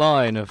long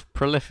line of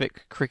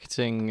prolific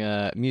cricketing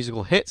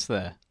musical hits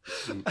there.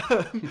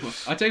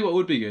 I tell you what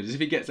would be good is if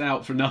he gets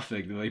out for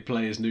nothing, then they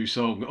play his new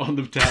song on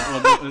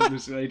the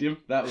stadium.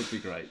 That would be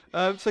great.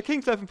 So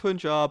Kings 11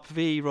 Punjab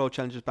v Royal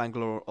Challengers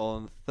Bangalore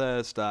on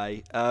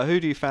Thursday. Who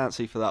do you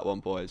fancy for that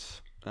one,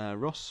 boys?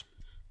 Ross?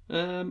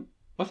 I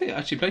I think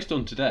actually, based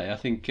on today, I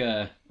think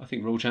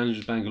Royal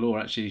Challengers Bangalore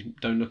actually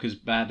don't look as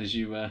bad as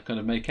you kind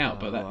of make out.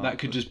 But that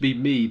could just be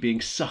me being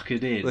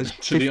suckered in. There's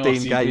to 15 the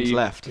RCB. games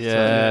left.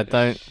 Yeah,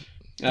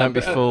 don't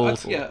be fooled.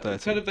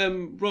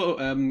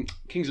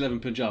 Kings 11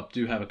 Punjab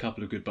do have a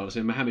couple of good bowlers.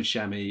 So Mohammed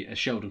Shami,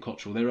 Sheldon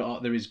Cottrell.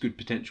 There is good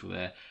potential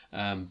there.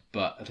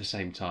 But at the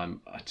same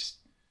time, I just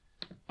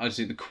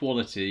think the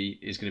quality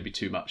is going to be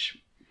too much.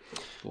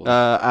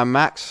 And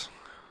Max?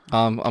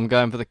 I'm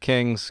going for the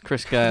Kings.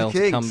 Chris Gale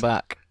to come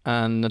back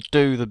and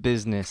do the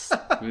business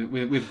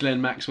with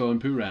Glenn Maxwell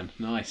and Pooran.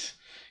 Nice,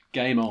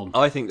 game on.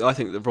 I think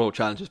the Royal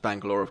Challengers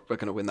Bangalore are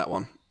going to win that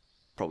one,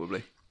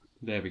 probably.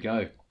 There we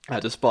go.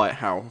 Despite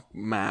how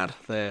mad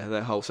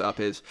their whole setup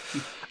is.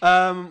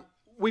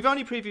 We've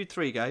only previewed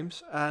 3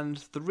 games, and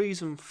the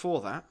reason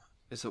for that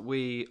is that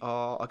we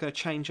are going to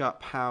change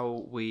up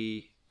how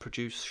we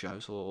produce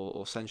shows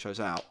or send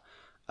shows out.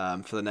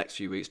 For the next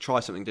few weeks, try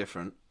something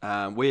different.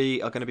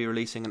 We are going to be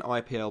releasing an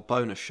IPL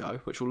bonus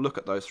show, which will look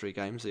at those 3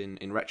 games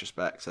in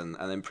retrospect and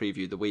then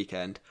preview the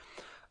weekend.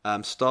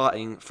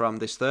 Starting from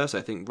this Thursday,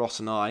 I think Ross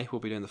and I will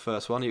be doing the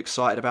first one. Are you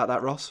excited about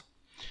that, Ross?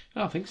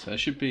 I think so. It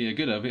should be a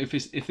good one.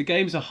 If the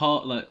games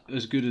are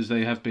as good as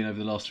they have been over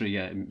the last 3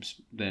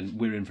 games, then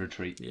we're in for a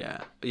treat.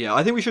 Yeah.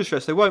 I think we should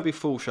stress they won't be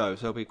full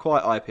shows. They'll be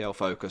quite IPL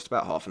focused,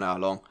 about half an hour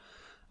long.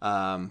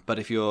 But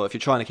if you're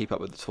trying to keep up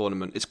with the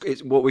tournament,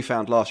 it's what we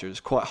found last year. It's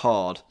quite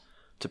hard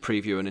to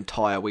preview an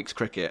entire week's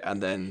cricket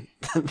and then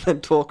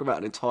talk about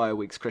an entire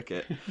week's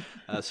cricket.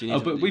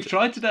 But we've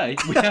tried today.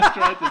 We have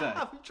tried today.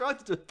 We've tried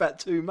to do about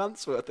 2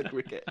 months worth of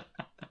cricket.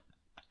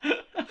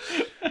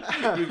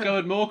 We've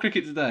covered more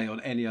cricket today on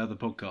any other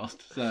podcast,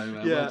 so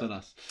well done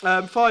us.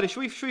 Finally,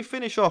 should we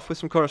finish off with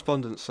some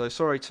correspondence? So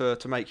sorry to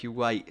make you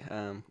wait,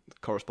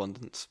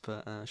 correspondence,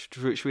 but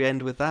should we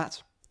end with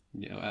that?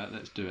 Yeah,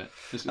 let's do it.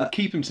 Let's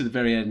keep them to the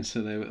very end,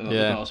 so they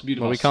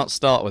Well, we can't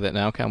start with it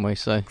now, can we?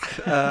 So,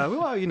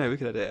 well, we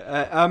could edit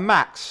it.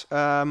 Max,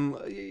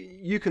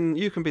 you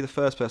can be the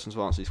first person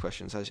to answer these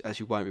questions, as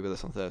you won't be with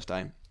us on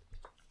Thursday.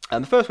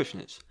 And the first question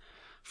is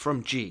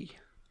from G.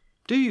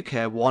 Do you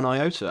care one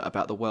iota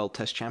about the World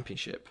Test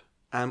Championship?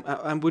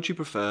 And would you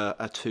prefer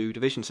a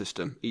 2-division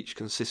system, each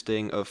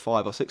consisting of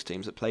 5 or 6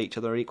 teams that play each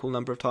other an equal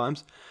number of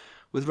times,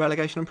 with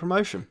relegation and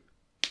promotion?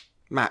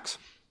 Max.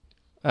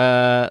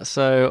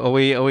 So are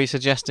we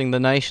suggesting the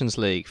Nations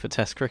League for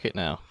Test cricket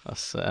now?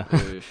 That's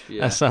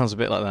that sounds a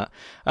bit like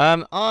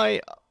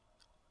that.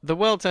 The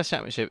World Test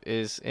Championship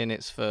is in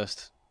its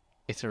first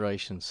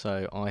iteration,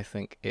 so I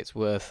think it's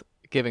worth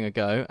giving a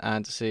go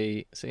and to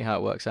see how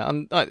it works out.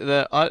 And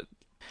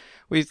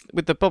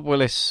with the Bob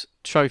Willis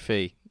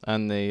Trophy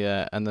and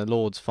the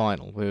Lord's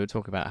Final, we were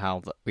talking about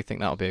how we think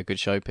that would be a good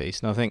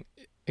showpiece, and I think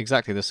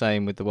exactly the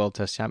same with the World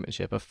Test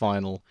Championship, a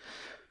final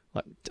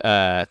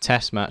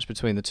test match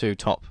between the 2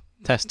 top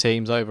test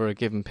teams over a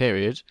given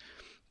period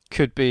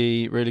could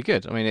be really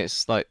good. I mean,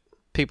 it's like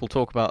people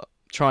talk about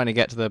trying to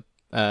get to the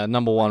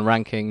number 1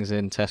 rankings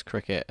in Test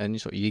cricket,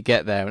 and you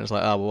get there and it's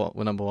like, oh, well,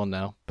 we're number 1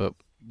 now, but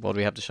what do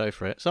we have to show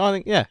for it? So I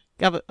think,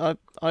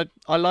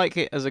 I like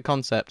it as a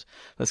concept.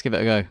 Let's give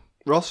it a go.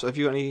 Ross, have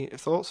you got any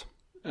thoughts?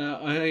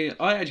 I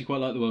actually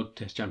quite like the World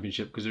Test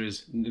Championship because there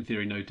is, in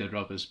theory, no dead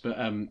rubbers, but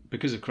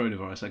because of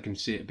coronavirus, I can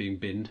see it being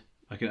binned.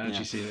 I can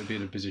actually see it being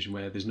in a position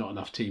where there's not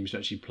enough teams to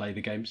actually play the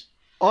games.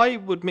 I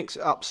would mix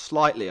it up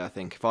slightly, I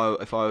think, if I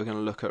were going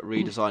to look at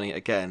redesigning it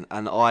again,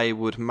 and I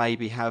would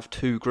maybe have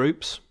 2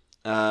 groups.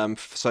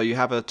 So you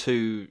have a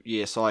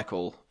 2-year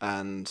cycle,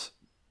 and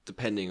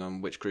depending on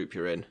which group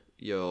you're in,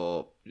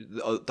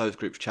 those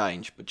groups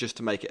change. But just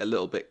to make it a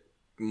little bit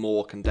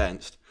more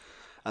condensed,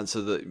 and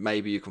so that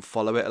maybe you can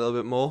follow it a little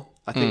bit more.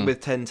 I think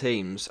with 10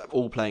 teams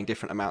all playing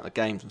different amount of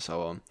games and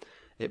so on,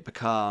 it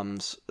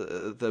becomes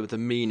the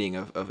meaning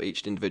of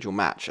each individual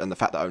match, and the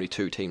fact that only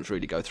 2 teams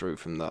really go through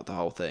from the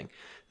whole thing.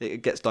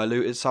 It gets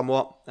diluted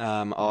somewhat.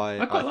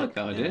 I quite like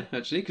that idea,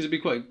 actually, because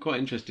it'd be quite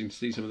interesting to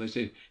see some of those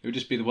teams. It would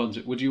just be the ones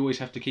that, would you always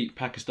have to keep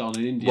Pakistan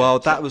and India? Well,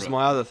 that was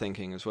my other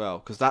thinking as well,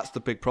 because that's the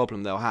big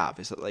problem they'll have,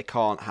 is that they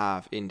can't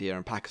have India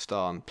and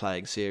Pakistan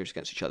playing series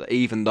against each other,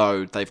 even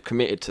though they've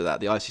committed to that.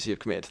 The ICC have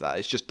committed to that.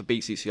 It's just the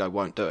BCCI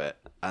won't do it,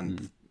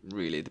 and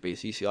really the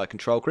BCCI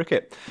control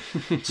cricket,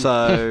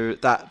 so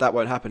that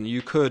won't happen.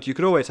 You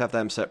could always have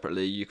them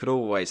separately. You could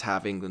always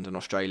have England and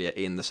Australia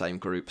in the same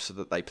group so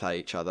that they play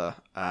each other,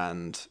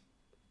 and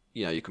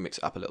you can mix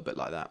it up a little bit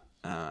like that,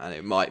 and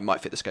it might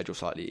fit the schedule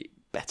slightly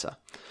better.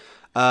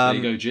 There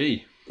you go,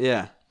 G.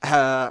 Yeah.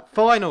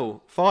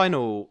 Final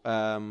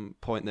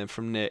point then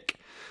from Nick.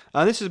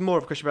 This is more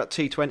of a question about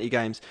T20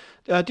 games.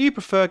 Do you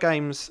prefer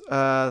games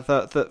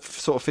that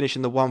sort of finish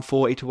in the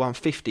 140 to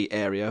 150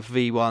 area,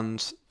 v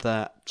ones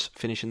that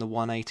finish in the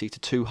 180 to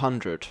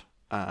 200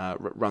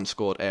 run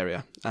scored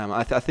area?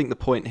 I think the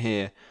point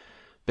here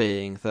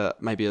being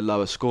that maybe a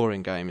lower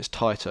scoring game is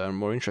tighter and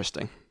more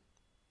interesting.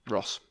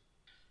 Ross?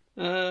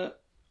 I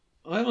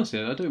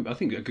honestly, I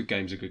think a good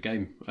game's a good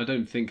game. I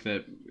don't think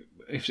that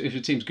if a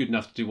team's good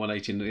enough to do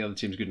 180 and the other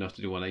team's good enough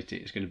to do 180,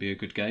 it's going to be a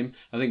good game.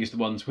 I think it's the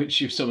ones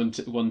which if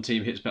one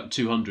team hits about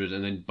 200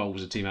 and then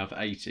bowls a team out for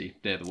 80,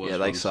 they're the worst. Yeah,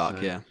 they ones, suck.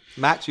 so. Yeah,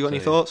 Max, you got any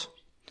thoughts?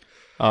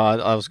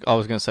 I was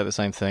going to say the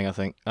same thing. I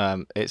think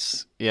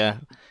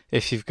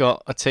if you've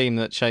got a team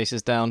that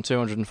chases down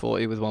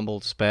 240 with one ball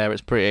to spare,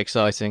 it's pretty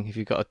exciting. If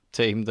you've got a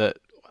team that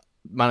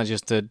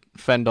manages to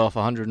fend off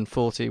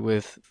 140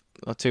 with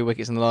 2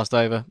 wickets in the last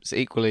over, it's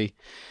equally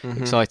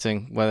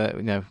exciting.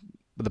 Whether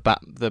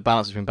the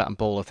balance between bat and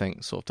ball, I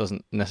think, sort of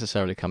doesn't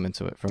necessarily come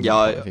into it from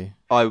my point of view.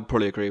 I would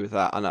probably agree with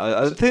that. And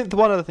I think the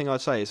one other thing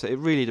I'd say is that it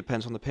really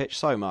depends on the pitch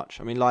so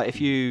much. I mean, like if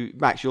you,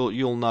 Max,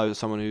 you'll know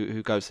someone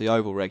who goes to the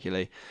Oval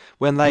regularly.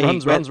 When they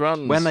runs.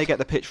 When they get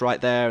the pitch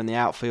right there and the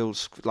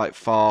outfield's like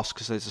fast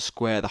because there's a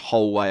square the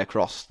whole way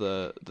across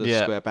the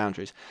square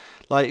boundaries.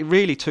 Like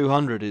really,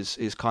 200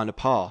 is kind of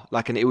par.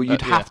 Like, and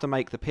you'd have to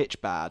make the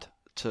pitch bad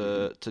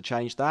to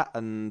change that.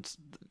 And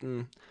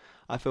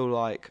I feel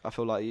like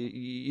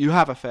you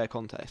have a fair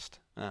contest,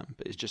 but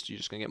it's just you're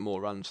just going to get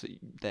more runs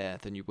there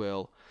than you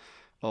will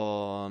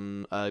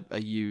on a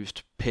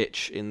used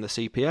pitch in the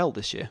CPL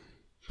this year.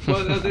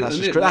 Well,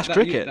 that's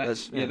cricket.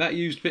 That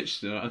used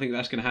pitch, I think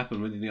that's going to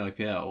happen within the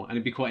IPL, and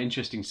it'd be quite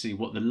interesting to see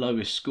what the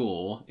lowest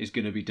score is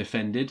going to be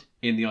defended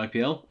in the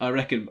IPL. I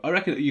reckon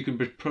that you can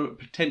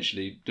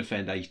potentially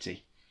defend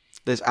 80.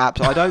 There's apps.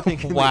 I don't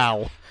think.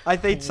 Wow. I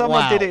think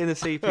someone did it in the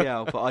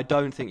CPL, but I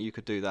don't think you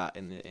could do that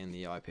in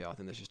the IPL. I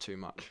think there's just too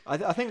much.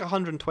 I think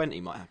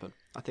 120 might happen.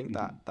 I think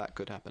that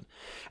could happen.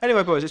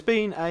 Anyway, boys, it's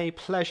been a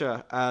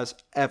pleasure as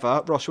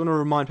ever. Ross, you want to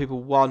remind people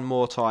one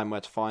more time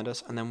where to find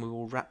us, and then we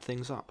will wrap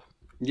things up.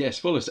 Yes,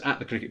 follow us at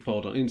The Cricket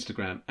Pod on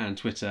Instagram and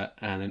Twitter,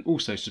 and then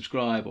also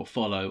subscribe or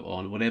follow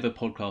on whatever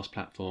podcast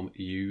platform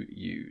you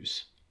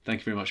use.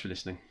 Thank you very much for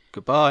listening.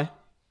 Goodbye.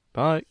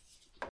 Bye.